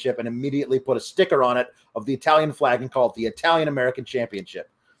Championship and immediately put a sticker on it of the Italian flag and call it the Italian American Championship.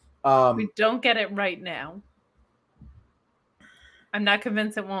 We don't get it right now. I'm not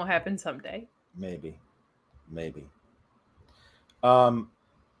convinced it won't happen someday. Maybe. The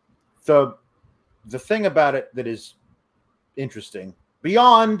thing about it that is interesting,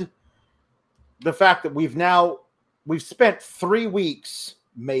 beyond the fact that we've spent 3 weeks,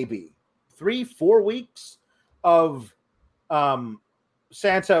 maybe 3-4 weeks of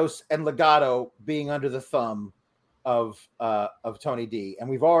Santos and Legado being under the thumb of Tony D, and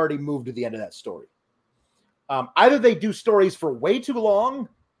we've already moved to the end of that story. Either they do stories for way too long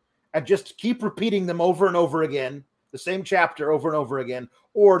and just keep repeating them over and over again, the same chapter over and over again,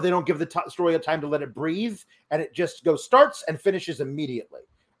 or they don't give the story a time to let it breathe, and it just starts and finishes immediately.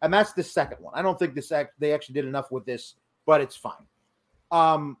 And that's the second one. I don't think they actually did enough with this, but it's fine.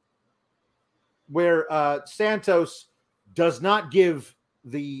 Where Santos does not give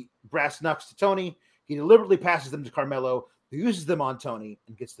the brass knucks to Tony. He deliberately passes them to Carmelo, who uses them on Tony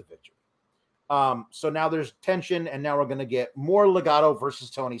and gets the victory. So now there's tension, and now we're going to get more Legato versus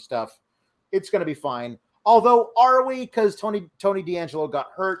Tony stuff. It's going to be fine. Although, are we? Because Tony D'Angelo got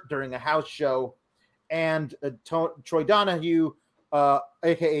hurt during a house show, and Troy Donahue,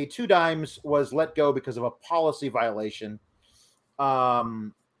 a.k.a. Two Dimes, was let go because of a policy violation.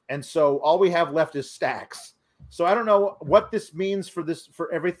 And so all we have left is Stacks. So I don't know what this means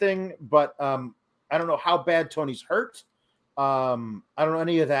for everything, but I don't know how bad Tony's hurt. I don't know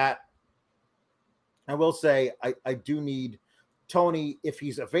any of that. I will say I do need Tony, if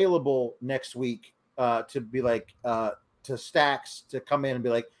he's available next week, to be like to Stacks to come in and be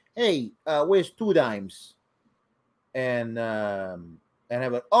like, hey, where's Two Dimes? And I'm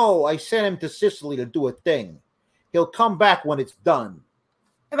like, oh, I sent him to Sicily to do a thing. He'll come back when it's done.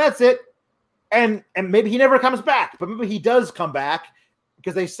 And that's it. And maybe he never comes back, but maybe he does come back,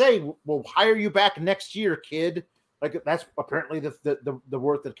 because they say we'll hire you back next year, kid. Like, that's apparently the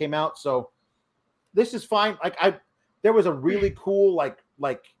word that came out. So this is fine. Like, there was a really cool like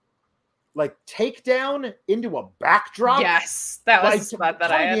takedown into a backdrop. Yes, that was the spot that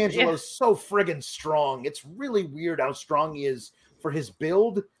Tony I had. D'Angelo is so friggin' strong. It's really weird how strong he is for his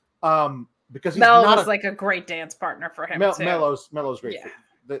build. Because he's Mel not was like a great dance partner for him too. Melo's great. Yeah.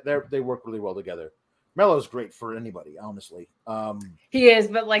 They work really well together. Melo's great for anybody, honestly. He is,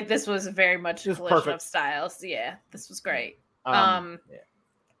 but like this was very much a collision perfect. of styles. Yeah, this was great. Yeah.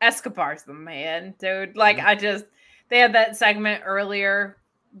 Escobar's the man, dude. Like they had that segment earlier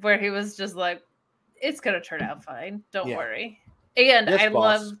where he was just like, it's gonna turn out fine. Don't worry. And yes, I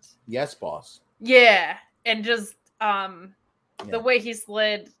boss. loved Yes, boss. Yeah. And just the way he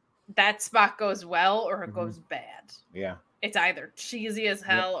slid, that spot goes well or it goes bad. Yeah. It's either cheesy as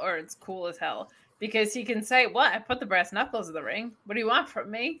hell or it's cool as hell. Because he can say, what? I put the brass knuckles in the ring. What do you want from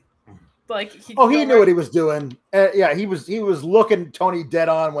me? Like he knew what he was doing. He was looking Tony dead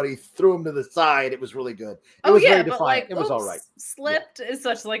on when he threw him to the side. It was really good. It was very defiant. Like, it was all right. Slipped is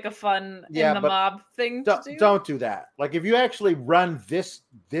such like a fun in the mob thing to do. Don't do that. Like, if you actually run this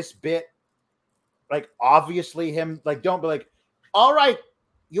bit, like, obviously him, like, don't be like, all right,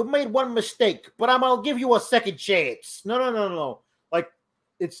 you made one mistake, but I'm gonna give you a second chance. No. Like,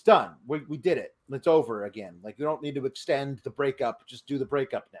 it's done. We did it. It's over again. Like, you don't need to extend the breakup. Just do the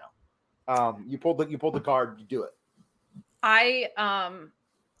breakup now. You pulled the card. You do it. I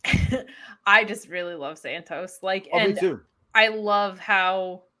just really love Santos. Like, me too. I love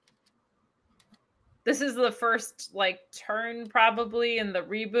how this is the first like turn probably in the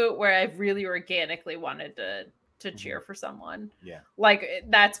reboot where I've really organically wanted to cheer for someone. Yeah. Like,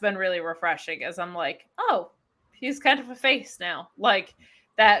 that's been really refreshing, as I'm like, oh, he's kind of a face now. Like,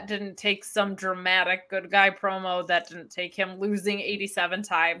 that didn't take some dramatic good guy promo. That didn't take him losing 87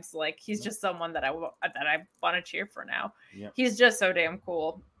 times. Like, he's just someone that I want to cheer for now. Yeah. He's just so damn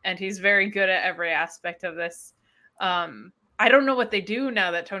cool. And he's very good at every aspect of this. I don't know what they do now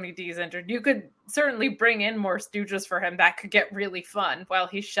that Tony D is injured. You could certainly bring in more stooges for him. That could get really fun. While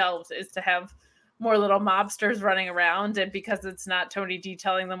he's shelved, is to have more little mobsters running around. And because it's not Tony D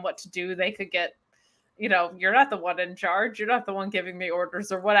telling them what to do, they could get, you're not the one in charge. You're not the one giving me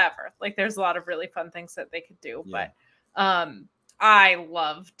orders or whatever. Like, there's a lot of really fun things that they could do. Yeah. But I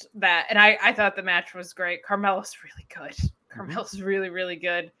loved that. And I thought the match was great. Carmelo's really good. Carmelo's really, really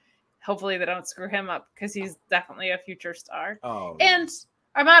good. Hopefully they don't screw him up, because he's definitely a future star. Oh, and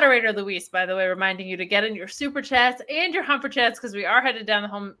our moderator, Luis, by the way, reminding you to get in your super chats and your humper chats, because we are headed down the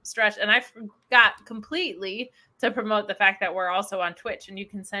home stretch. And I forgot completely to promote the fact that we're also on Twitch, and you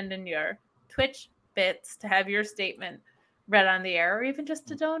can send in your Twitch bits to have your statement read on the air, or even just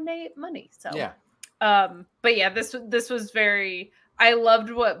to donate money. So yeah. But yeah, this was very, I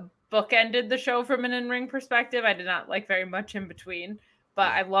loved what bookended the show from an in-ring perspective. I did not like very much in between,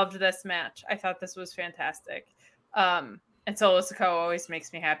 but I loved this match. I thought this was fantastic. And Solo Sikoa always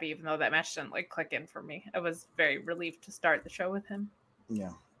makes me happy, even though that match didn't like click in for me. I was very relieved to start the show with him.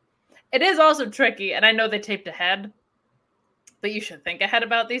 Yeah. It is also tricky, and I know they taped ahead, but you should think ahead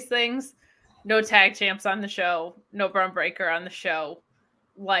about these things. No tag champs on the show, no Braun Breaker on the show.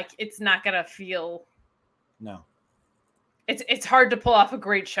 Like, it's not gonna feel. No. It's hard to pull off a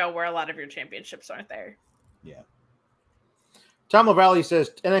great show where a lot of your championships aren't there. Yeah. Tom LaValle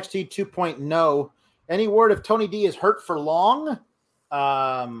says NXT 2.0. Any word if Tony D is hurt for long?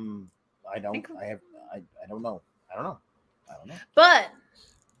 I don't know. But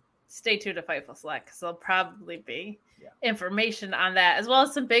stay tuned to Fightful Select because there'll probably be information on that, as well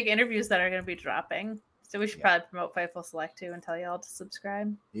as some big interviews that are going to be dropping. So we should probably promote Fightful Select too and tell you all to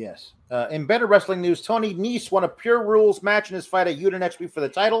subscribe. Yes. In better wrestling news, Tony Nese won a Pure Rules match in his fight at Utah next week for the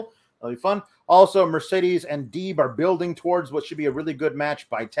title. That'll be fun. Also, Mercedes and Deeb are building towards what should be a really good match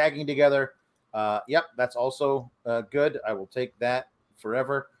by tagging together. Yep, that's also good. I will take that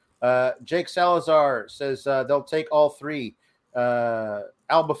forever. Jake Salazar says they'll take all three.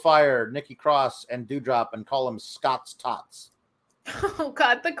 Alba Fire, Nikki Cross, and Dewdrop and call them Scott's Tots. Oh,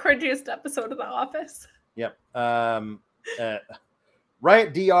 God, the cringiest episode of The Office. Yep. Riot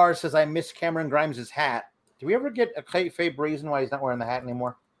DR says, I miss Cameron Grimes' hat. Do we ever get a kayfabe reason why he's not wearing the hat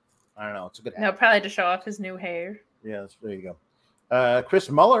anymore? I don't know. It's a good hat. No, probably to show off his new hair. Yeah, there you go. Chris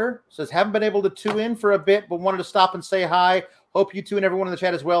Muller says, haven't been able to tune in for a bit, but wanted to stop and say hi. Hope you two and everyone in the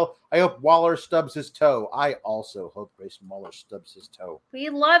chat as well. I hope Waller stubs his toe. I also hope Chris Muller stubs his toe. We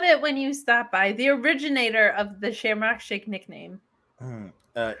love it when you stop by. The originator of the Shamrock Shake nickname.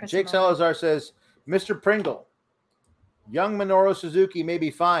 Jake Salazar says, Mr. Pringle, young Minoru Suzuki may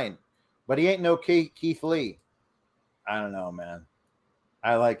be fine, but he ain't no Keith Lee. I don't know, man.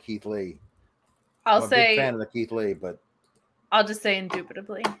 I like Keith Lee. I'm a big fan of the Keith Lee, but I'll just say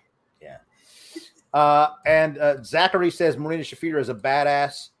indubitably. Yeah. And Zachary says Marina Shafir is a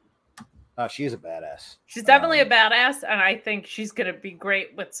badass. She is a badass. She's definitely a badass, and I think she's going to be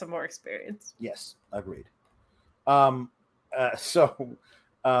great with some more experience. Yes, agreed. So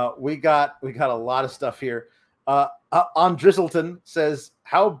we got a lot of stuff here. On Drizzleton says,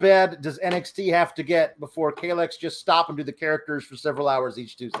 how bad does NXT have to get before KLX just stop and do the characters for several hours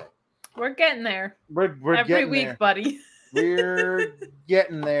each Tuesday? We're getting there. We're every week, there. Buddy. We're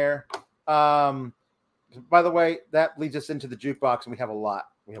getting there. By the way, that leads us into the jukebox, and we have a lot.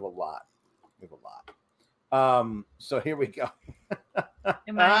 So here we go.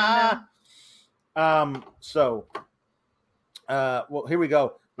 Well, here we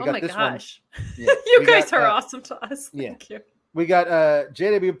go. We got this gosh. Yeah, you guys are awesome to us. Thank you. We got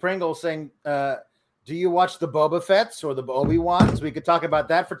JW Pringle saying, do you watch the Boba Fett's or the Obi-Wans? We could talk about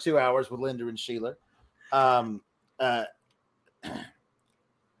that for 2 hours with Linda and Sheila. I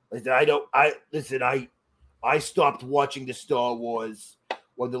stopped watching the Star Wars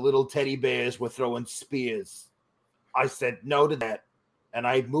when the little teddy bears were throwing spears. I said no to that, and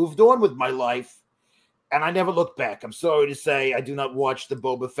I moved on with my life, and I never looked back. I'm sorry to say I do not watch the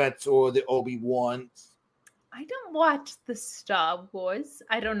Boba Fett's or the Obi-Wans. I don't watch the Star Wars.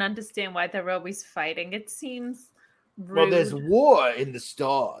 I don't understand why they're always fighting. It seems rude. Well, there's war in the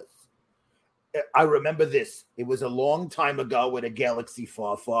stars. I remember this. It was a long time ago in a galaxy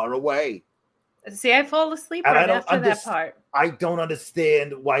far, far away. See, I fall asleep right after that part. I don't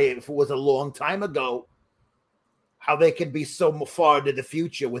understand why, if it was a long time ago, how they can be so far into the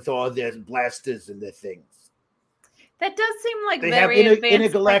future with all their blasters and their things. That does seem like they very have advanced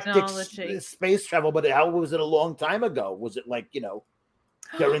intergalactic technology. Space travel, but how was it a long time ago? Was it like, during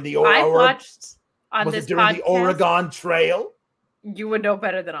the I watched on was this it during podcast, the Oregon Trail? You would know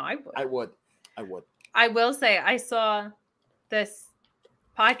better than I would. I would. I will say I saw this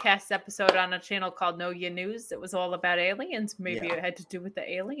podcast episode on a channel called Know Ya News. It was all about aliens. Maybe it had to do with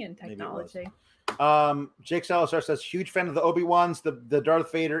the alien technology. Jake Salazar says, huge fan of the Obi-Wans. The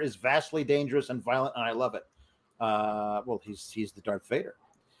Darth Vader is vastly dangerous and violent, and I love it. Well, he's the Darth Vader.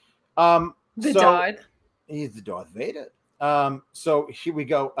 He's the Darth Vader. So here we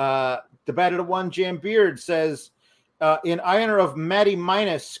go. The Bad at a One Jam Beard says, in honor of Maddie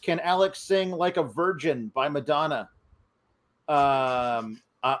Minus, can Alex sing Like a Virgin by Madonna? I'll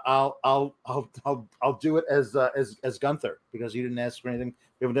do it as Gunther, because you didn't ask for anything.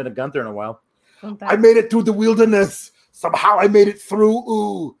 We haven't done a Gunther in a while. I made it through the wilderness. Somehow I made it through.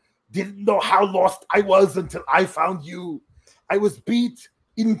 Ooh, didn't know how lost I was until I found you. I was beat,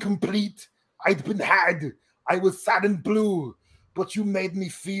 incomplete. I'd been had. I was sad and blue, but you made me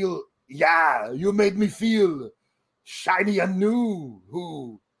feel. Yeah, you made me feel shiny and new.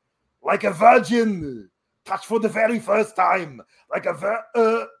 Ooh, like a virgin. Touch for the very first time, like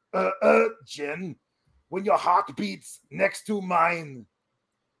a virgin, when your heart beats next to mine.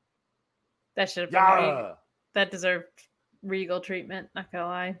 That should have been that deserved regal treatment. Not gonna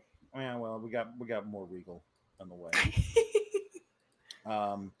lie. Yeah, well, we got more regal on the way.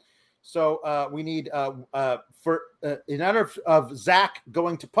 So we need for in honor of Zach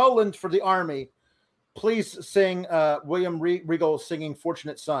going to Poland for the army. Please sing William Regal singing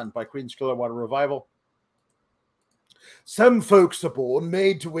 "Fortunate Son" by Creedence Clearwater Revival. Some folks are born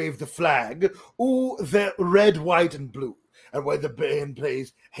made to wave the flag. Ooh, they're red, white, and blue. And when the band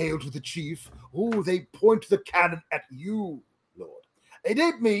plays "Hail to the Chief," ooh, they point the cannon at you, Lord. It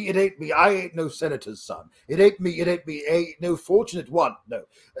ain't me, it ain't me. I ain't no senator's son. It ain't me, it ain't me. Ain't no fortunate one. No.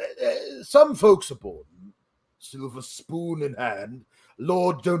 Some folks are born silver spoon in hand.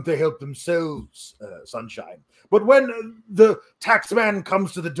 Lord, don't they help themselves, sunshine. But when the tax man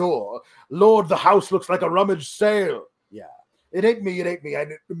comes to the door, Lord, the house looks like a rummage sale. Yeah. It ain't me, it ain't me. I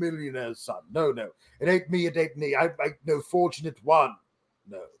ain't a millionaire's son. No. It ain't me, it ain't me. I ain't no fortunate one.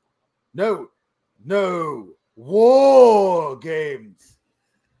 No. War games.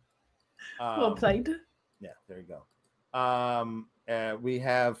 Well played. Yeah, there you go. We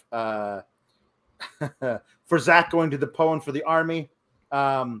have for Zach going to the poem for the army.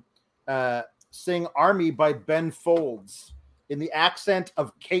 Sing Army by Ben Folds in the accent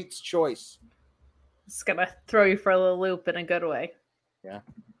of Kate's choice. It's gonna throw you for a little loop in a good way. Yeah.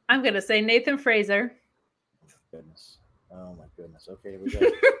 I'm gonna say Nathan Fraser. Goodness. Oh my goodness. Okay, here we go.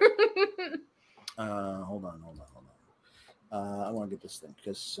 Hold on. I want to get this thing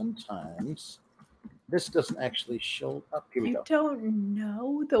because sometimes this doesn't actually show up. Here we go. You don't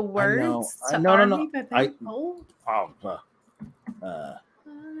know the words I know. to Army by Ben Folds? Oh, All about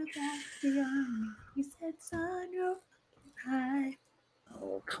the army. He said, son, you're high.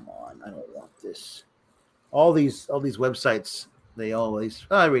 oh, come on. I don't want this. All these websites, they always.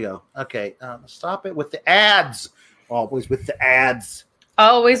 Oh, here we go. Okay. Stop it with the ads. Always with the ads.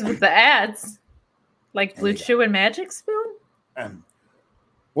 Always with the ads. Like Blue Chew and Magic Spoon?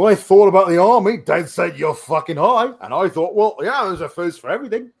 Well, I thought about the army. Dad said you're fucking high. And I thought, well, yeah, there's a first for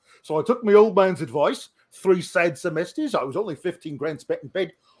everything. So I took my old man's advice. 3 sad semesters. I was only 15 grand spent in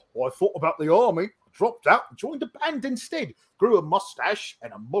bed. Well, I thought about the army. Dropped out and joined a band instead. Grew a mustache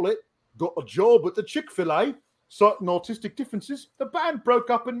and a mullet. Got a job at the Chick-fil-A. Certain artistic differences. The band broke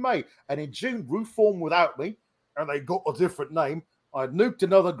up in May. And in June, Rue formed without me. And they got a different name. I nuked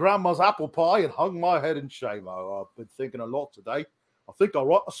another grandma's apple pie and hung my head in shame. Oh, I've been thinking a lot today. I think I'll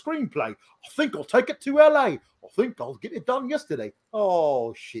write a screenplay. I think I'll take it to LA. I think I'll get it done yesterday.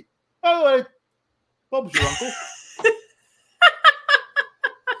 Oh, shit. Oh, Bob's your uncle.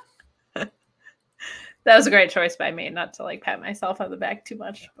 That was a great choice by me, not to like pat myself on the back too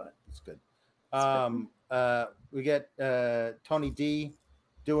much, but it's good. We get Tony D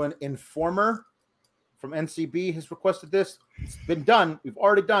doing Informer from NCB has requested this. It's been done. We've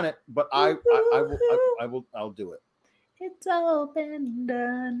already done it, but I'll do it. It's all been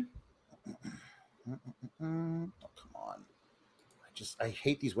done. Oh, come on. I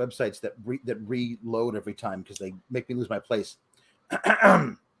hate these websites that reload every time because they make me lose my place.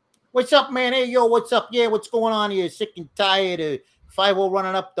 What's up, man? Hey, yo, what's up? Yeah, what's going on here? Sick and tired of 5-0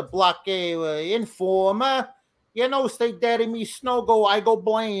 running up the block. Hey, Informer. You know, stay daddy me snow go. I go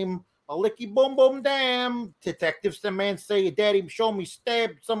blame. A licky boom boom damn. Detectives the man say, daddy show me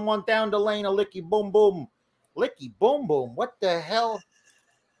stab someone down the lane. A licky boom boom. Licky boom boom. What the hell?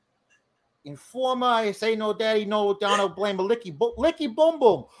 Informer, I say no, daddy, no, don't blame a licky boom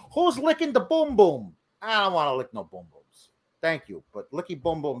boom. Who's licking the boom boom? I don't want to lick no boom booms. Thank you, but licky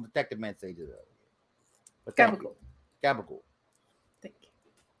boom boom, detective man say do that. But Gabagool. Gabagool. Thank you.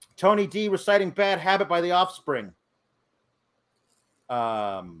 Tony D reciting Bad Habit by The Offspring.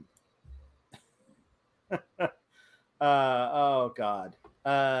 Oh God.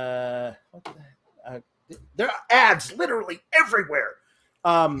 What there are ads literally everywhere.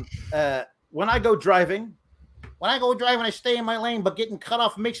 When I go driving, I stay in my lane, but getting cut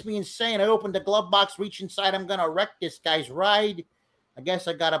off makes me insane. I open the glove box, reach inside. I'm gonna wreck this guy's ride. I guess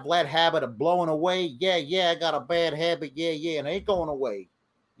I got a bad habit of blowing away. Yeah, I got a bad habit. Yeah, and I ain't going away.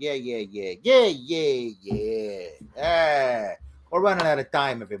 Yeah. We're running out of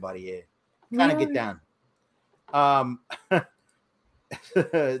time, everybody. Yeah, kind of get down.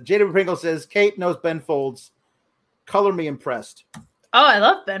 Jada Pringle says Kate knows Ben Folds. Color me impressed. Oh, I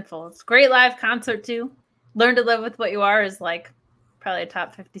love Ben Folds. Great live concert too. Learn to Live with What You Are is like probably a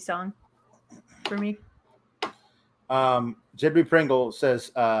top 50 song for me. Jibby Pringle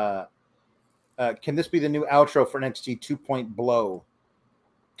says, can this be the new outro for NXT 2 Blow?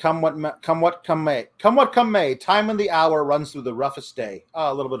 Come what may. Time and the hour runs through the roughest day.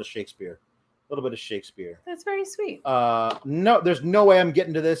 Oh, a little bit of Shakespeare. That's very sweet. No, there's no way I'm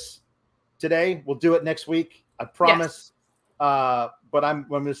getting to this today. We'll do it next week. I promise. Yes. But I'm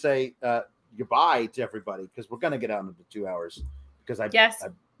going to say goodbye to everybody because we're going to get out into 2 hours.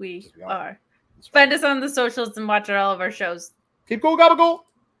 We are. Find us on the socials and watch all of our shows. Keep going, gabagool.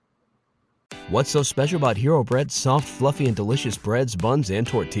 What's so special about Hero Bread's soft, fluffy, and delicious breads, buns, and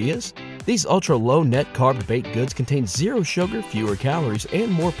tortillas? These ultra-low net-carb baked goods contain zero sugar, fewer calories,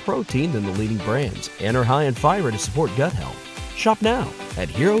 and more protein than the leading brands, and are high in fiber to support gut health. Shop now at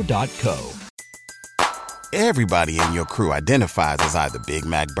Hero.co. Everybody in your crew identifies as either Big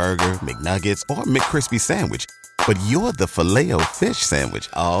Mac Burger, McNuggets, or McCrispy Sandwich. But you're the Filet-O-Fish Sandwich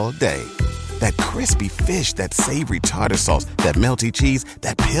all day. That crispy fish, that savory tartar sauce, that melty cheese,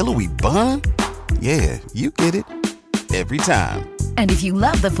 that pillowy bun. Yeah, you get it. Every time. And if you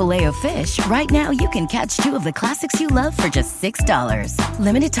love the Filet-O-Fish, right now you can catch two of the classics you love for just $6.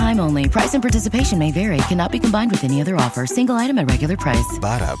 Limited time only. Price and participation may vary. Cannot be combined with any other offer. Single item at regular price.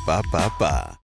 Ba-da-ba-ba-ba.